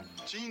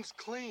 Gene's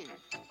clean.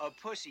 A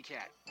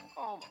pussycat.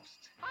 Almost.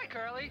 Hi,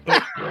 Curly.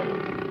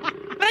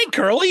 Hey,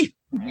 Curly.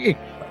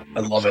 I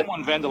love it.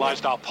 Someone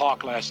vandalized our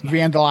park last night.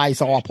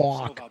 vandalize our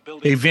park.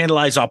 They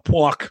vandalized our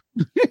park.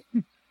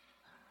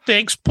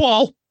 Thanks,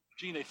 Paul.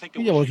 Gene, they think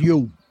It was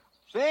you.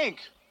 Think.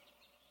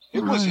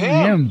 It was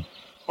him.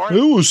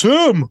 It was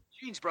him.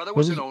 Gene's brother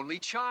was an only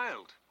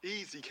child.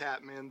 Easy,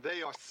 Catman.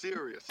 They are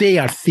serious. They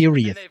are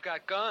serious. And they've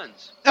got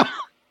guns.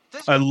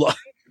 I love.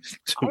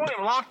 I want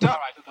him locked up.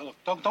 All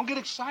right, don't get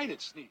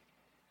excited, Sneak.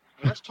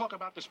 Let's talk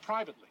about this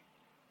privately.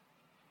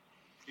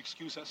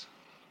 Excuse us.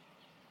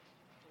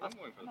 I'm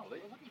going for the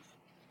police.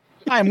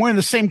 I'm wearing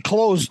the same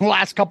clothes the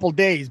last couple of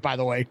days, by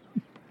the way.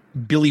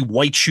 Billy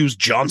White Shoes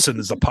Johnson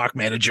is the park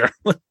manager.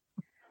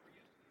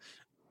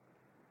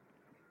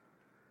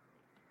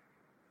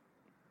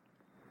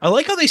 I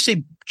like how they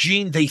say,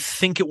 Gene, they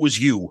think it was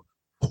you.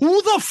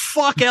 Who the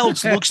fuck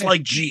else looks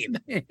like Gene?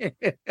 Lying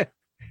to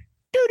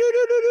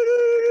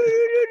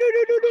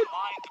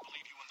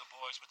believe you and the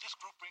boys, but this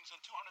group brings in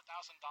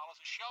 $200,000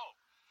 a show.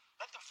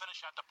 Let them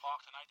finish at the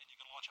park tonight, then you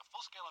can launch a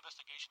full-scale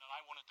investigation, and I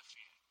won't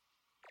interfere.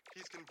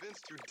 He's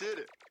convinced you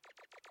did it.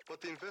 But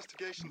the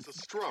investigation's a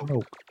stroke.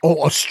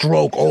 Oh, a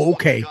stroke. Oh,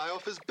 okay. The guy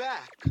off his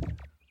back.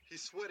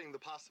 He's sweating the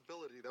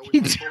possibility that we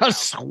He's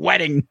just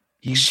sweating.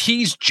 He's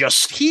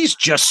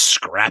just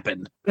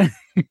scrapping.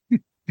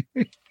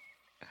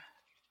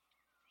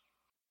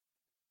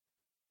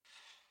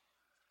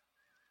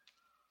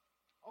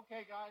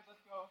 Okay, guys,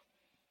 let's go.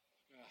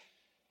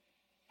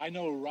 I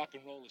know rock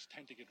and rollers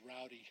tend to get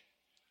rowdy,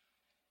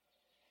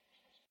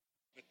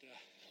 but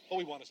all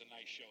we want is a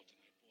nice show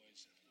tonight,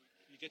 boys.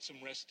 You get some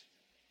rest.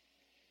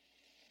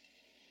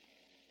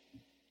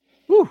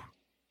 Whew.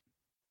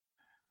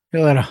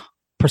 Feel a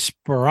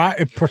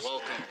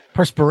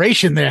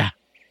perspiration there.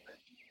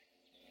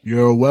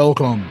 You're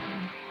welcome.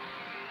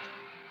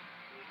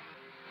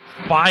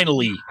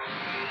 Finally,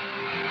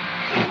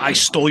 I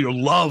stole your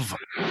love.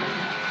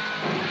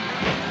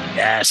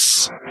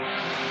 Yes.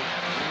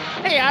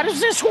 Hey, how does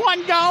this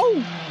one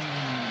go?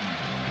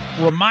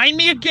 Remind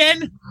me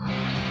again.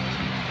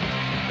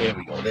 There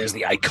we go. There's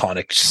the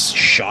iconic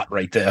shot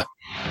right there.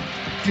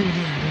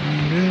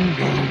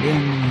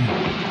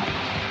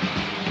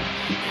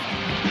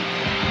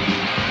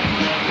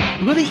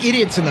 Look at the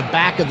idiots in the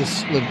back of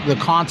the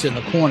concert in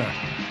the corner.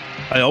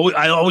 I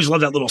always love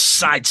that little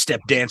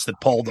sidestep dance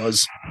that Paul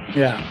does.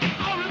 Yeah.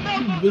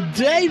 The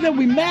day that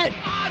we met.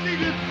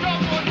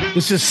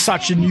 This is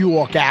such a New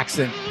York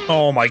accent.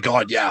 Oh my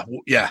God! Yeah,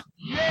 yeah.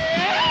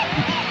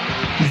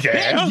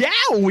 Yeah,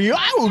 we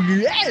are.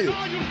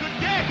 Yeah.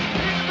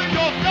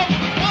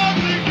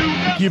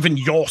 Giving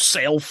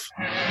yourself.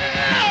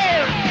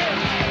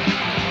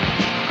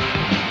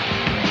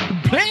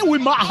 Playing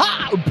with my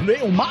heart,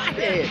 playing with my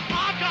head.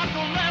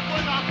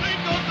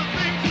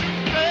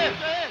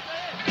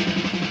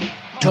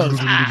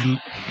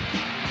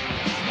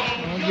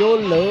 Your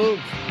love.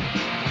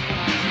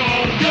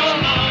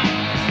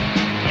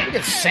 Look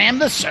at Sam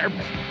the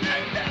Serpent.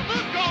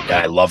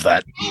 Yeah, I love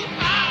that.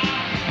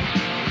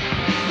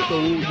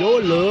 Oh,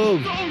 your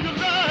love.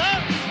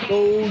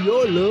 Oh,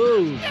 your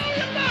love.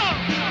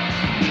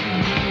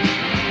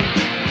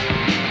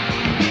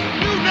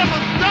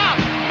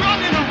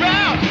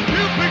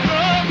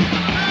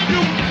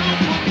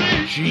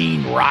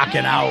 Gene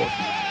rocking out.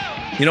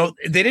 You know,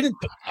 they didn't.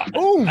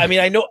 I mean,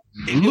 I know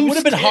it would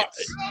have been hard.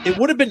 It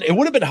would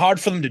have been hard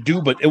for them to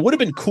do, but it would have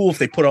been cool if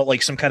they put out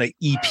like some kind of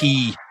EP,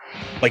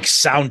 like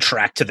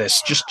soundtrack to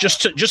this,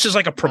 just as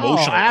like a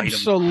promotional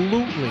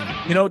absolutely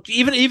item. You know,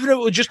 even if it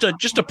was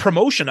just a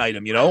promotion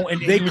item, you know, and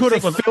they could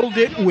have filled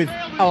it with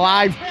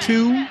Alive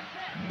 2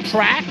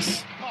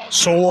 tracks,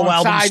 solo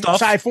album stuff,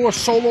 side 4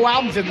 solo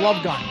albums, and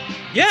Love Gun.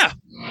 Yeah.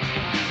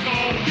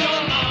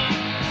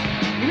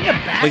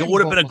 Like it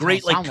would have been a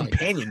great like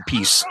companion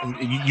piece.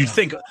 You'd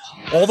think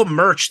all the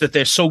merch that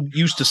they're so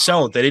used to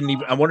selling, they didn't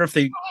even. I wonder if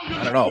they.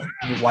 I don't know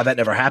why that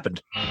never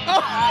happened.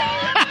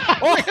 Oh,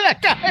 look at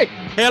that guy!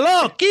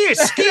 Hello,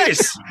 Kiss.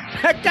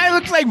 That guy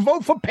looks like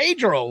Vote for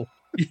Pedro.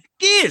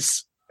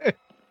 Kiss. Oh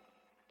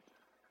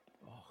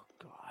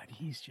God,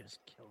 he's just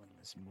killing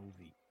this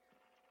movie.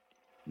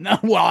 No,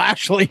 well,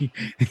 actually,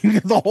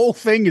 the whole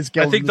thing is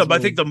killing. I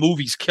think the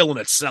movie's killing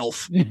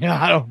itself.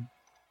 Yeah, I don't.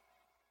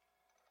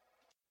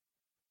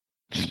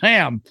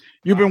 Sam,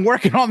 you've been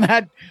working on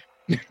that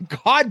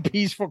God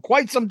piece for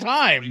quite some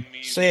time.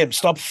 Sam,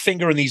 stop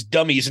fingering these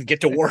dummies and get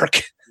to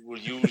work. We'll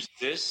use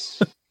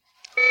this.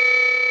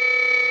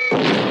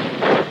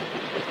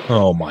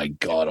 Oh my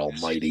God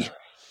almighty.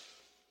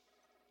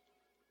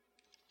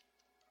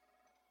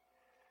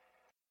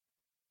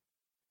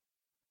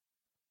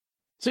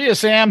 See you,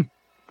 Sam.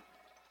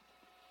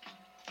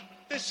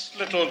 This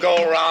little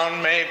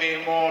go-round may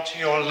be more to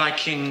your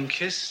liking,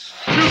 Kiss.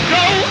 To go on!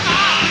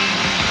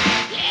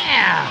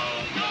 Yeah!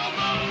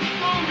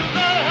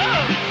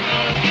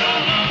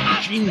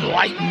 Gene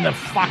lighting the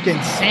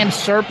fucking Sam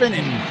Serpent,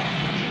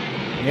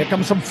 and here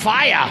comes some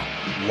fire.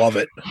 Love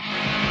it.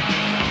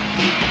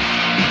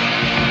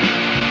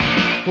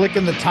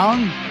 Flicking the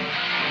tongue.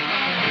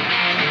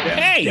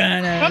 Hey,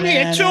 come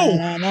here too.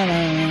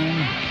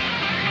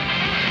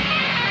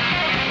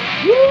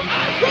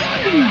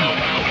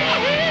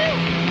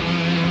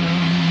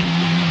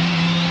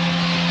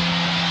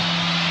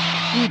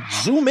 Dude,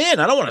 zoom in.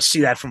 I don't want to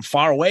see that from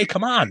far away.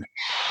 Come on.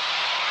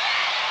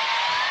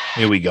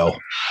 Here we go.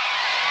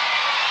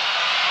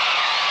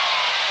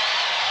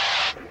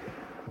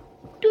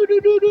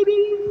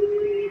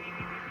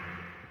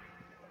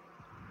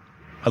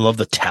 I love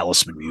the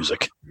Talisman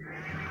music.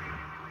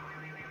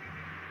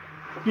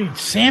 Dude,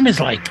 Sam is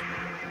like...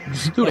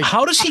 Dude,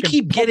 how does he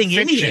keep getting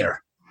in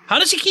here? How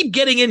does he keep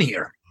getting in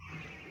here?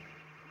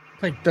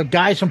 Like the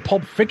guys from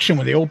Pulp Fiction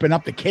when they open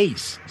up the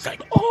case. It's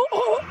like,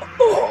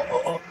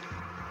 oh.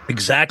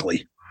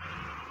 Exactly.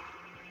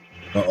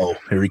 Uh-oh,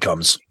 here he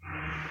comes.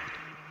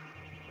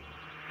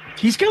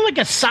 He's got like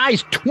a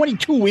size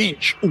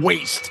 22-inch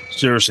waist.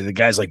 Seriously, the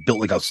guy's like built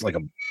like a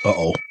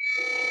uh-oh.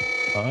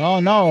 Oh,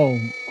 no.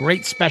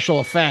 Great special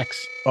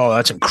effects. Oh,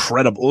 that's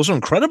incredible. Those are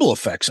incredible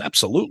effects.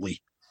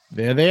 Absolutely.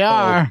 There they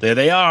are. There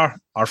they are.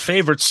 Our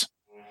favorites.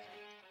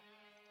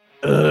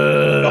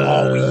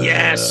 Oh,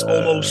 yes.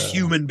 Almost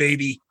Human,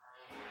 baby.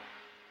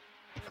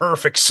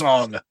 Perfect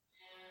song.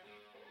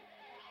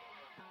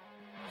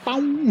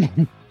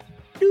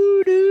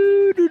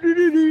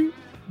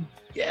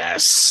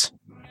 Yes.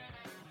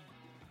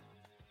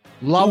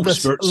 Love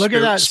this. Look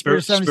at that.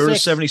 Spirit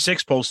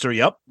 76 poster.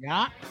 Yep.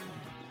 Yeah.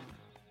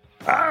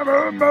 I'm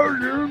a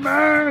murder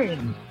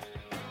man.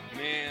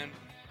 Man,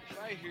 if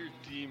I hear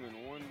Demon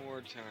one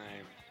more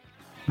time.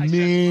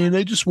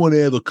 I just want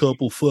to have a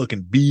couple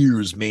fucking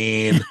beers,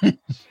 man.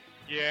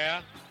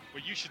 Yeah,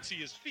 well, you should see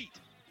his feet.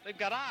 They've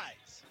got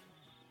eyes.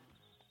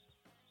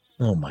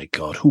 Oh my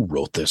God, who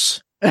wrote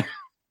this? Since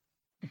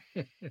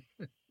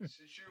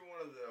you're one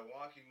of the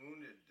walking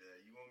wounded,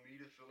 you want me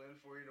to fill in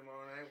for you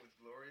tomorrow night with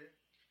Gloria?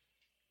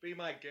 Be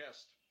my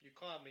guest. You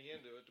called me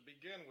into it to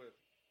begin with.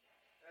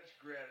 That's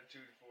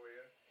gratitude for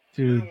you.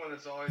 Dude,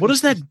 what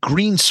is that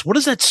green? What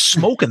is that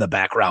smoke in the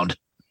background?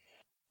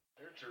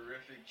 They're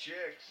terrific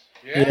chicks.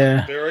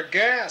 Yeah. They're a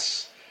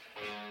gas.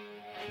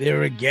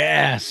 They're a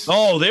gas.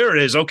 Oh, there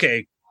it is.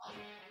 Okay.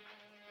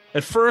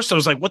 At first, I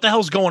was like, what the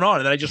hell's going on?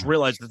 And then I just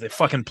realized that the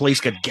fucking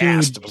place got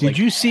gassed. Dude, did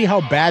you see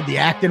how bad the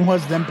acting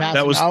was then passing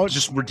That was out?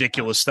 just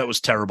ridiculous. That was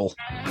terrible.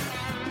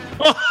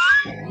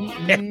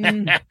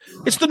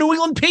 It's the New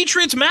England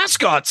Patriots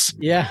mascots.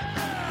 Yeah.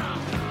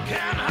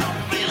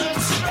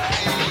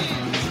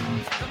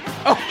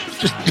 Oh,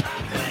 just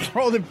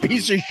throw the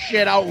piece of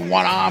shit out in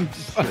one arm.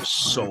 They're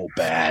so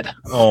bad.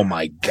 Oh,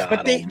 my God.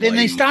 But then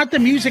they start the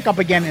music up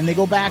again and they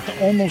go back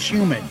to Almost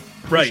Human.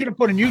 Right. They should have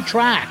put a new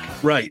track.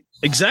 Right.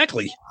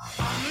 Exactly.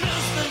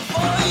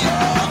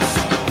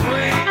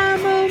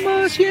 I'm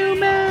almost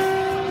human.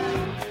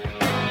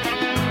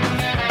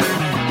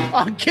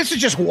 Oh, Kiss is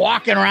just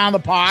walking around the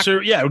park. So,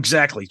 yeah,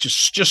 exactly.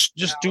 Just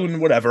doing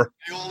whatever.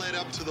 They all led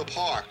up to the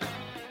park.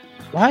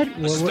 What?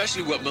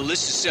 Especially what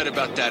Melissa said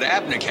about that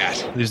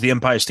Abnegad. There's the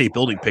Empire State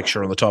Building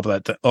picture on the top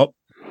of that.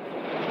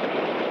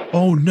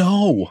 Oh,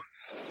 no.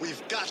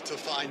 We've got to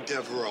find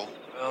Devereaux.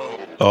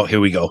 Oh, here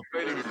we go.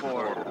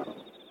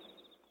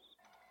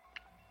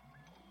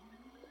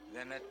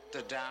 Then let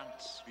the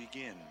dance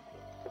begin.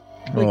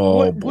 Like,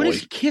 oh, what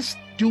is Kiss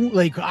doing?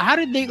 Like, how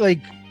did they like?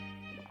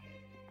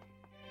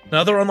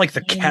 Now they're on like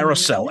the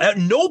carousel. At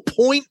no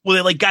point were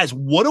they like, guys,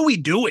 what are we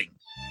doing?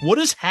 What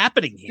is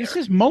happening here? This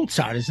is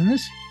Mozart, isn't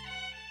this?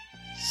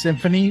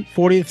 Symphony,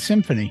 40th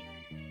Symphony.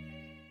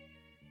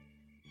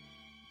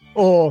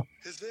 Or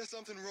Is there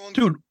something wrong?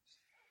 Dude.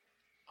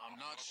 I'm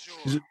not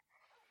sure.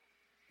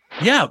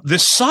 Yeah,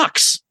 this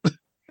sucks.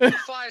 The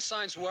fire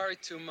signs worry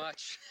too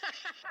much.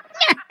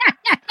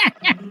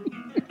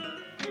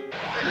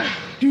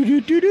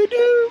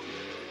 do.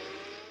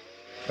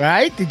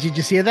 Right? Did you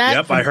just hear that?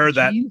 Yep, I heard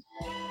that.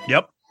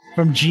 Yep.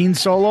 From Gene's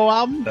solo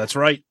album? That's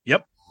right.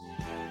 Yep.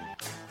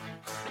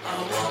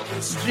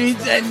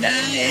 Gene's at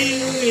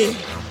night.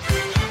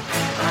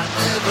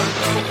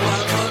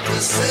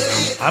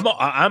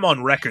 I'm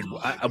on record.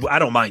 I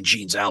don't mind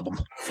Gene's album.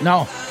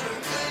 No.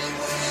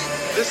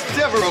 This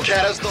Devereaux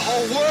cat has the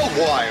whole world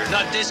wired.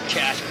 Not this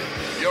cat.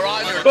 You're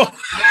either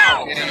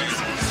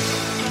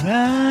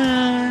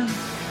now.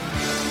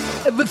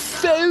 Of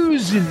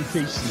 1,000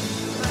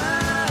 faces.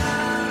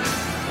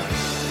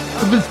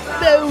 Of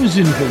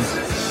 1,000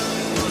 faces.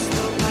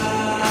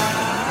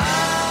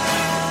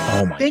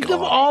 Oh my Think God.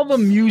 of all the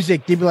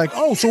music. They'd be like,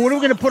 oh, so what are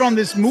we going to put on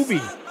this movie?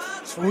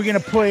 Are we going to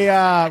play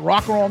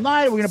Rock and Roll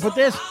Night? Are we going to put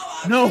this?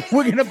 No,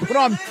 we're going to put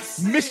on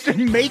Mr.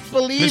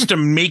 Make-Believe. Mr.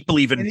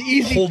 Make-Believe and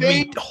Easy hold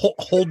Thing. me,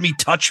 hold me,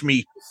 touch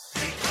me.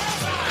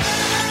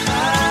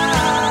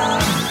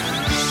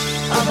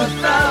 Of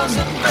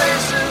 1,000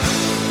 faces,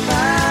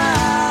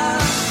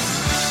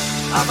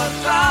 of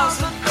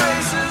 1,000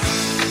 faces.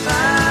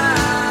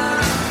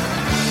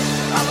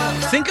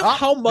 Think of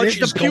how much there's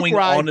is the puke going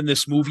ride. on in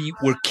this movie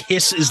where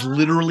Kiss is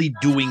literally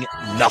doing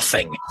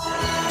nothing.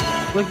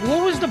 Like,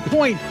 what was the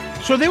point?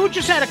 So they were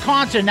just at a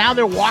concert. Now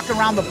they're walking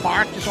around the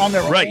park just on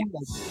their Right. own.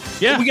 Like,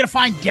 Yeah. Are we going to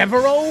find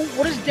Devereaux?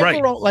 What is Right.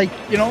 Devereaux? Like,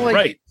 you know, like,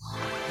 Right.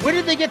 where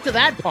did they get to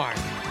that part?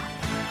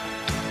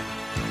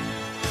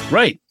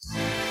 Right.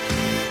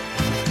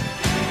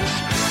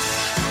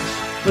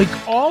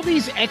 Like, all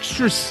these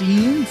extra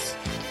scenes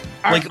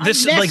are Like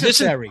this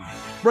unnecessary.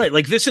 Right,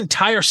 like this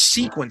entire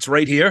sequence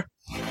right here,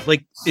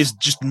 like, is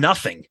just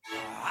nothing.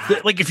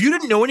 Like, if you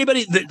didn't know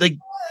anybody, like,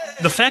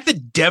 the fact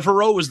that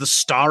Devereaux is the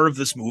star of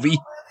this movie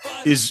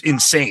is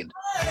insane.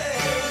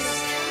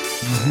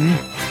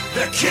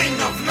 The king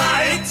of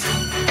night.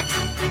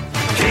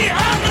 He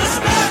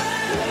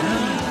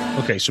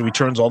understands. Okay, so he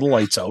turns all the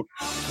lights out.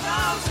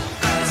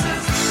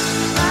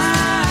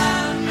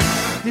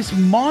 This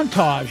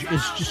montage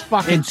is just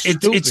fucking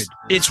stupid.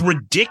 It's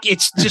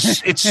ridiculous. It's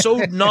just it's so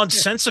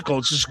nonsensical.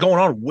 It's just going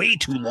on way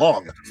too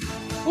long.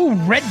 Ooh,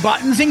 red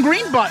buttons and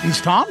green buttons,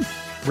 Tom.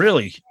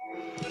 Really?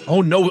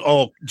 Oh no!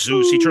 Oh,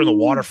 Zeus, he turned the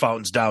water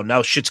fountains down.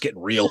 Now shit's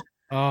getting real.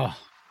 Oh,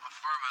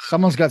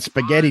 someone's got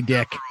spaghetti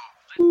dick.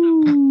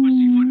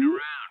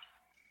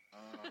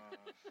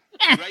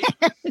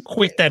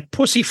 Quit that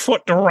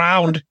pussyfoot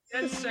around.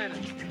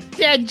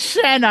 Dead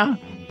center.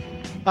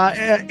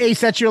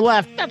 Ace at your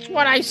left. That's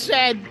what I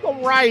said. Go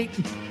right.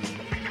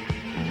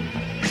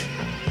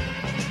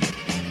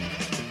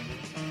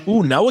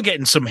 Ooh, now we're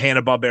getting some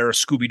Hanna-Barbera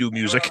Scooby-Doo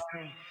music.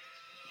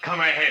 Come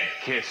ahead,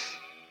 Kiss.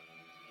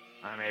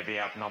 I may be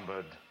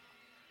outnumbered,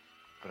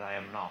 but I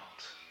am not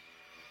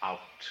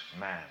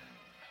outmanned.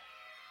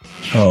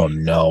 Oh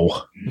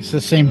no! It's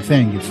the same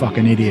thing, you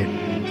fucking idiot.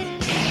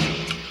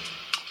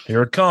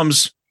 Here it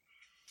comes.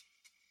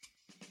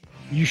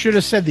 You should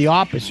have said the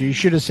opposite. You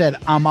should have said,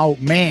 I'm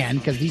outmanned,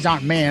 because these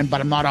aren't man,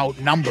 but I'm not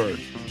outnumbered.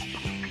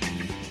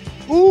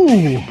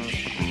 Ooh.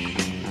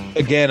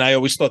 Again, I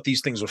always thought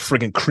these things were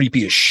friggin'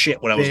 creepy as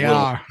shit when I was They little.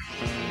 are.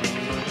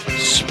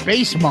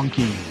 Space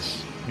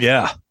monkeys.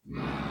 Yeah.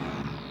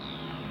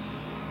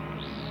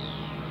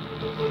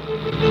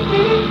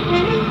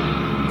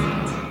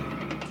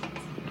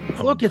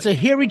 Look, it's a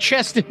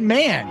hairy-chested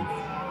man.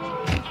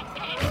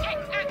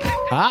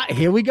 Ah,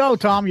 here we go,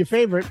 Tom, your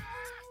favorite.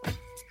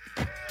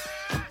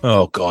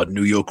 Oh God,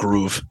 New York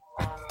Groove.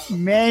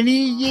 Many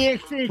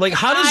years. Like,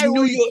 how does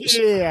New York?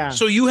 Yeah.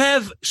 So you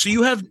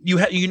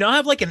now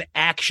have like an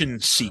action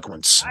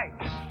sequence.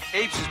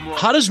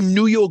 How does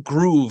New York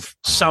Groove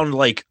sound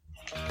like?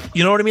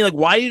 You know what I mean? Like,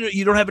 why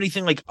you don't have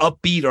anything like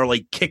upbeat or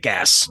like kick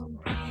ass?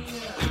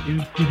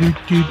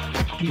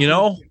 You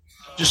know,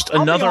 just I'll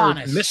be another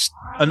honest.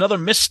 another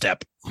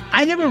misstep.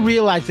 I never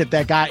realized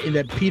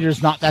that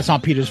Peter's not. That's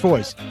not Peter's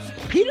voice.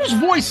 Peter's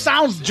voice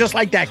sounds just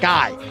like that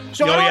guy.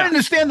 So Oh, I don't yeah.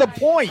 understand the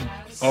point.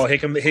 Oh, here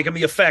come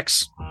the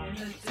effects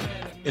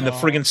in the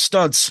friggin'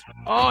 stunts.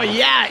 Oh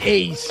yeah,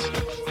 Ace.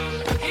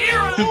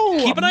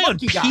 Dude, keep an eye on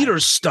monkey guy.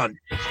 Peter's stunt.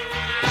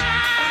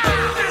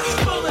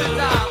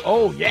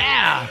 Oh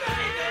yeah,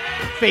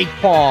 fake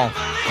Paul.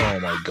 Oh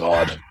my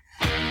God.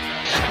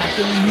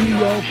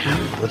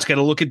 Let's get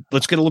a look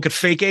at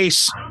fake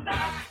Ace.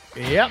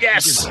 Yep.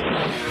 Yes.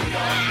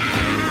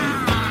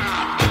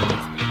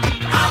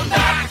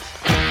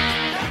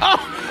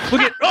 Oh,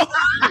 look at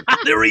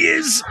there he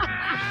is.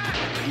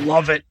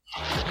 Love it.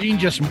 Gene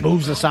just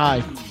moves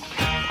aside.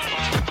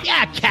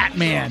 Yeah,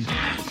 Catman. They're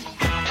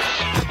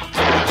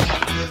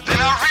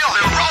not real,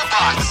 they're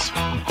robots.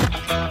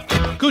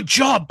 Good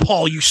job,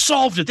 Paul. You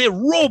solved it. They're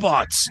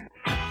robots.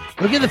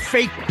 Look at the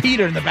fake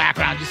Peter in the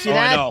background. You see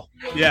that? I know.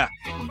 Yeah.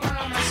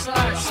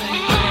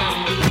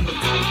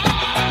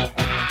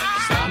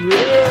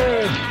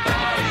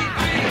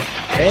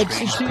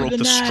 Exit to Broke the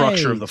the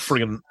structure of the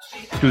friggin'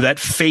 dude. That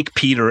fake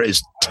Peter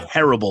is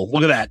terrible.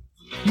 Look at that.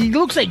 He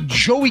looks like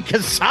Joey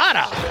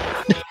Casada.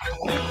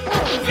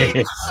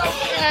 Hey,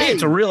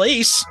 it's a real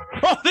ace.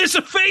 Oh, there's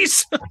a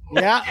face.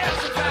 Yeah.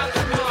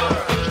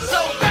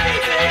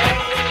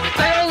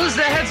 Lose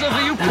the heads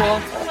over you, Paul.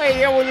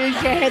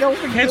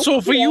 Heads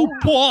over you,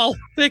 Paul.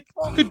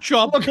 Good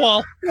job,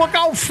 Paul. Look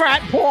out,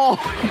 fat Paul.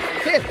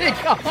 Here they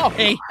go.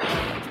 Hey,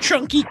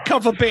 chunky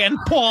cover band,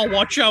 Paul.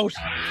 Watch out.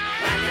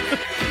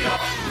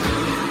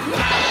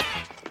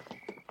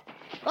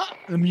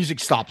 The music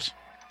stops.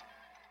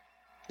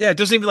 Yeah, it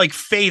doesn't even like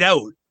fade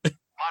out.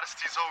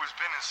 Modesty's always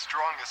been his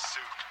strongest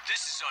suit.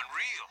 This is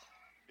unreal.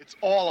 It's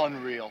all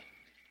unreal.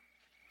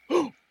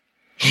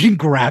 She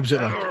grabs it.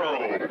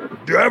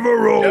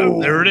 Devereaux.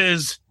 There it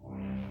is.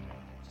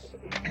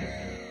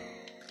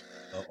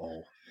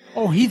 Uh-oh.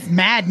 Oh, he's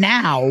mad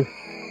now.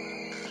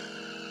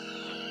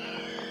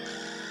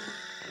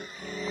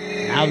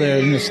 Now they're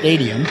in the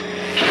stadium.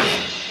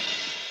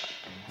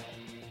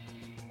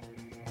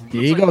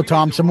 Here you go,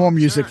 Tom. Some more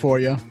music for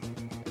you.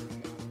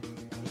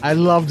 I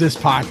love this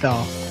part,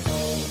 though.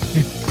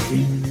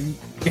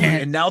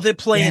 And now they're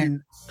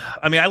playing.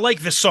 I mean, I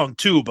like this song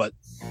too, but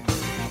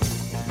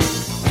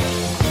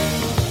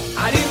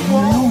I didn't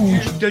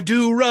want to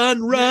do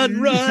run,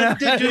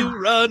 to do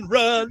run.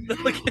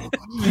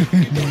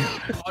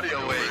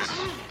 Audio waves.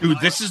 Dude,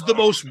 this is the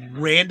most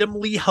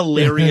randomly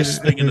hilarious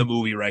thing in the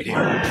movie right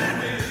here.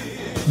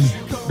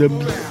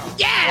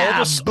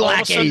 Yeah,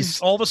 Black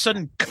Ace. All of a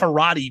sudden,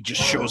 karate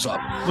just shows up.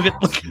 Look.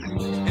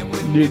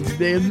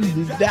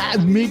 That's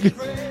me,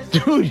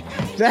 dude.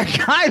 That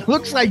guy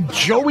looks like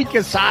Joey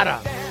Casada.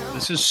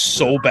 This is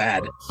so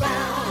bad.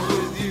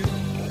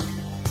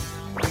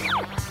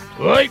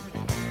 Oi.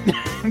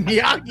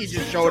 Miyagi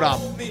just showed up.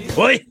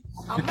 Oi.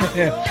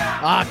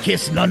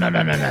 Kiss. No. Oh, no.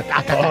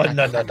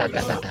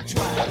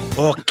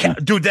 Oh,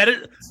 dude, that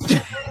is.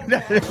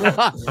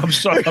 I'm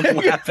sorry. I'm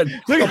laughing.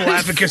 I'm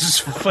laughing because it's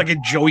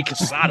fucking Joey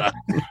Casada.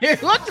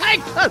 It looks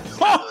like.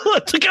 Oh,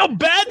 look how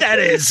bad that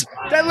is.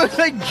 That looks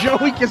like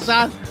Joey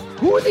Casada.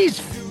 Who are these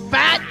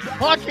fat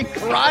fucking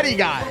karate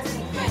guys?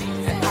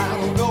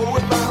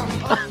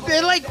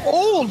 They're like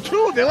old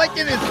too. They're like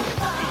in his.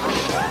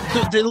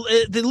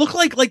 They look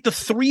like the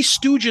Three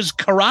Stooges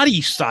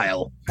karate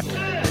style.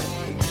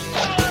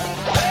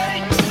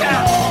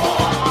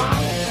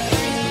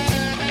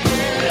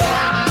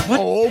 What?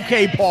 Oh,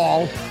 okay,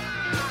 Paul.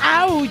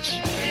 Ouch.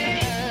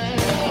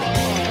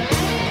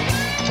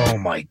 Oh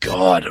my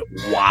God!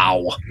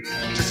 Wow.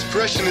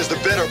 Discretion is the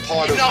better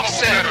part of. Enough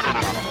said.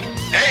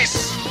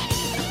 Ace.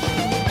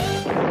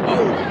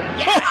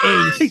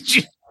 Oh,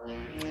 Ace.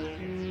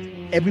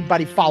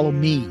 Everybody follow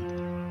me.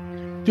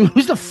 Dude,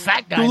 who's the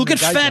fat guy? Dude, look at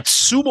fat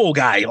sumo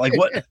guy. Like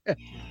what?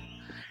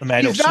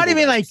 He's not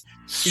even like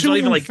he's not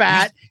even like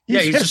fat.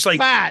 He's just like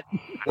fat.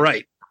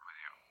 Right.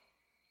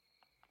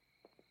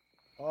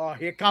 Oh,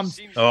 here comes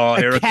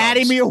Here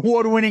Academy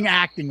Award-winning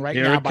acting right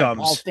Here now it by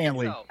comes. Paul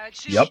Stanley. Yep.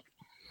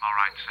 All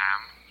right,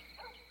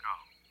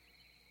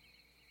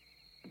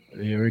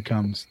 Sam. Here it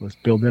comes. Let's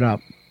build it up.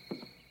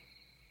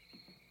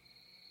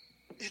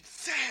 It's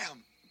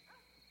Sam.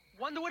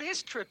 Wonder what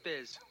his trip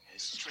is.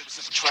 His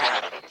trip's a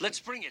trap.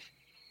 Let's bring it.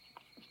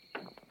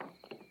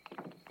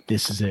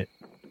 This is it.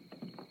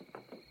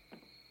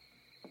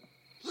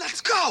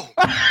 Let's go.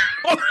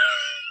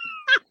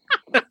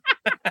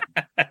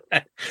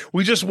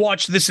 We just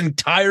watched this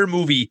entire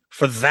movie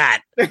for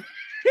that.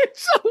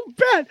 It's so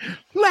bad.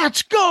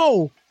 Let's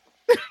go.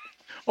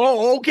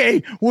 Oh,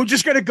 okay. We're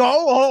just gonna go.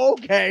 Oh,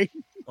 okay.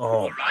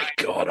 Oh my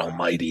God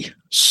Almighty!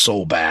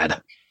 So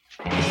bad.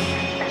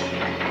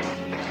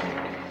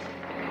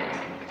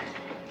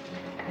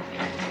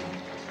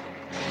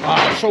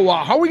 So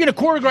how are we gonna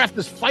choreograph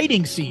this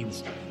fighting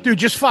scenes, dude?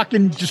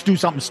 Just do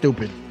something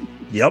stupid.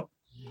 Yep.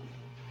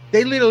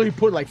 They literally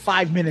put like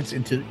 5 minutes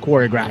into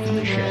choreographing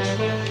this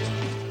shit.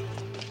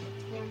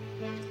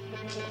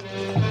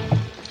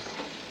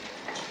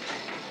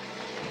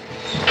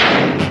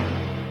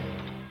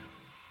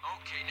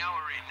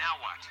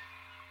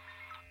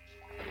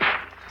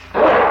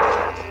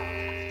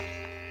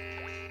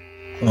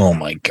 Oh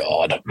my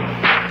God.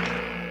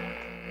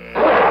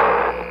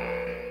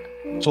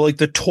 So like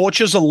the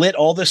torches are lit,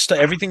 all this stuff,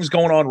 everything's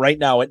going on right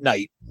now at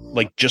night,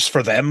 like just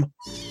for them.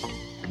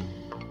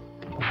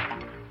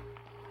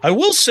 I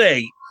will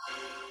say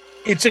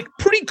it's a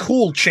pretty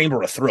cool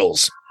Chamber of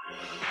Thrills.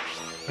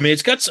 I mean,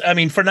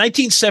 for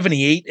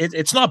 1978,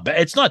 it's not bad.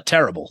 It's not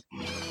terrible.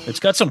 It's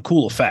got some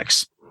cool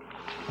effects.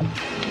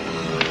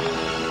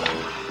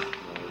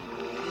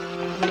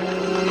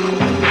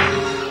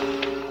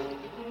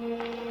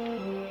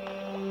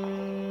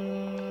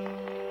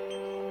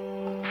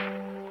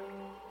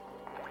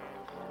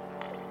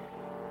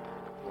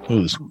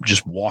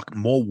 Just more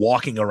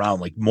walking around,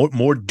 like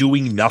more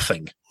doing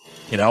nothing,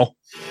 you know?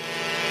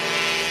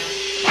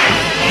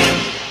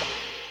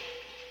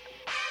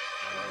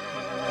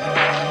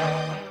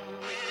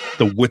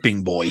 The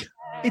whipping boy.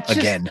 It's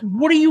again. Just,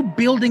 what are you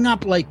building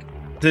up? Like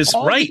this,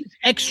 all right? these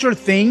extra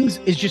things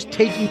is just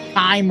taking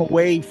time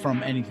away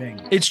from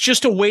anything. It's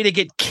just a way to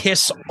get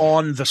Kiss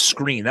on the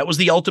screen. That was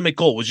the ultimate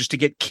goal, was just to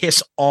get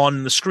Kiss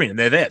on the screen. And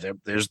they're there.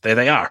 There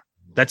they are.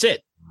 That's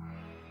it.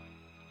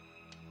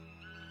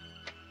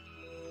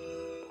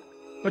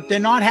 But they're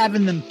not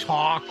having them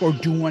talk or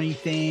do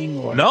anything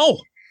or no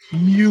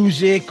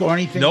music or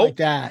anything like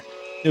that.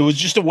 It was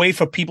just a way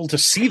for people to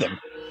see them.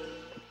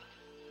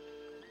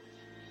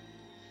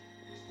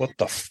 What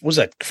the was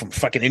that from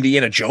fucking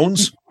Indiana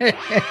Jones? Fat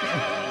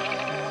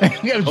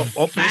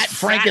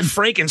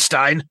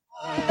Frankenstein.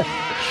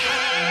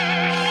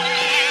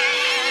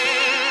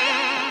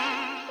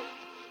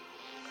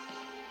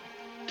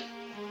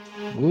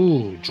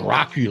 Ooh,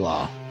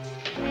 Dracula.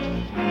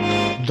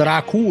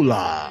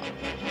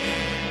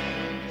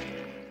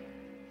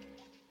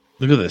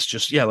 Look at this.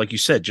 Just like you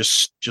said,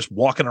 just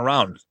walking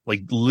around,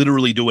 like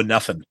literally doing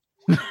nothing.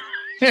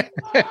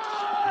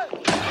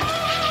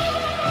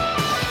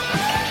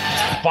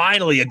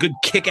 Finally, a good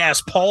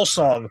kick-ass Paul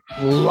song.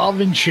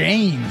 Love in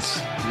Chains.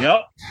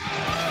 Yep.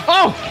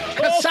 Oh,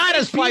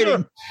 Casada's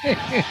fighting.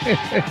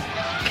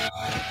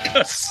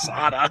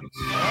 Casada.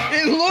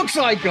 It looks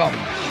like him.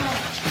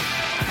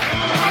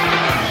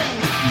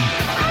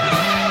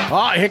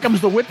 Oh, here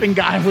comes the whipping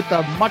guy with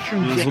the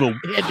mushroom.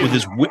 With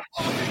his whip.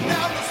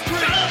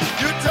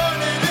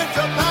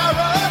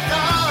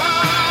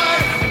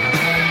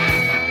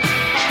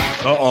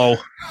 Uh-oh.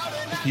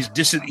 He's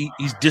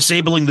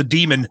disabling the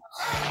demon.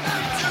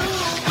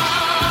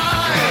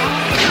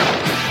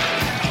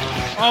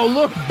 Oh,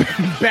 look.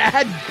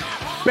 Bad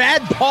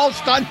Paul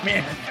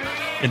Stuntman.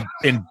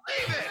 And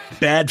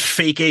bad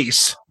fake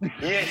Ace.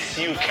 Yes,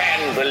 you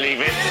can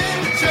believe it.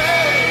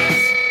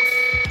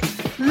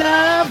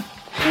 Love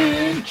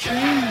in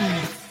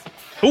Chains.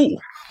 Ooh.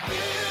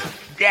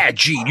 Yeah,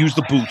 Gene, use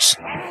the boots.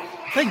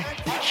 Like,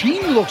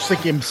 Gene looks like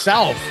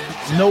himself.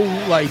 No,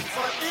 like...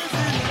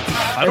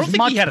 I don't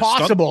think he had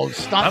possible. a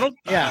stunt. I don't.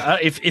 Yeah.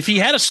 If he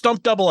had a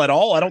stunt double at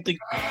all, I don't think.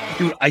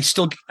 Dude, I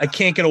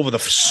can't get over the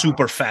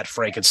super fat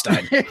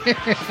Frankenstein.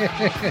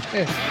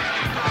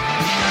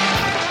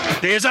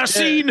 There's our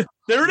scene.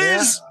 There it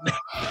is.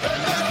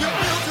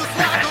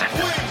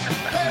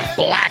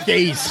 Black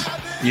Ace.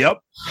 Yep.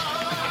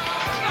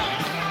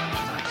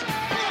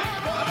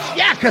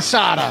 Yeah,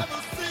 Casada.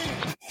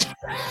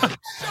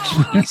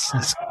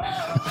 Jesus.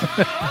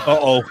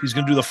 Uh-oh, he's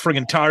gonna do the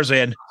friggin'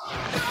 Tarzan.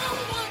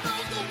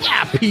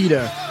 Yeah,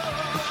 Peter.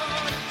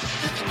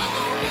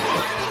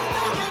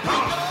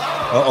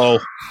 Uh-oh.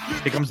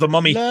 Here comes the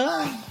mummy.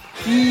 Love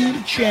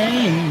in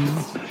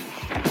Chains.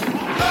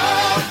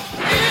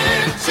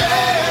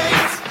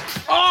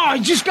 Oh,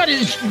 he just got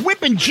his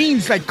whipping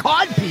jeans like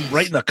cod piece.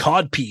 Right in the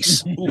cod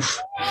piece. Oof.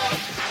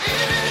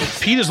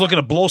 Peter's looking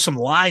to blow some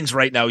lines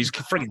right now. He's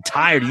friggin'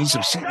 tired. He needs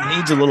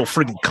a little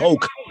friggin'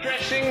 Coke.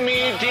 Dressing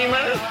me,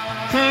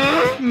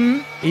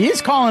 demon? He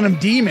is calling him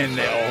demon,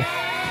 though.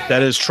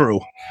 That is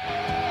true.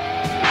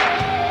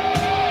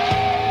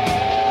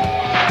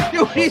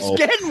 Dude, he's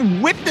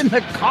getting whipped in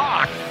the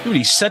cock. Dude,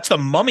 he sets the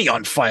mummy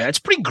on fire. It's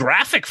pretty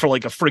graphic for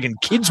like a friggin'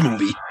 kids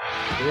movie.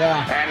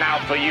 Yeah. And now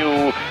for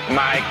you,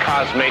 my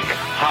cosmic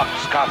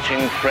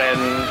hopscotching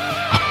friend.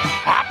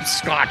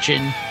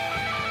 Hopscotching?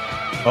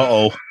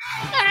 Uh-oh.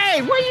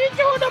 Hey, what are you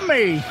doing to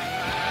me?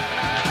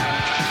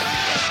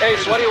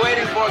 Ace, what are you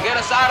waiting for? Get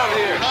us out of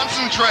here.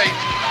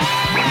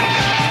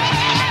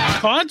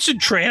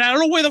 Concentrate? I don't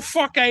know where the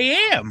fuck I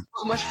am.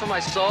 So much for my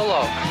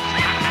solo.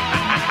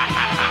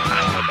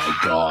 Oh, my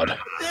God. You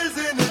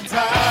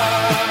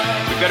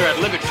better ad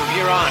lib it from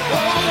here on.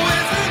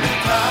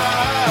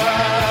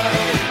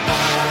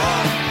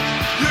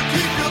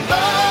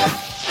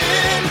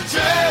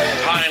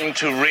 Time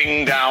to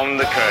ring down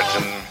the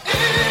curtain.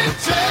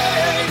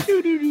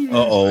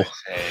 Uh-oh.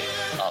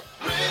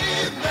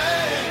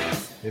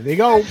 Here they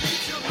go.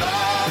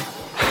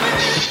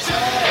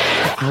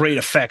 Great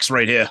effects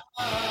right here.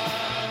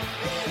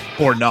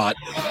 Or not.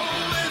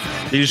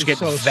 They just get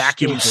so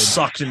vacuum stupid.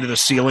 sucked into the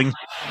ceiling.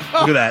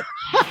 Look at that.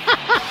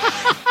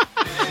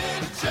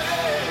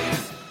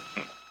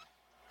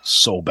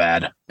 So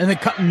bad. And they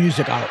cut the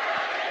music out.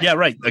 Yeah,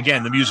 right.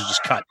 Again, the music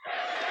just cut.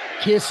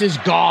 Kiss is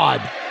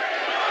God.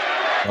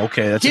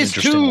 Okay, that's Kiss an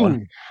interesting 2.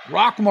 one.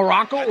 Rock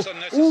Morocco.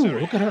 Ooh,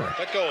 look at her.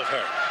 Let go of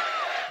her.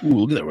 Ooh,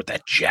 look at her with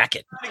that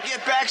jacket.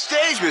 Get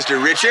backstage,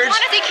 Mr. Richards.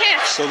 What did they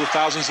kiss? So the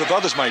thousands of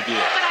others might be.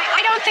 But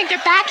I don't think they're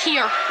back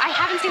here. I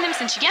haven't seen them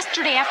since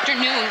yesterday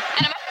afternoon,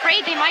 and I'm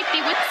afraid they might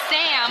be with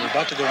Sam. We're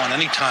about to go on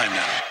any time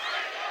now.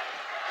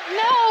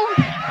 No.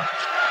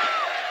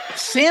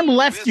 Sam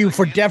left you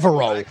for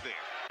Devereaux.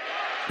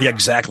 Yeah,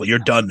 exactly. You're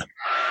done.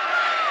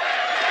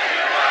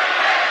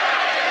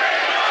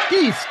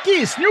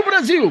 Kiss, New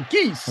Brazil,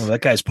 Kiss. Well,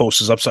 that guy's post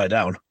is upside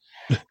down.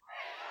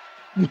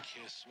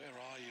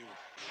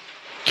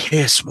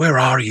 Kiss, where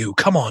are you?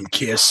 Come on,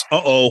 Kiss.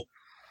 Uh-oh.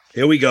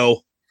 Here we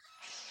go.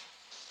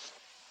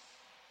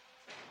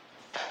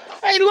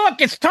 Hey, look,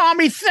 it's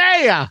Tommy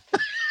Thayer.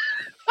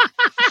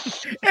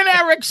 And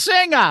Eric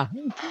Singer.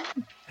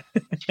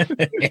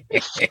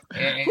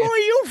 Who are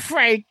you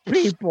fake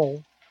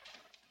people?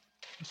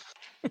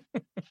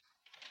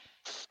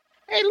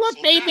 Hey, look,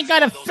 they even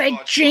got a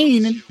fake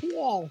chain and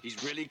wall.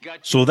 He's really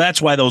got So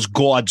that's why those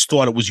gods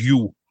thought it was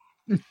you.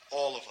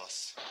 All of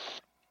us.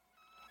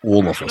 All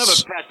of Never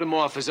us. pat them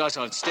off as us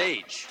on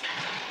stage.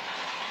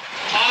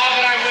 Ah,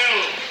 but I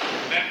will.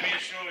 Let me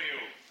assure you.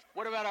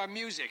 What about our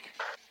music?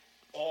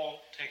 All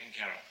taken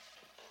care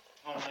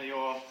of. Only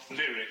your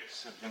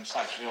lyrics have been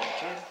slightly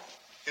altered.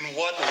 In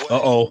what way?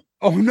 Uh-oh.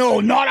 Oh, no,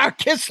 not our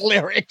Kiss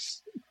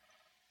lyrics.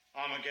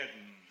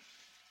 Armageddon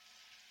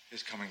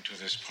is coming to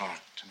this park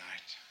tonight.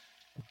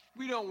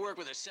 We don't work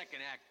with a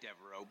second act,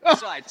 Devereaux.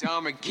 Besides,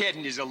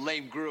 Armageddon is a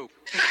lame group.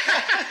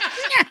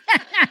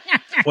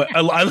 Well, I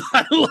love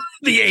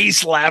the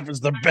Ace laugh is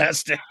the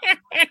best. Will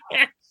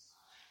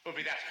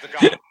be that of the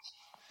gods.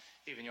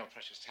 Even your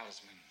precious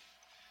talisman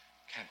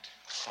can't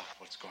stop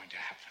what's going to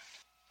happen.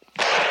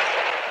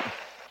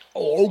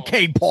 Oh,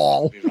 okay,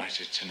 Paul. We'll be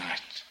righted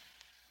tonight.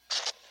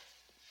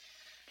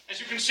 As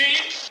you can see,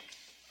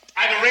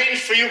 I've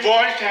arranged for you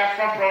boys to have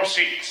front row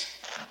seats.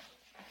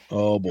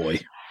 Oh, boy.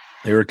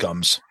 Here it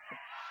comes.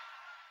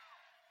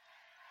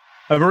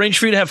 I've arranged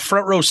for you to have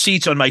front row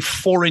seats on my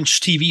 4-inch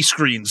TV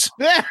screens.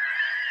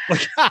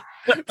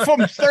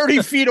 From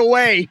 30 feet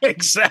away.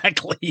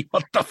 Exactly.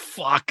 What the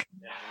fuck?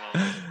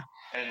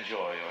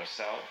 Enjoy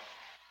yourself.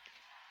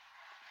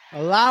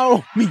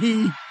 Allow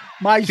me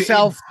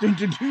myself to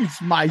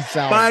introduce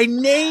myself. My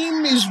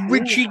name is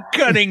Richie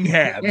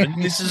Cunningham,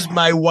 and this is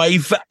my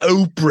wife,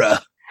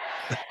 Oprah.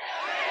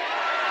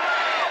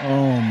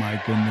 Oh,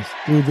 my goodness.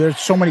 Dude, there's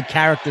so many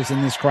characters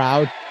in this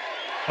crowd.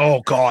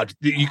 Oh, God.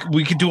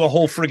 We could do a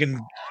whole friggin'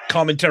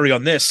 commentary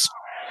on this.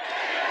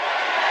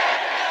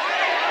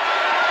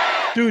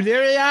 Dude,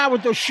 there they are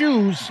with those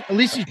shoes. At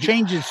least he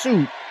changed his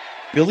suit.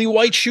 Billy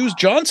White Shoes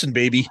Johnson,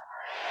 baby.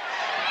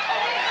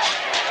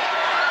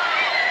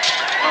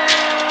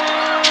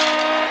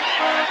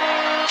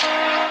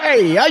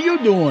 Hey, how you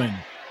doing?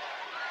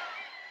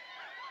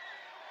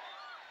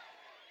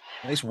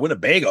 Nice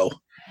Winnebago.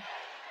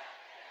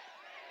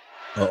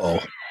 Uh-oh.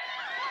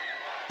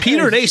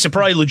 Peter and Ace are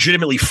probably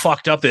legitimately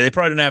fucked up there. They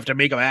probably didn't have to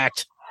make them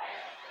act.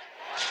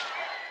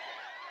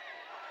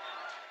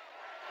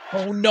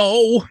 Oh,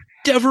 no.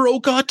 Devereaux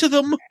got to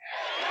them.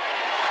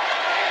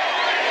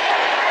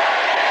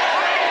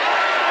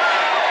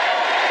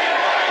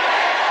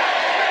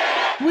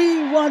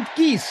 We want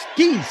geese.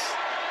 Geese.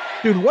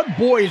 Dude, what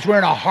boy is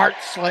wearing a heart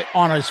slit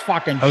on his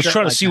fucking I was shirt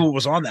trying to like see that? what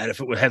was on that,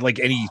 if it had like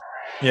any...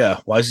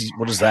 Yeah, why is he...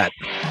 What is that?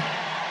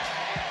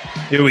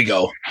 Here we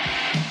go.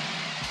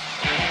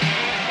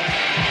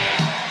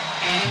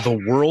 The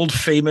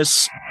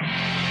world-famous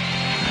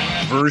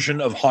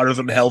version of Hotter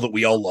Than Hell that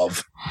we all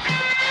love.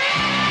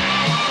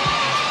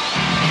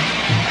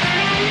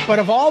 But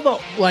of all the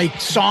like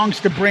songs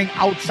to bring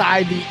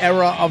outside the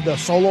era of the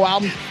solo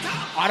album,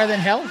 Hotter Than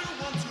Hell?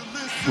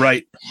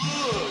 Right.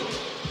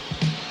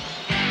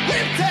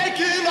 We've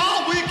taken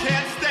all we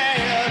can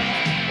stand.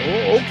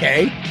 Oh,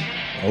 okay.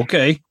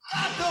 Okay.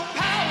 Got the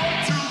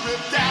power to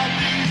rip down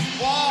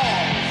these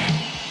walls.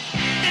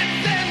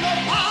 It's in the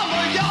palm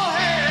of your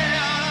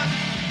hand.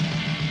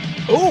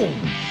 Ooh.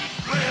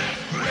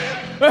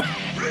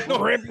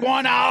 Rip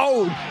one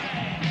out.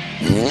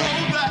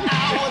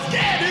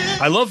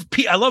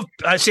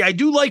 I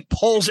do like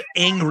Paul's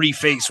angry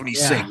face when he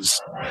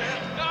sings.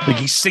 Like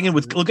he's singing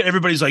with, look at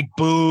everybody's like,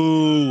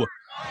 boo.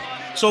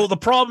 So the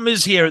problem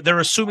is here, they're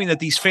assuming that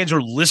these fans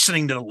are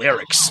listening to the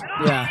lyrics.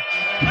 Yeah.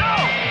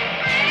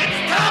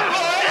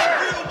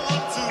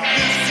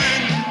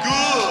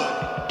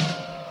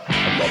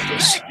 I love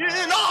this.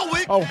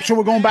 Oh, so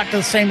we're going back to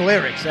the same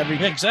lyrics every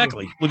Yeah,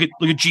 exactly. Look at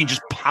Gene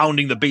just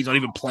pounding the bass, not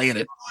even playing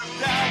it.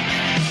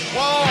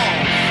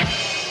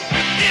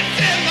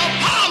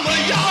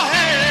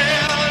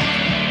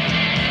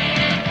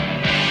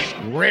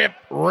 Rip,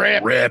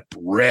 rip, rip,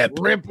 rip,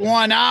 rip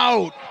one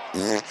out.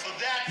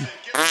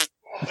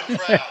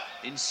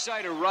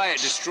 Incite a riot,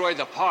 destroy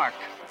the park.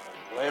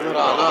 Blame it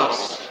on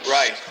us.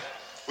 Right.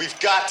 We've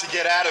got to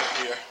get out of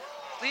here.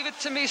 Leave it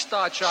to me,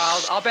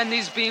 Starchild. I'll bend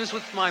these beams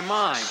with my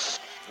mind.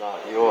 Not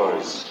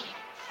yours.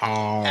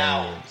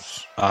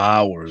 Ours.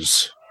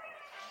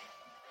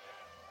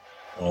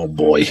 Oh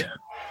boy.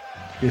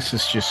 This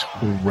is just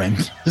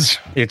horrendous.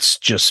 It's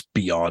just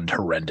beyond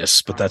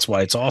horrendous, but that's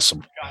why it's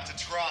awesome. Got to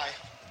try.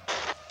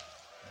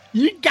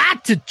 You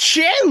got to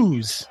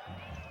choose.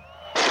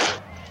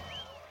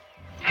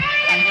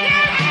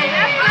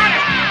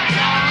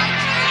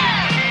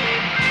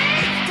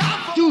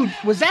 Dude,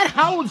 was that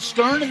Howard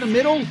Stern in the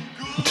middle?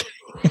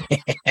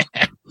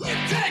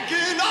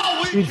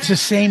 It's the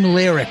same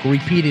lyric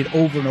repeated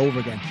over and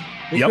over again.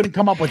 They couldn't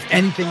come up with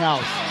anything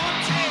else.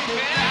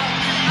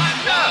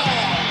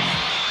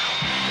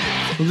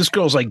 Well, this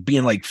girl's like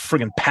being like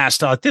friggin'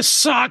 passed out. This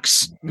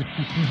sucks.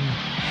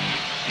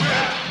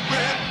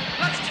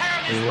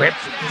 Rip.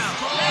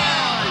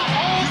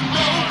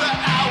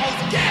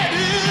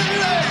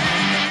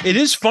 It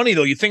is funny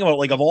though. You think about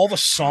like of all the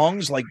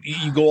songs, like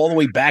you go all the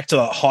way back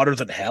to Hotter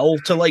Than Hell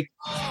to like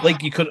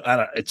you could. I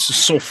don't, it's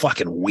just so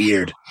fucking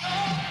weird.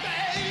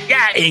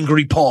 Yeah,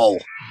 Angry Paul.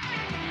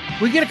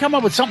 We got to come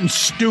up with something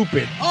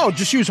stupid. Oh,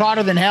 just use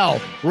Hotter Than Hell.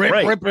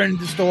 Rip, and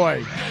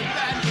destroy.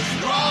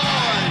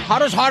 How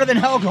does Hotter Than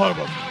Hell go?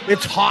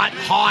 It's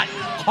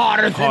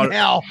hotter than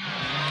hell.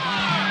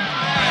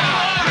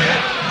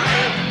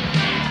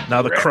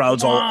 Now the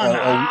crowd's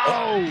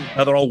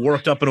now they're all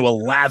worked up into a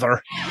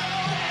lather.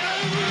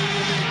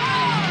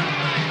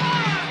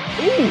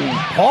 Ooh,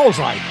 Paul's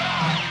like.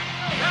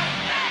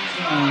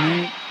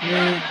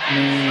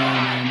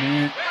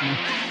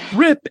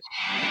 Rip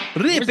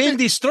and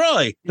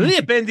destroy.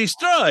 Rip and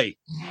destroy.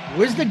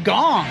 Where's the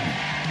gong?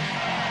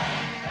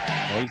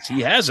 Well,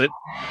 he has it.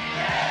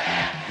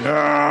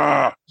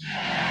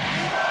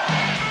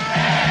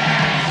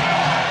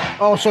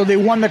 Oh, so they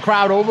won the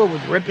crowd over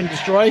with Rip and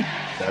Destroy?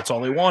 That's all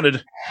they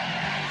wanted.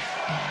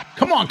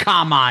 Come on,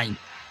 Carmine.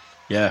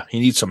 Yeah, he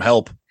needs some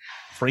help.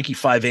 Frankie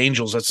Five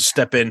Angels, that's a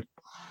step in.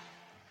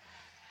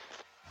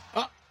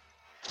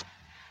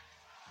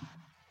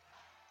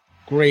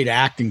 Great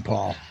acting,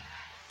 Paul.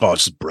 Oh,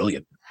 this is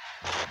brilliant.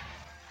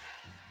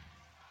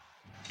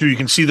 Dude, you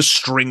can see the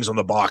strings on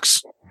the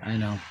box. I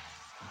know.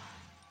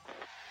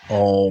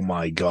 Oh,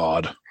 my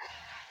God.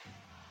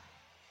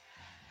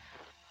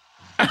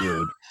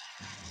 Dude,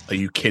 are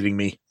you kidding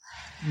me?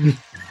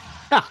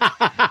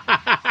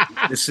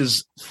 This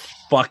is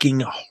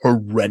fucking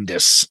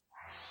horrendous.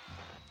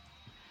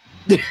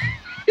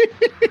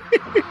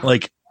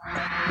 Like,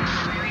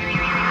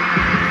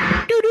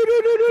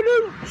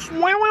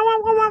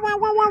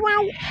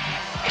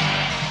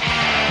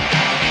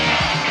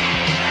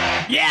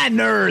 yeah,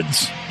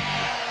 nerds.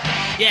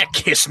 Yeah,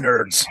 Kiss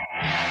nerds.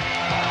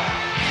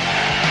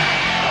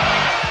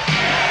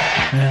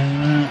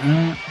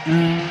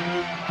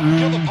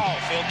 Kill the Paul,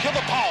 Phil. Kill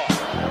the Paul.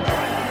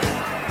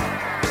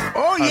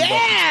 Oh,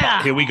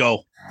 yeah. Here we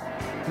go.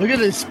 Look at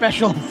this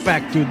special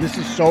effect, dude. This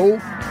is so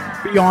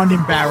beyond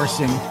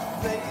embarrassing.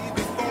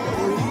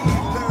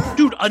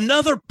 Dude,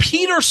 another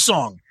Peter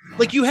song.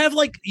 Like you have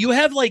the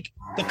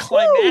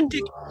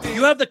climactic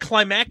you have the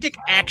climactic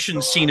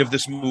action scene of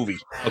this movie,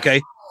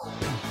 okay?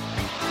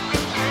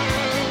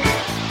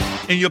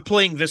 And you're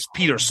playing this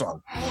Peter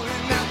song.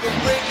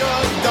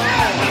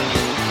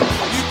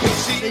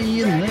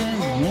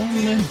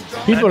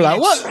 People are like,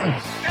 what?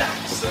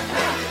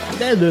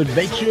 There's a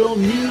virtual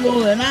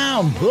needle and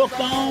I'm hooked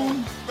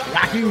on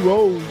rock and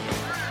roll.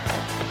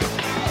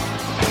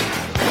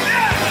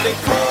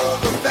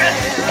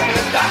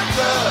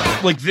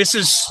 Like, this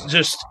is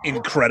just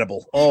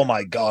incredible. Oh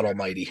my God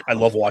almighty. I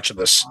love watching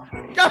this.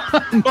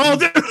 Oh,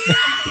 dude.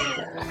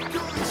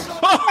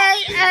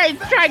 Hey,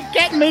 try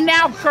getting me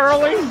now,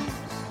 Curly.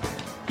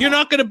 You're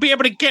not going to be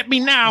able to get me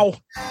now.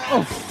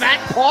 Oh, Fat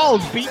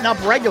Paul's beating up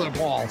regular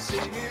Paul.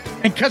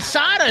 And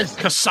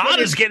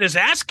Casada's getting his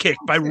ass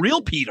kicked by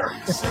real Peter.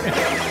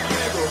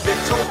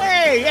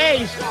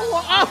 Hey.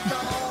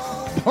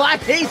 Oh.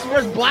 Black Ace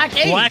versus Black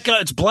Ace.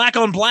 It's black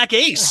on Black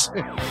Ace.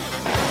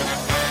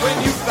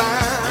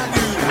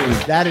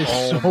 That is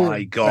so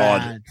my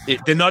God. bad.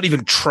 They're not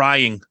even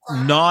trying.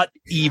 Not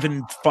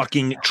even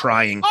fucking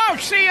trying. Oh,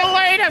 see you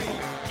later,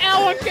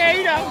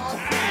 alligator.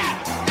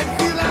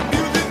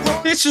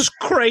 This is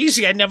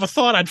crazy. I never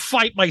thought I'd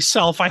fight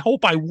myself. I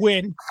hope I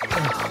win.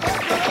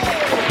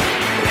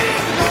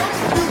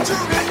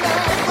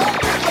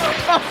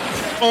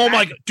 Oh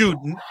my God, dude.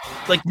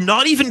 Like,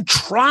 not even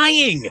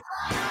trying.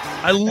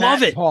 I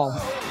love it. Paul.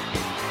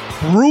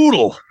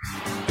 Brutal.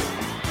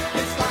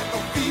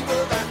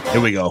 Here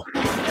we go.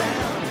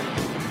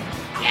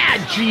 Yeah,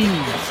 geez.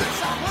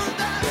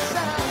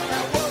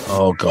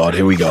 Oh God,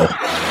 here we go.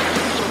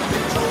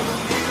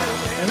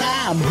 And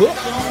I'm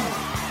hooked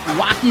on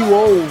Rocky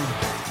Road.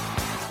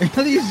 Look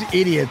at these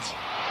idiots.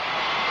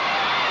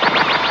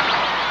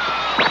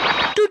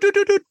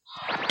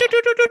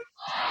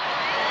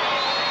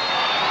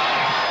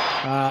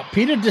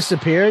 Peter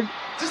disappeared.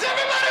 Does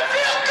everybody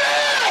feel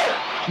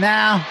good?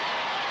 Now.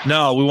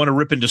 No, we want to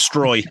rip and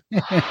destroy.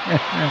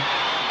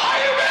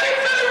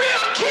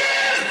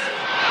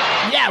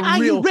 Yeah,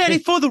 Are you ready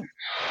for the...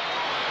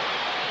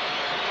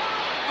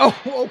 Oh,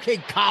 okay,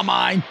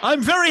 Carmine.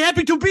 I'm very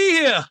happy to be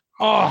here.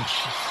 Oh,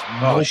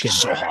 she's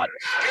so hot.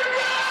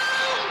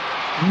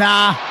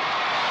 Nah.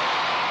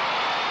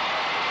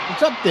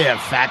 What's up there,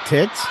 fat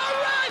tits? All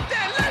right,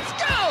 then, let's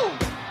go.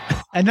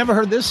 I never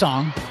heard this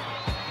song.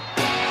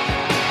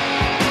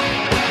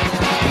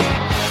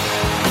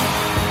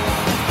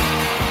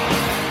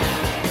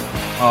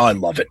 Oh, I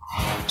love it.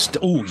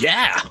 Oh,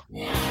 yeah.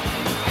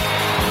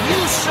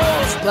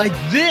 Like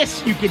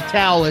this, you could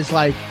tell is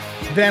like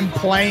them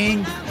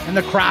playing and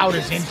the crowd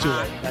is into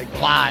it, like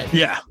live.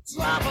 Yeah.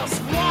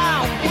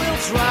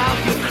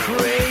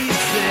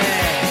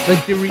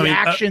 Like the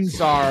reactions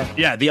are.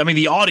 Yeah,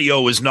 the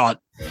audio is not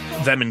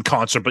them in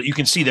concert, but you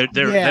can see their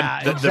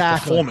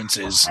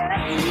performances.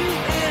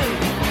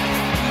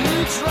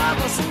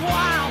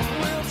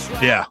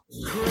 Yeah.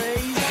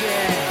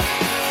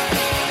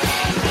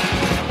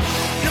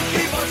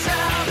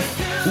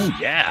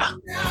 Ooh, yeah.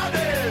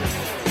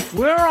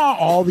 Where are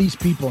all these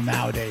people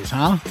nowadays,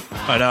 huh?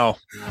 I know.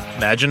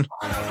 Imagine.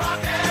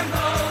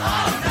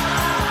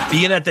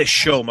 Being at this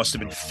show must have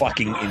been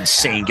fucking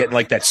insane. Getting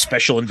like that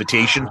special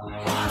invitation.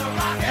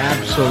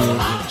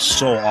 Absolutely.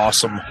 So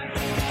awesome.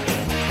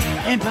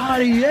 And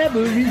party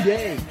every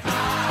day.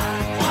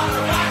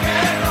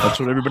 That's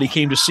what everybody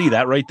came to see.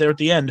 That right there at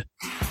the end.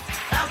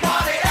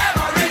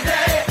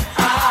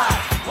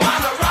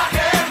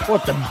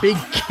 What, the big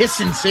Kiss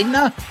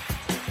insignia?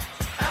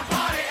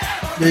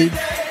 You've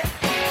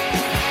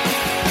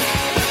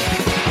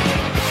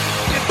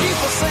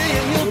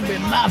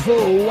been mine for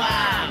a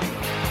while.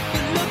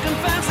 You're looking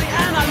fancy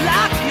and I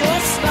like your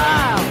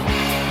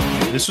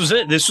style. This was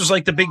it. This was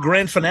like the big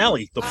grand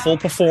finale, the full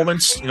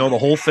performance. You know, the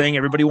whole thing.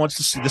 Everybody wants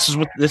to see. This is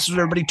what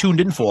everybody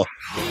tuned in for.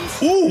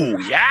 Ooh,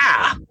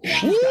 yeah.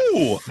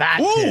 Ooh, fat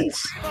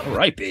tits. All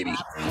right, baby.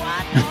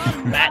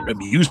 Fat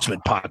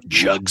amusement park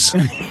jugs.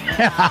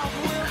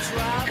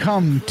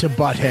 Come to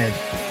Butthead.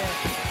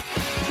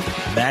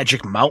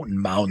 Magic Mountain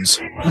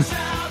Mounds.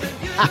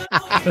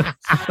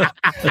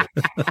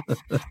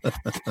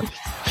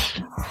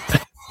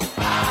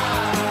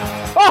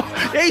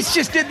 Oh, Ace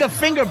just did the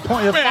finger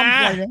point. The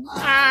thumb pointing.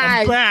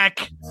 I'm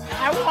back.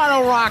 I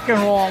want to rock and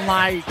roll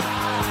night.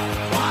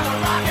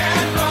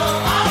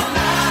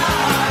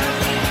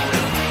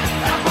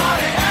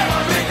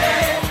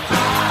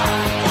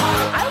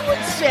 I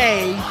would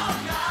say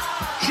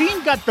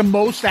Gene got the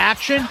most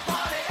action,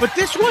 but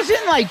this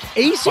wasn't like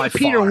Ace and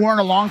Peter weren't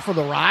along for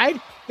the ride.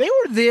 They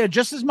were there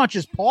just as much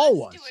as Paul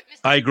was.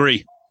 I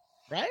agree.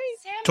 Right?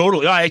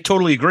 Totally. I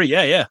totally agree.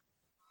 Yeah, yeah.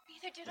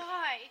 Neither did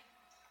I.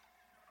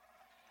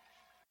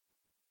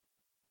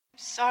 I'm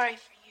sorry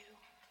for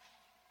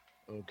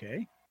you.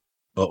 Okay.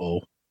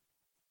 Uh-oh.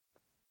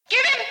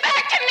 Give him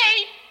back to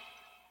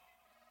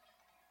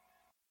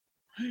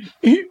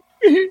me!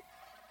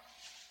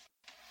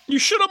 You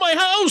shit on my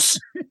house!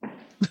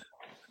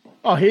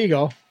 Oh, here you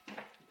go.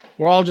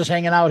 We're all just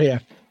hanging out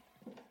here.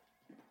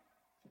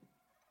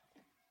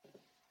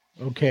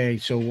 Okay,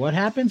 so what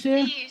happens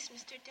here? Please,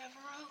 Mr.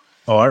 Devereaux.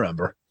 Oh, I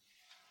remember.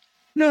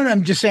 No,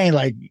 I'm just saying,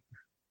 like...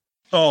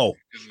 Oh.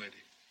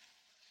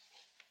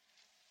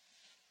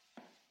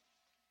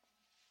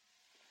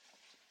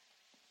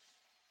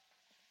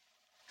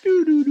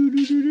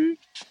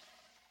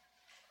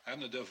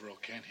 Admiral Devereaux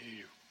can't hear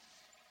you.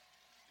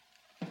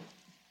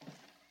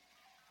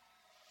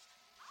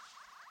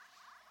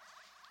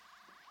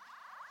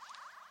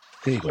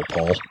 There you go,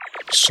 Paul.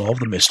 Solve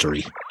the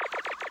mystery.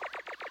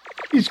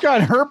 He's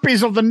got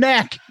herpes of the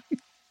neck.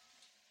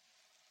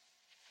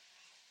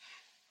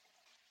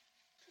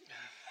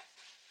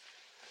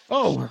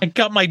 Oh, I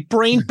got my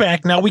brain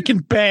back. Now we can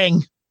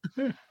bang.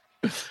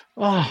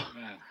 Oh,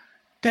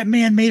 that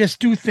man made us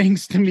do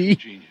things to me.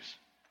 Genius.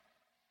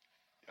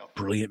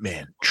 Brilliant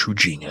man. True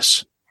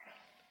genius.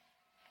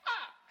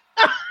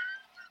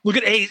 Look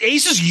at Ace.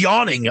 Ace is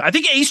yawning. I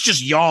think Ace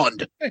just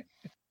yawned.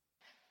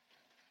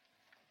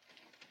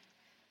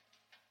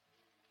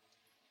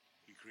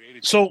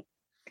 So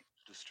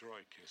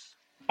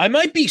I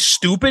might be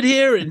stupid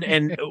here,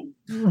 and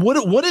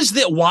what is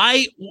that?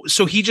 Why?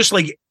 So he just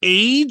like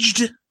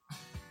aged,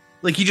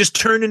 like he just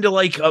turned into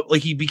like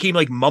he became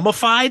like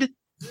mummified,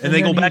 and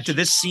they go back to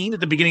this scene at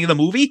the beginning of the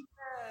movie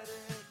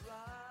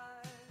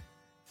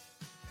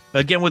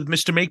again with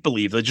Mr. Make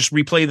Believe. They just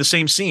replay the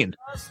same scene.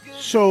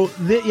 So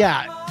did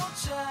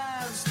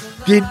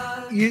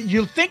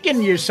you're thinking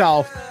to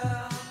yourself?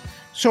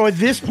 So at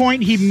this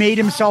point, he made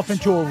himself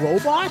into a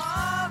robot?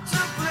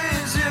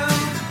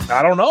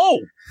 I don't know.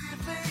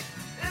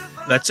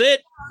 That's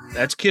it.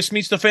 That's Kiss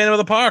Meets the Phantom of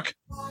the Park.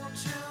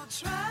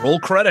 Roll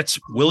credits.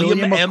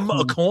 William M.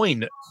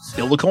 Aucoin.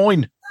 Still a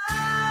coin.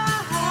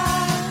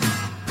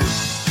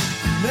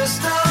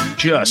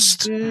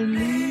 Just.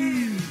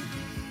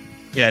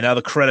 Yeah, now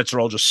the credits are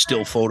all just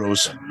still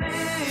photos.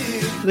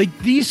 Like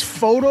these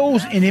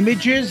photos and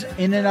images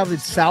in and of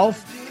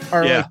itself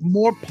are like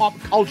more pop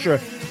culture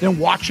than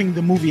watching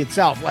the movie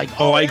itself. Like,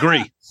 I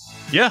agree.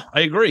 Yeah,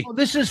 I agree. Oh,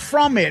 this is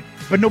from it,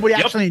 but nobody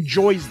actually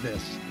enjoys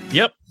this.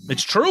 Yep,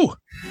 it's true.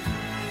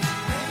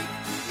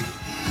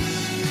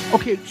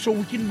 Okay, so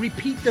we can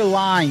repeat the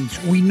lines.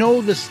 We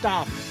know the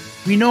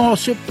stuff. We know how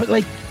to, but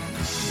like,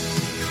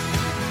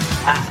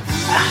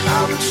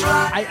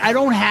 I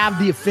don't have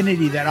the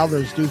affinity that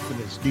others do for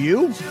this. Do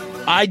you?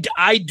 I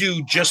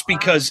do, just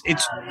because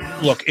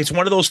it's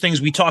one of those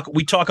things we talk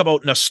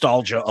about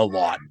nostalgia a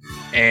lot,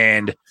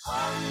 and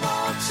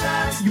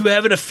you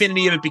have an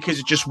affinity of it because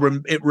it just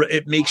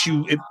it makes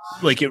you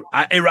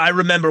I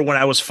remember when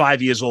I was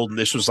 5 years old and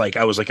this was like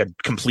I was like a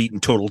complete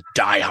and total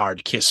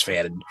diehard Kiss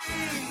fan,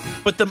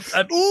 but the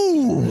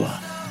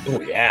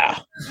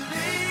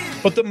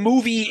but the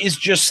movie is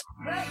just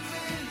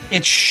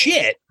it's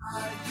shit.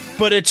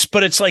 But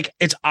it's like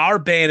it's our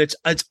band. It's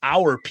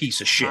our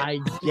piece of shit. I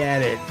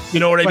get it. You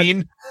know what I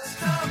mean?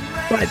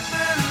 But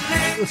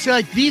it's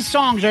like these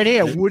songs right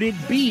here. Would it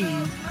be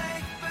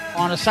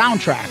on a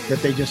soundtrack that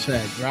they just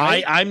said?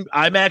 Right?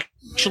 I'm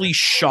actually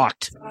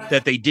shocked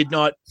that they did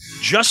not,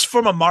 just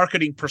from a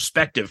marketing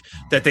perspective,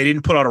 that they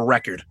didn't put out a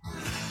record.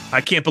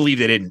 I can't believe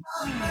they didn't.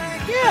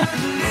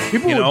 Yeah.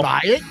 People would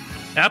buy it.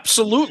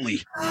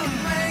 Absolutely.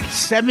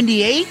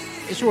 78,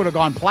 this would have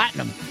gone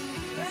platinum.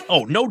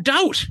 Oh, no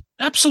doubt.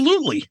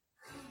 Absolutely.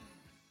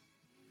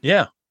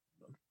 Yeah.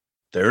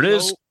 There it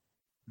is.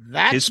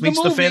 That's Kiss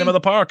Meets the Phantom of the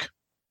Park.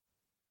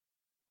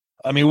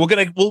 I mean,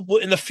 we'll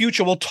in the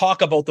future we'll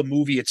talk about the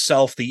movie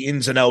itself, the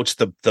ins and outs,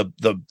 the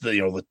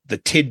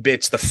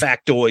tidbits, the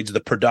factoids,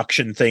 the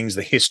production things,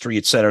 the history,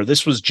 etc.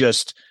 This was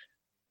just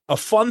a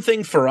fun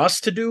thing for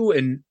us to do,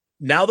 and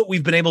now that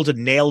we've been able to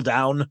nail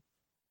down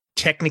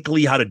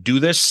technically how to do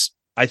this,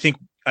 I think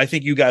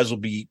you guys will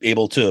be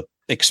able to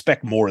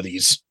expect more of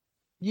these.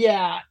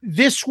 Yeah,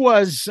 this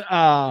was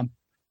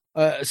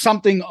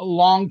something a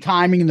long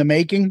timing in the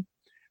making.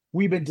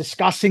 We've been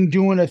discussing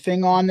doing a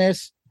thing on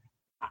this.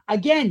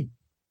 Again,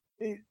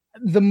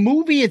 the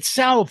movie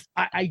itself,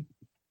 I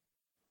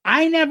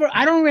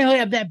don't really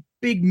have that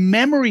big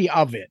memory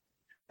of it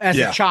as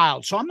a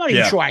child, so I'm not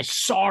even sure I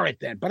saw it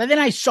then. But then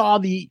I saw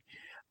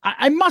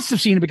I must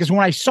have seen it because when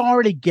I saw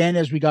it again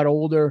as we got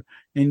older,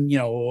 and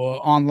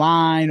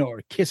online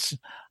or Kissology,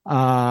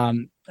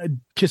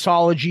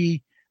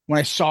 when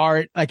I saw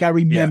it, like I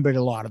remembered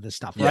a lot of this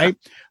stuff, right?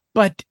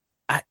 But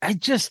I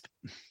just.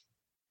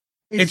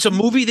 It's a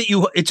movie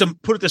that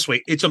put it this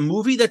way, it's a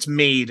movie that's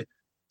made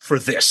for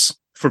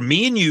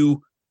me and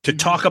you to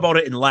talk about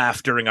it and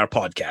laugh during our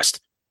podcast.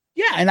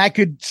 Yeah, and I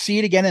could see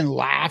it again and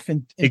laugh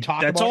and talk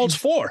about it. That's all it's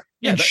for.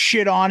 And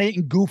shit on it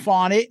and goof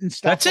on it and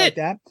stuff like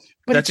that.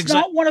 But it's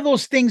not one of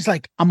those things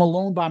like I'm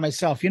alone by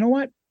myself. You know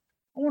what?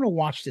 I want to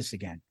watch this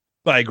again.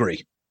 I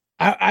agree.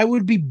 I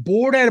would be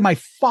bored out of my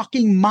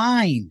fucking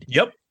mind.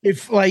 Yep.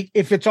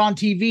 If it's on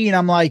TV and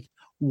I'm like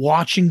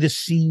watching the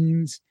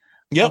scenes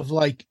of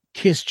like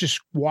Kiss just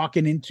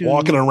walking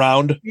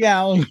around.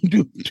 Yeah. Like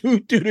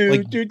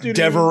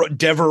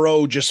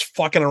Devereaux just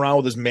fucking around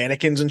with his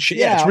mannequins and shit.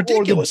 Yeah, it's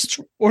ridiculous.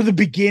 Or the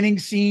beginning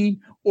scene,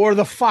 or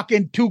the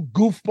fucking two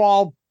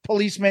goofball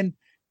policemen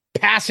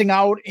passing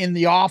out in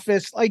the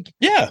office. Like,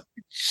 yeah,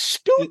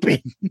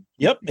 stupid.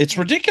 Yep. It's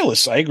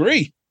ridiculous. I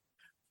agree.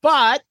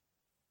 But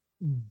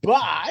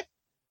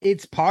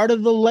it's part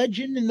of the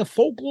legend and the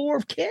folklore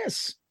of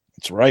Kiss.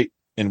 That's right.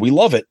 And we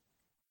love it.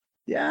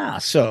 Yeah.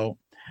 So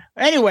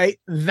anyway,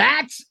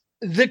 that's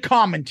the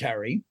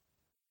commentary.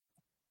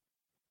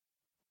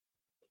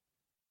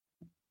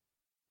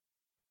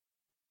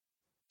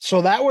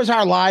 So that was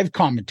our live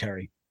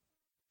commentary.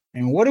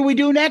 And what do we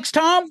do next,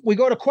 Tom? We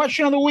go to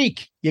question of the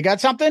week. You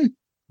got something?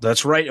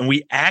 That's right. And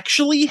we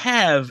actually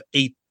have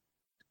a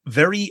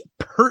very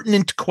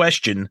pertinent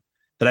question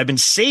that I've been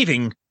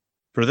saving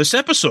for this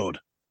episode.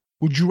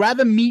 Would you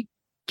rather meet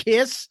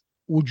Kiss?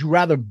 Or would you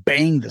rather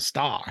bang the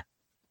star?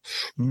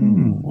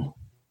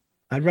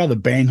 I'd rather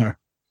bang her.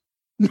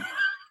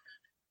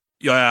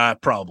 Yeah,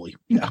 probably.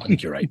 Yeah, I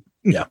think you're right.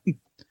 Yeah.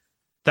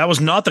 That was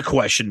not the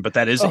question, but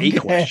that is a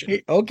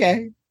question.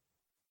 Okay.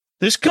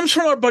 This comes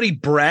from our buddy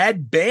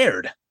Brad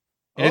Baird.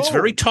 And it's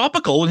very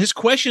topical. And his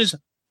question is,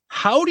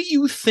 how do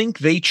you think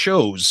they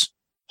chose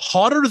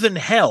Hotter Than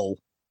Hell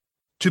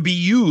to be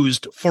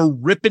used for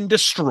Rip and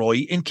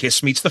Destroy in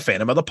Kiss Meets the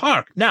Phantom of the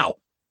Park? Now,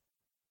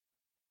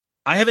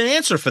 I have an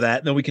answer for that,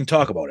 and then we can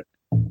talk about it.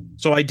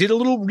 So I did a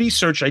little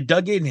research. I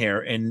dug in here,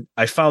 and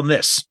I found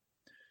this.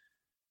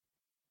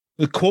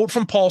 The quote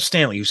from Paul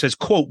Stanley, who says,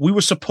 quote, "We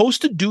were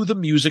supposed to do the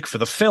music for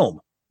the film.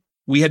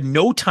 We had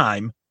no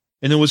time,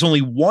 and there was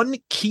only one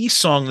key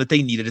song that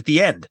they needed at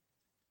the end.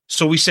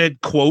 So we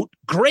said, quote,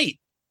 great,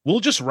 we'll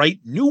just write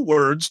new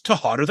words to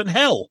Hotter Than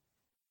Hell.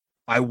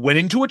 I went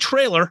into a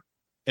trailer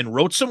and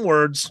wrote some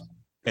words,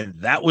 and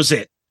that was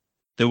it.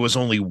 There was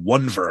only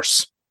one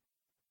verse."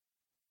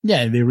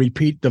 Yeah, they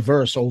repeat the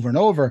verse over and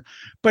over,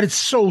 but it's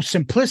so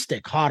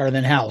simplistic, Hotter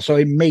Than Hell. So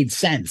it made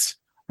sense,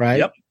 right?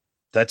 Yep.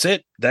 That's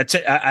it.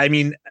 I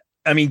mean,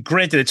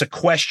 granted, it's a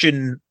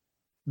question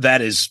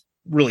that is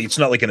really, it's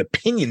not like an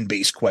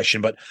opinion-based question,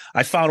 but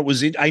I found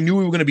I knew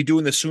we were going to be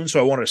doing this soon, so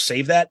I wanted to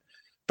save that.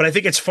 But I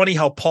think it's funny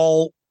how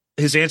Paul,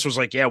 his answer was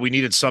like, yeah, we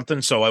needed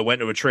something. So I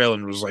went to a trailer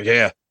and was like,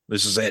 yeah,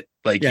 this is it.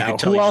 Like, yeah,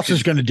 who else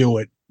is going to do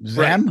it?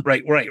 Them?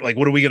 Right. Like,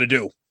 what are we going to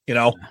do? You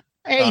know?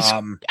 Hey,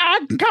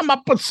 I'd come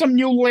up with some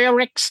new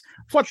lyrics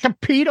for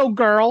Torpedo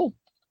Girl.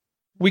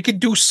 We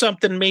could do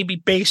something maybe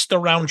based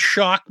around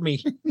Shock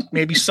Me.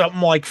 Maybe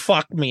something like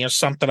Fuck Me or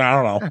something.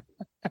 I don't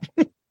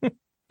know.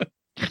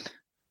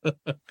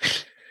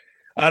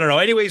 I don't know.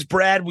 Anyways,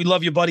 Brad, we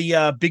love you, buddy.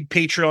 Big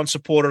Patreon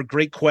supporter.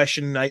 Great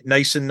question.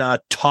 Nice and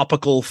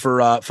topical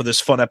for this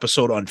fun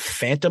episode on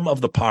Phantom of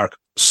the Park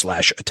 /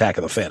 Attack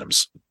of the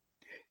Phantoms.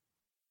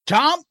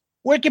 Tom,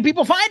 where can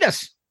people find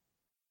us?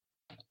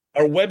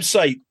 Our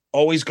website.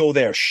 Always go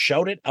there.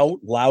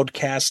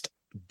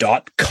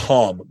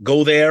 shoutitoutloudcast.com.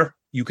 Go there.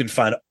 You can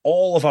find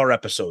all of our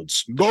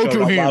episodes. Go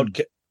to him.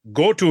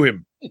 Go to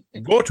him.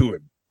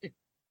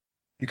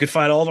 You can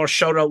find all of our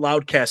Shout Out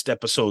Loudcast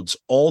episodes,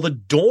 all the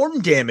Dorm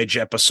Damage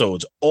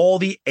episodes, all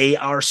the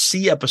ARC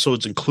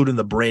episodes, including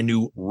the brand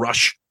new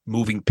Rush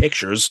Moving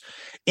Pictures,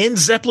 and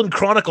Zeppelin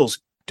Chronicles.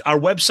 our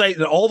website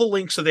and all the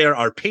links are there.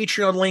 Our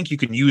Patreon link. You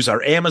can use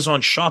our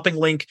Amazon shopping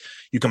link.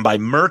 You can buy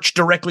merch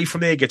directly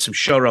from there. Get some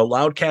Shout Out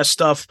Loudcast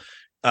stuff.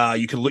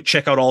 You can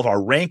check out all of our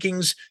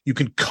rankings. You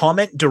can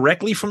comment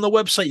directly from the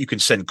website. You can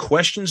send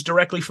questions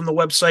directly from the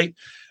website.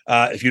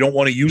 If you don't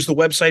want to use the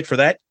website for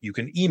that, you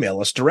can email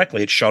us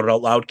directly at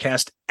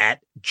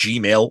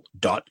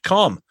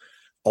shoutitoutloudcast@gmail.com.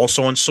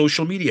 Also on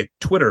social media,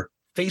 Twitter,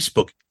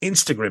 Facebook,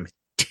 Instagram,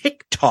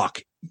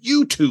 TikTok,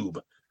 YouTube.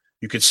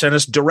 You can send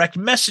us direct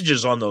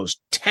messages on those.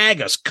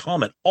 Tag us,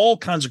 comment, all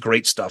kinds of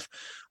great stuff.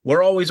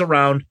 We're always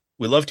around.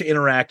 We love to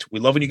interact. We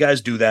love when you guys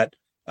do that.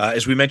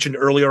 As we mentioned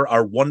earlier,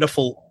 our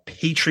wonderful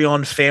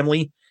Patreon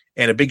family,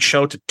 and a big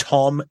shout out to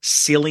Tom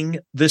Sealing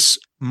this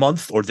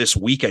month, or this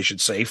week, I should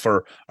say,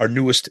 for our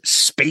newest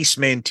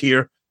Spaceman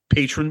tier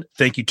patron.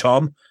 Thank you,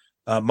 Tom.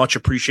 Much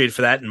appreciated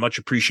for that, and much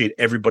appreciate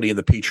everybody in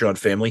the Patreon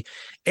family.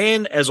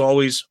 And as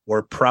always,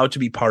 we're proud to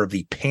be part of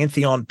the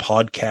Pantheon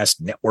Podcast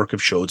network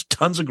of shows.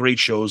 Tons of great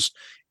shows,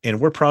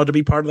 and we're proud to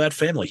be part of that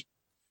family.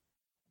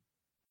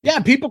 Yeah,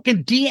 people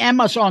can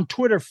DM us on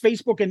Twitter,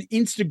 Facebook, and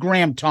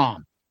Instagram,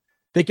 Tom.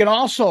 They can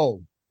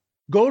also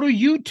go to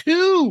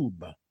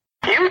YouTube.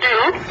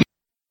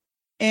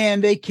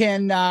 And they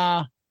can,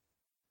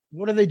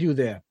 what do they do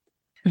there?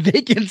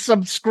 They can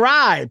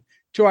subscribe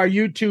to our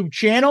YouTube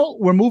channel.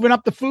 We're moving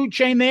up the food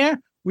chain there.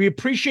 We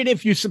appreciate it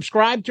if you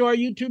subscribe to our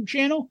YouTube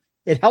channel.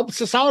 It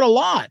helps us out a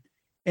lot.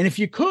 And if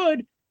you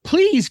could,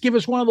 please give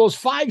us one of those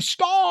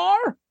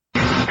 5-star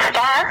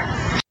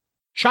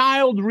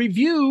child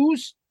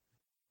reviews.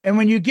 And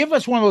when you give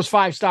us one of those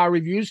 5-star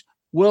reviews,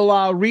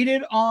 we'll read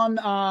it on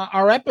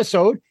our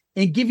episode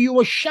and give you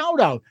a shout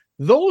out.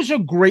 Those are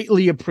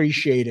greatly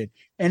appreciated.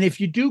 And if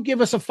you do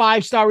give us a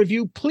 5-star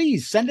review,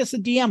 please send us a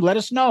DM. Let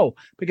us know,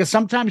 because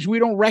sometimes we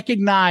don't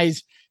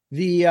recognize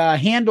the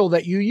handle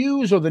that you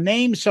use or the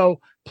name. So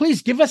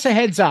please give us a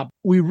heads up.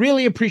 We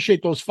really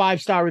appreciate those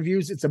 5-star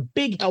reviews. It's a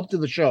big help to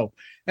the show.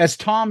 As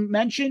Tom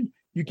mentioned,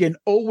 you can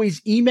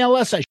always email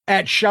us at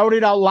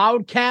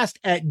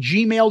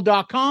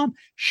shoutitoutloudcast@gmail.com.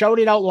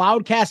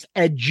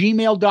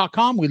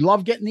 Shoutitoutloudcast@gmail.com. We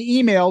love getting the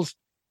emails.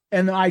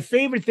 And my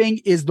favorite thing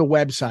is the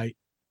website.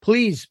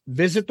 Please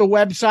visit the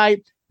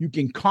website. You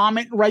can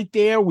comment right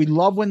there. We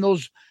love when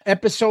those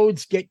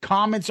episodes get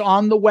comments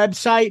on the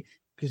website,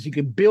 because you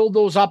can build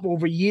those up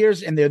over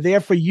years, and they're there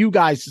for you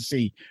guys to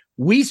see.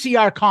 We see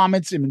our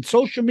comments, and in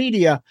social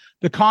media,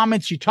 the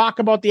comments, you talk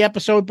about the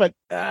episode, but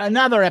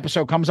another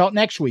episode comes out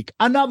next week,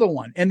 another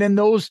one. And then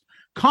those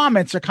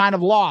comments are kind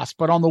of lost,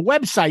 but on the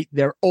website,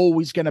 they're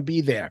always going to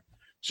be there.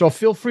 So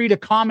feel free to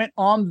comment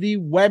on the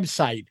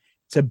website.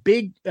 It's a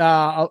big,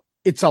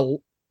 it's a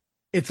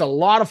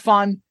lot of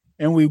fun,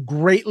 and we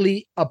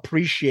greatly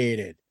appreciate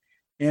it.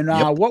 And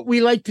what we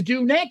like to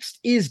do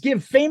next is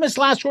give famous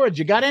last words.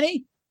 You got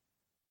any?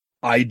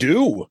 I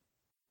do.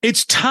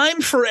 It's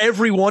time for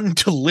everyone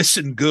to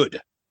listen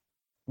good.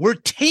 We're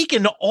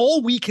taking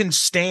all we can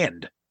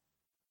stand.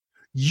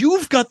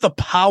 You've got the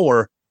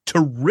power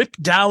to rip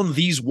down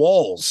these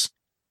walls.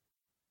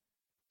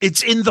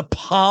 It's in the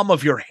palm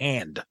of your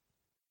hand.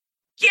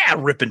 Yeah,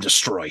 rip and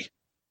destroy.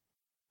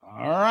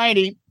 All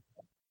righty.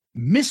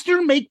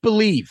 Mr.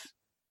 Make-Believe.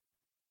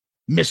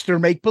 Mr.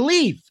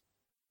 Make-Believe.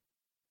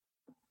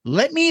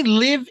 Let me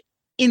live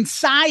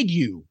inside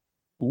you.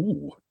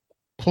 Ooh.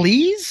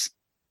 Please?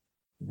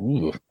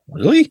 Ooh,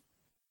 really? I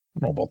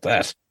don't know about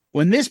that.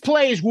 When this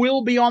plays,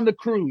 we'll be on the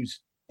cruise.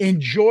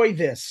 Enjoy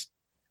this.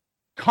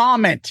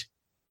 Comment.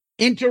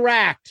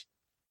 Interact.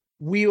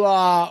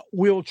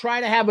 We'll try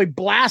to have a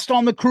blast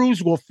on the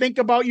cruise. We'll think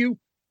about you.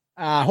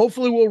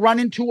 Hopefully we'll run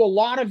into a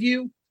lot of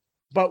you.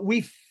 But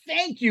we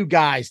thank you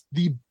guys,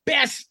 the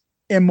best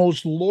and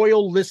most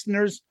loyal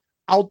listeners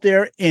out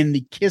there in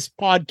the KISS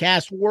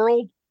podcast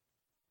world,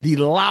 the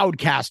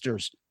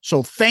Loudcasters.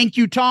 So thank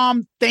you,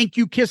 Tom. Thank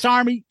you, KISS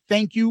Army.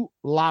 Thank you,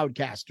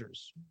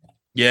 Loudcasters.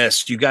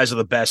 Yes, you guys are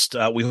the best.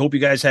 We hope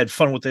you guys had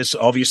fun with this.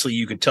 Obviously,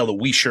 you could tell that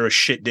we sure as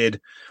shit did.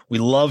 We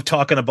love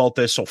talking about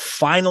this. So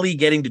finally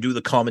getting to do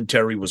the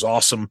commentary was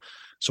awesome.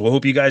 So I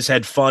hope you guys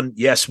had fun.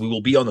 Yes, we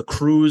will be on the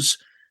cruise.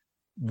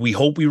 We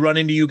hope we run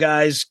into you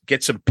guys,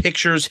 get some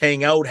pictures,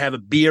 hang out, have a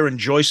beer,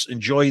 enjoy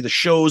the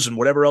shows and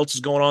whatever else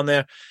is going on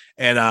there.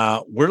 And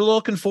we're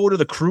looking forward to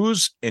the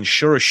cruise. And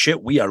sure as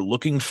shit, we are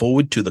looking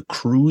forward to the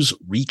cruise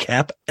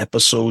recap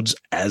episodes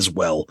as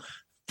well.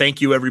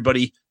 Thank you,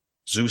 everybody.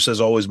 Zeus,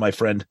 as always, my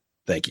friend.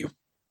 Thank you.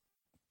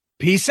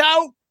 Peace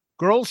out,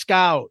 Girl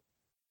Scout.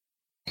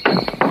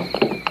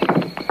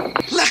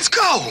 Let's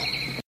go!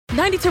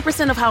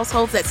 92% of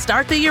households that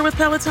start the year with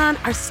Peloton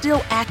are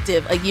still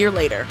active a year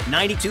later.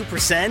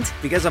 92%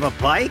 because of a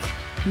bike?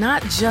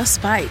 Not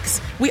just bikes.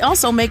 We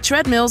also make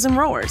treadmills and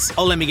rowers.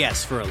 Oh, let me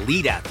guess, for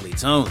elite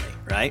athletes only,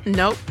 right?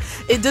 Nope.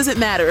 It doesn't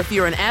matter if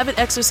you're an avid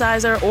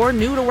exerciser or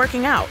new to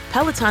working out.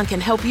 Peloton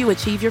can help you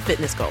achieve your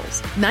fitness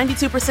goals.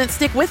 92%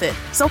 stick with it.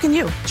 So can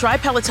you. Try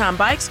Peloton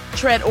bikes,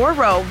 tread, or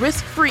row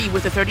risk-free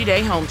with a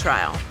 30-day home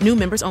trial. New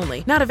members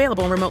only. Not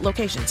available in remote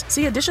locations.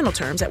 See additional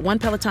terms at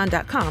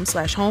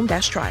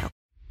onepeloton.com/home-trial.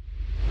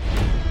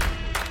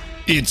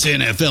 It's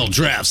NFL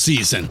draft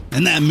season,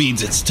 and that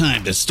means it's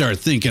time to start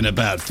thinking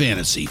about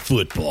fantasy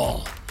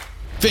football.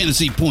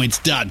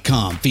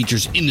 FantasyPoints.com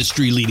features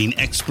industry-leading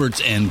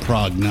experts and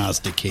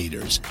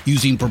prognosticators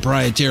using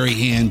proprietary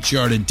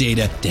hand-charted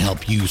data to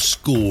help you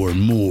score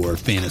more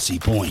fantasy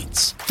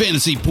points.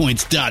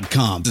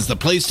 FantasyPoints.com is the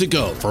place to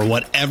go for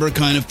whatever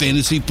kind of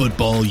fantasy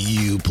football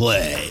you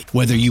play.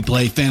 Whether you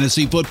play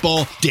fantasy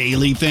football,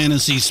 daily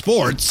fantasy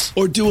sports,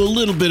 or do a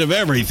little bit of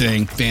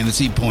everything,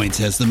 Fantasy Points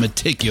has the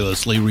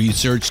meticulously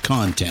researched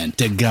content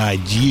to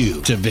guide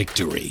you to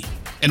victory.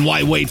 And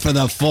why wait for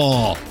the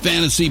fall?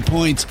 Fantasy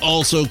Points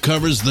also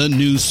covers the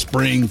new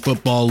spring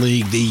football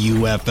league, the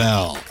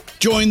UFL.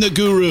 Join the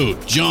guru,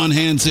 John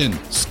Hansen,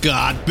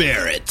 Scott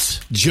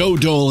Barrett, Joe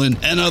Dolan,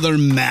 and other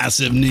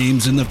massive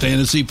names in the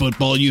fantasy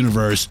football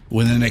universe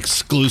with an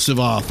exclusive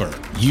offer.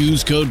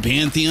 Use code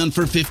Pantheon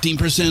for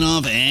 15%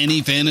 off any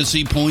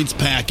Fantasy Points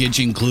package,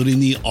 including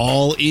the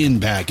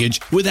all-in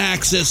package, with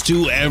access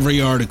to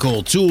every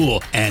article,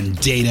 tool, and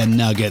data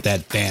nugget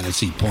that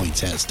Fantasy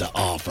Points has to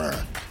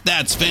offer.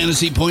 That's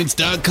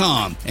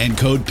FantasyPoints.com and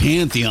code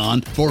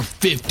Pantheon for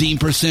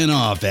 15%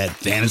 off at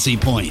Fantasy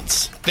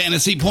Points.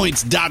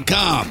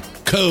 FantasyPoints.com,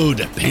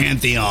 code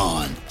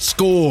Pantheon.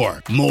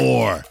 Score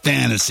more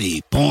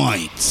fantasy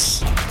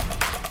points.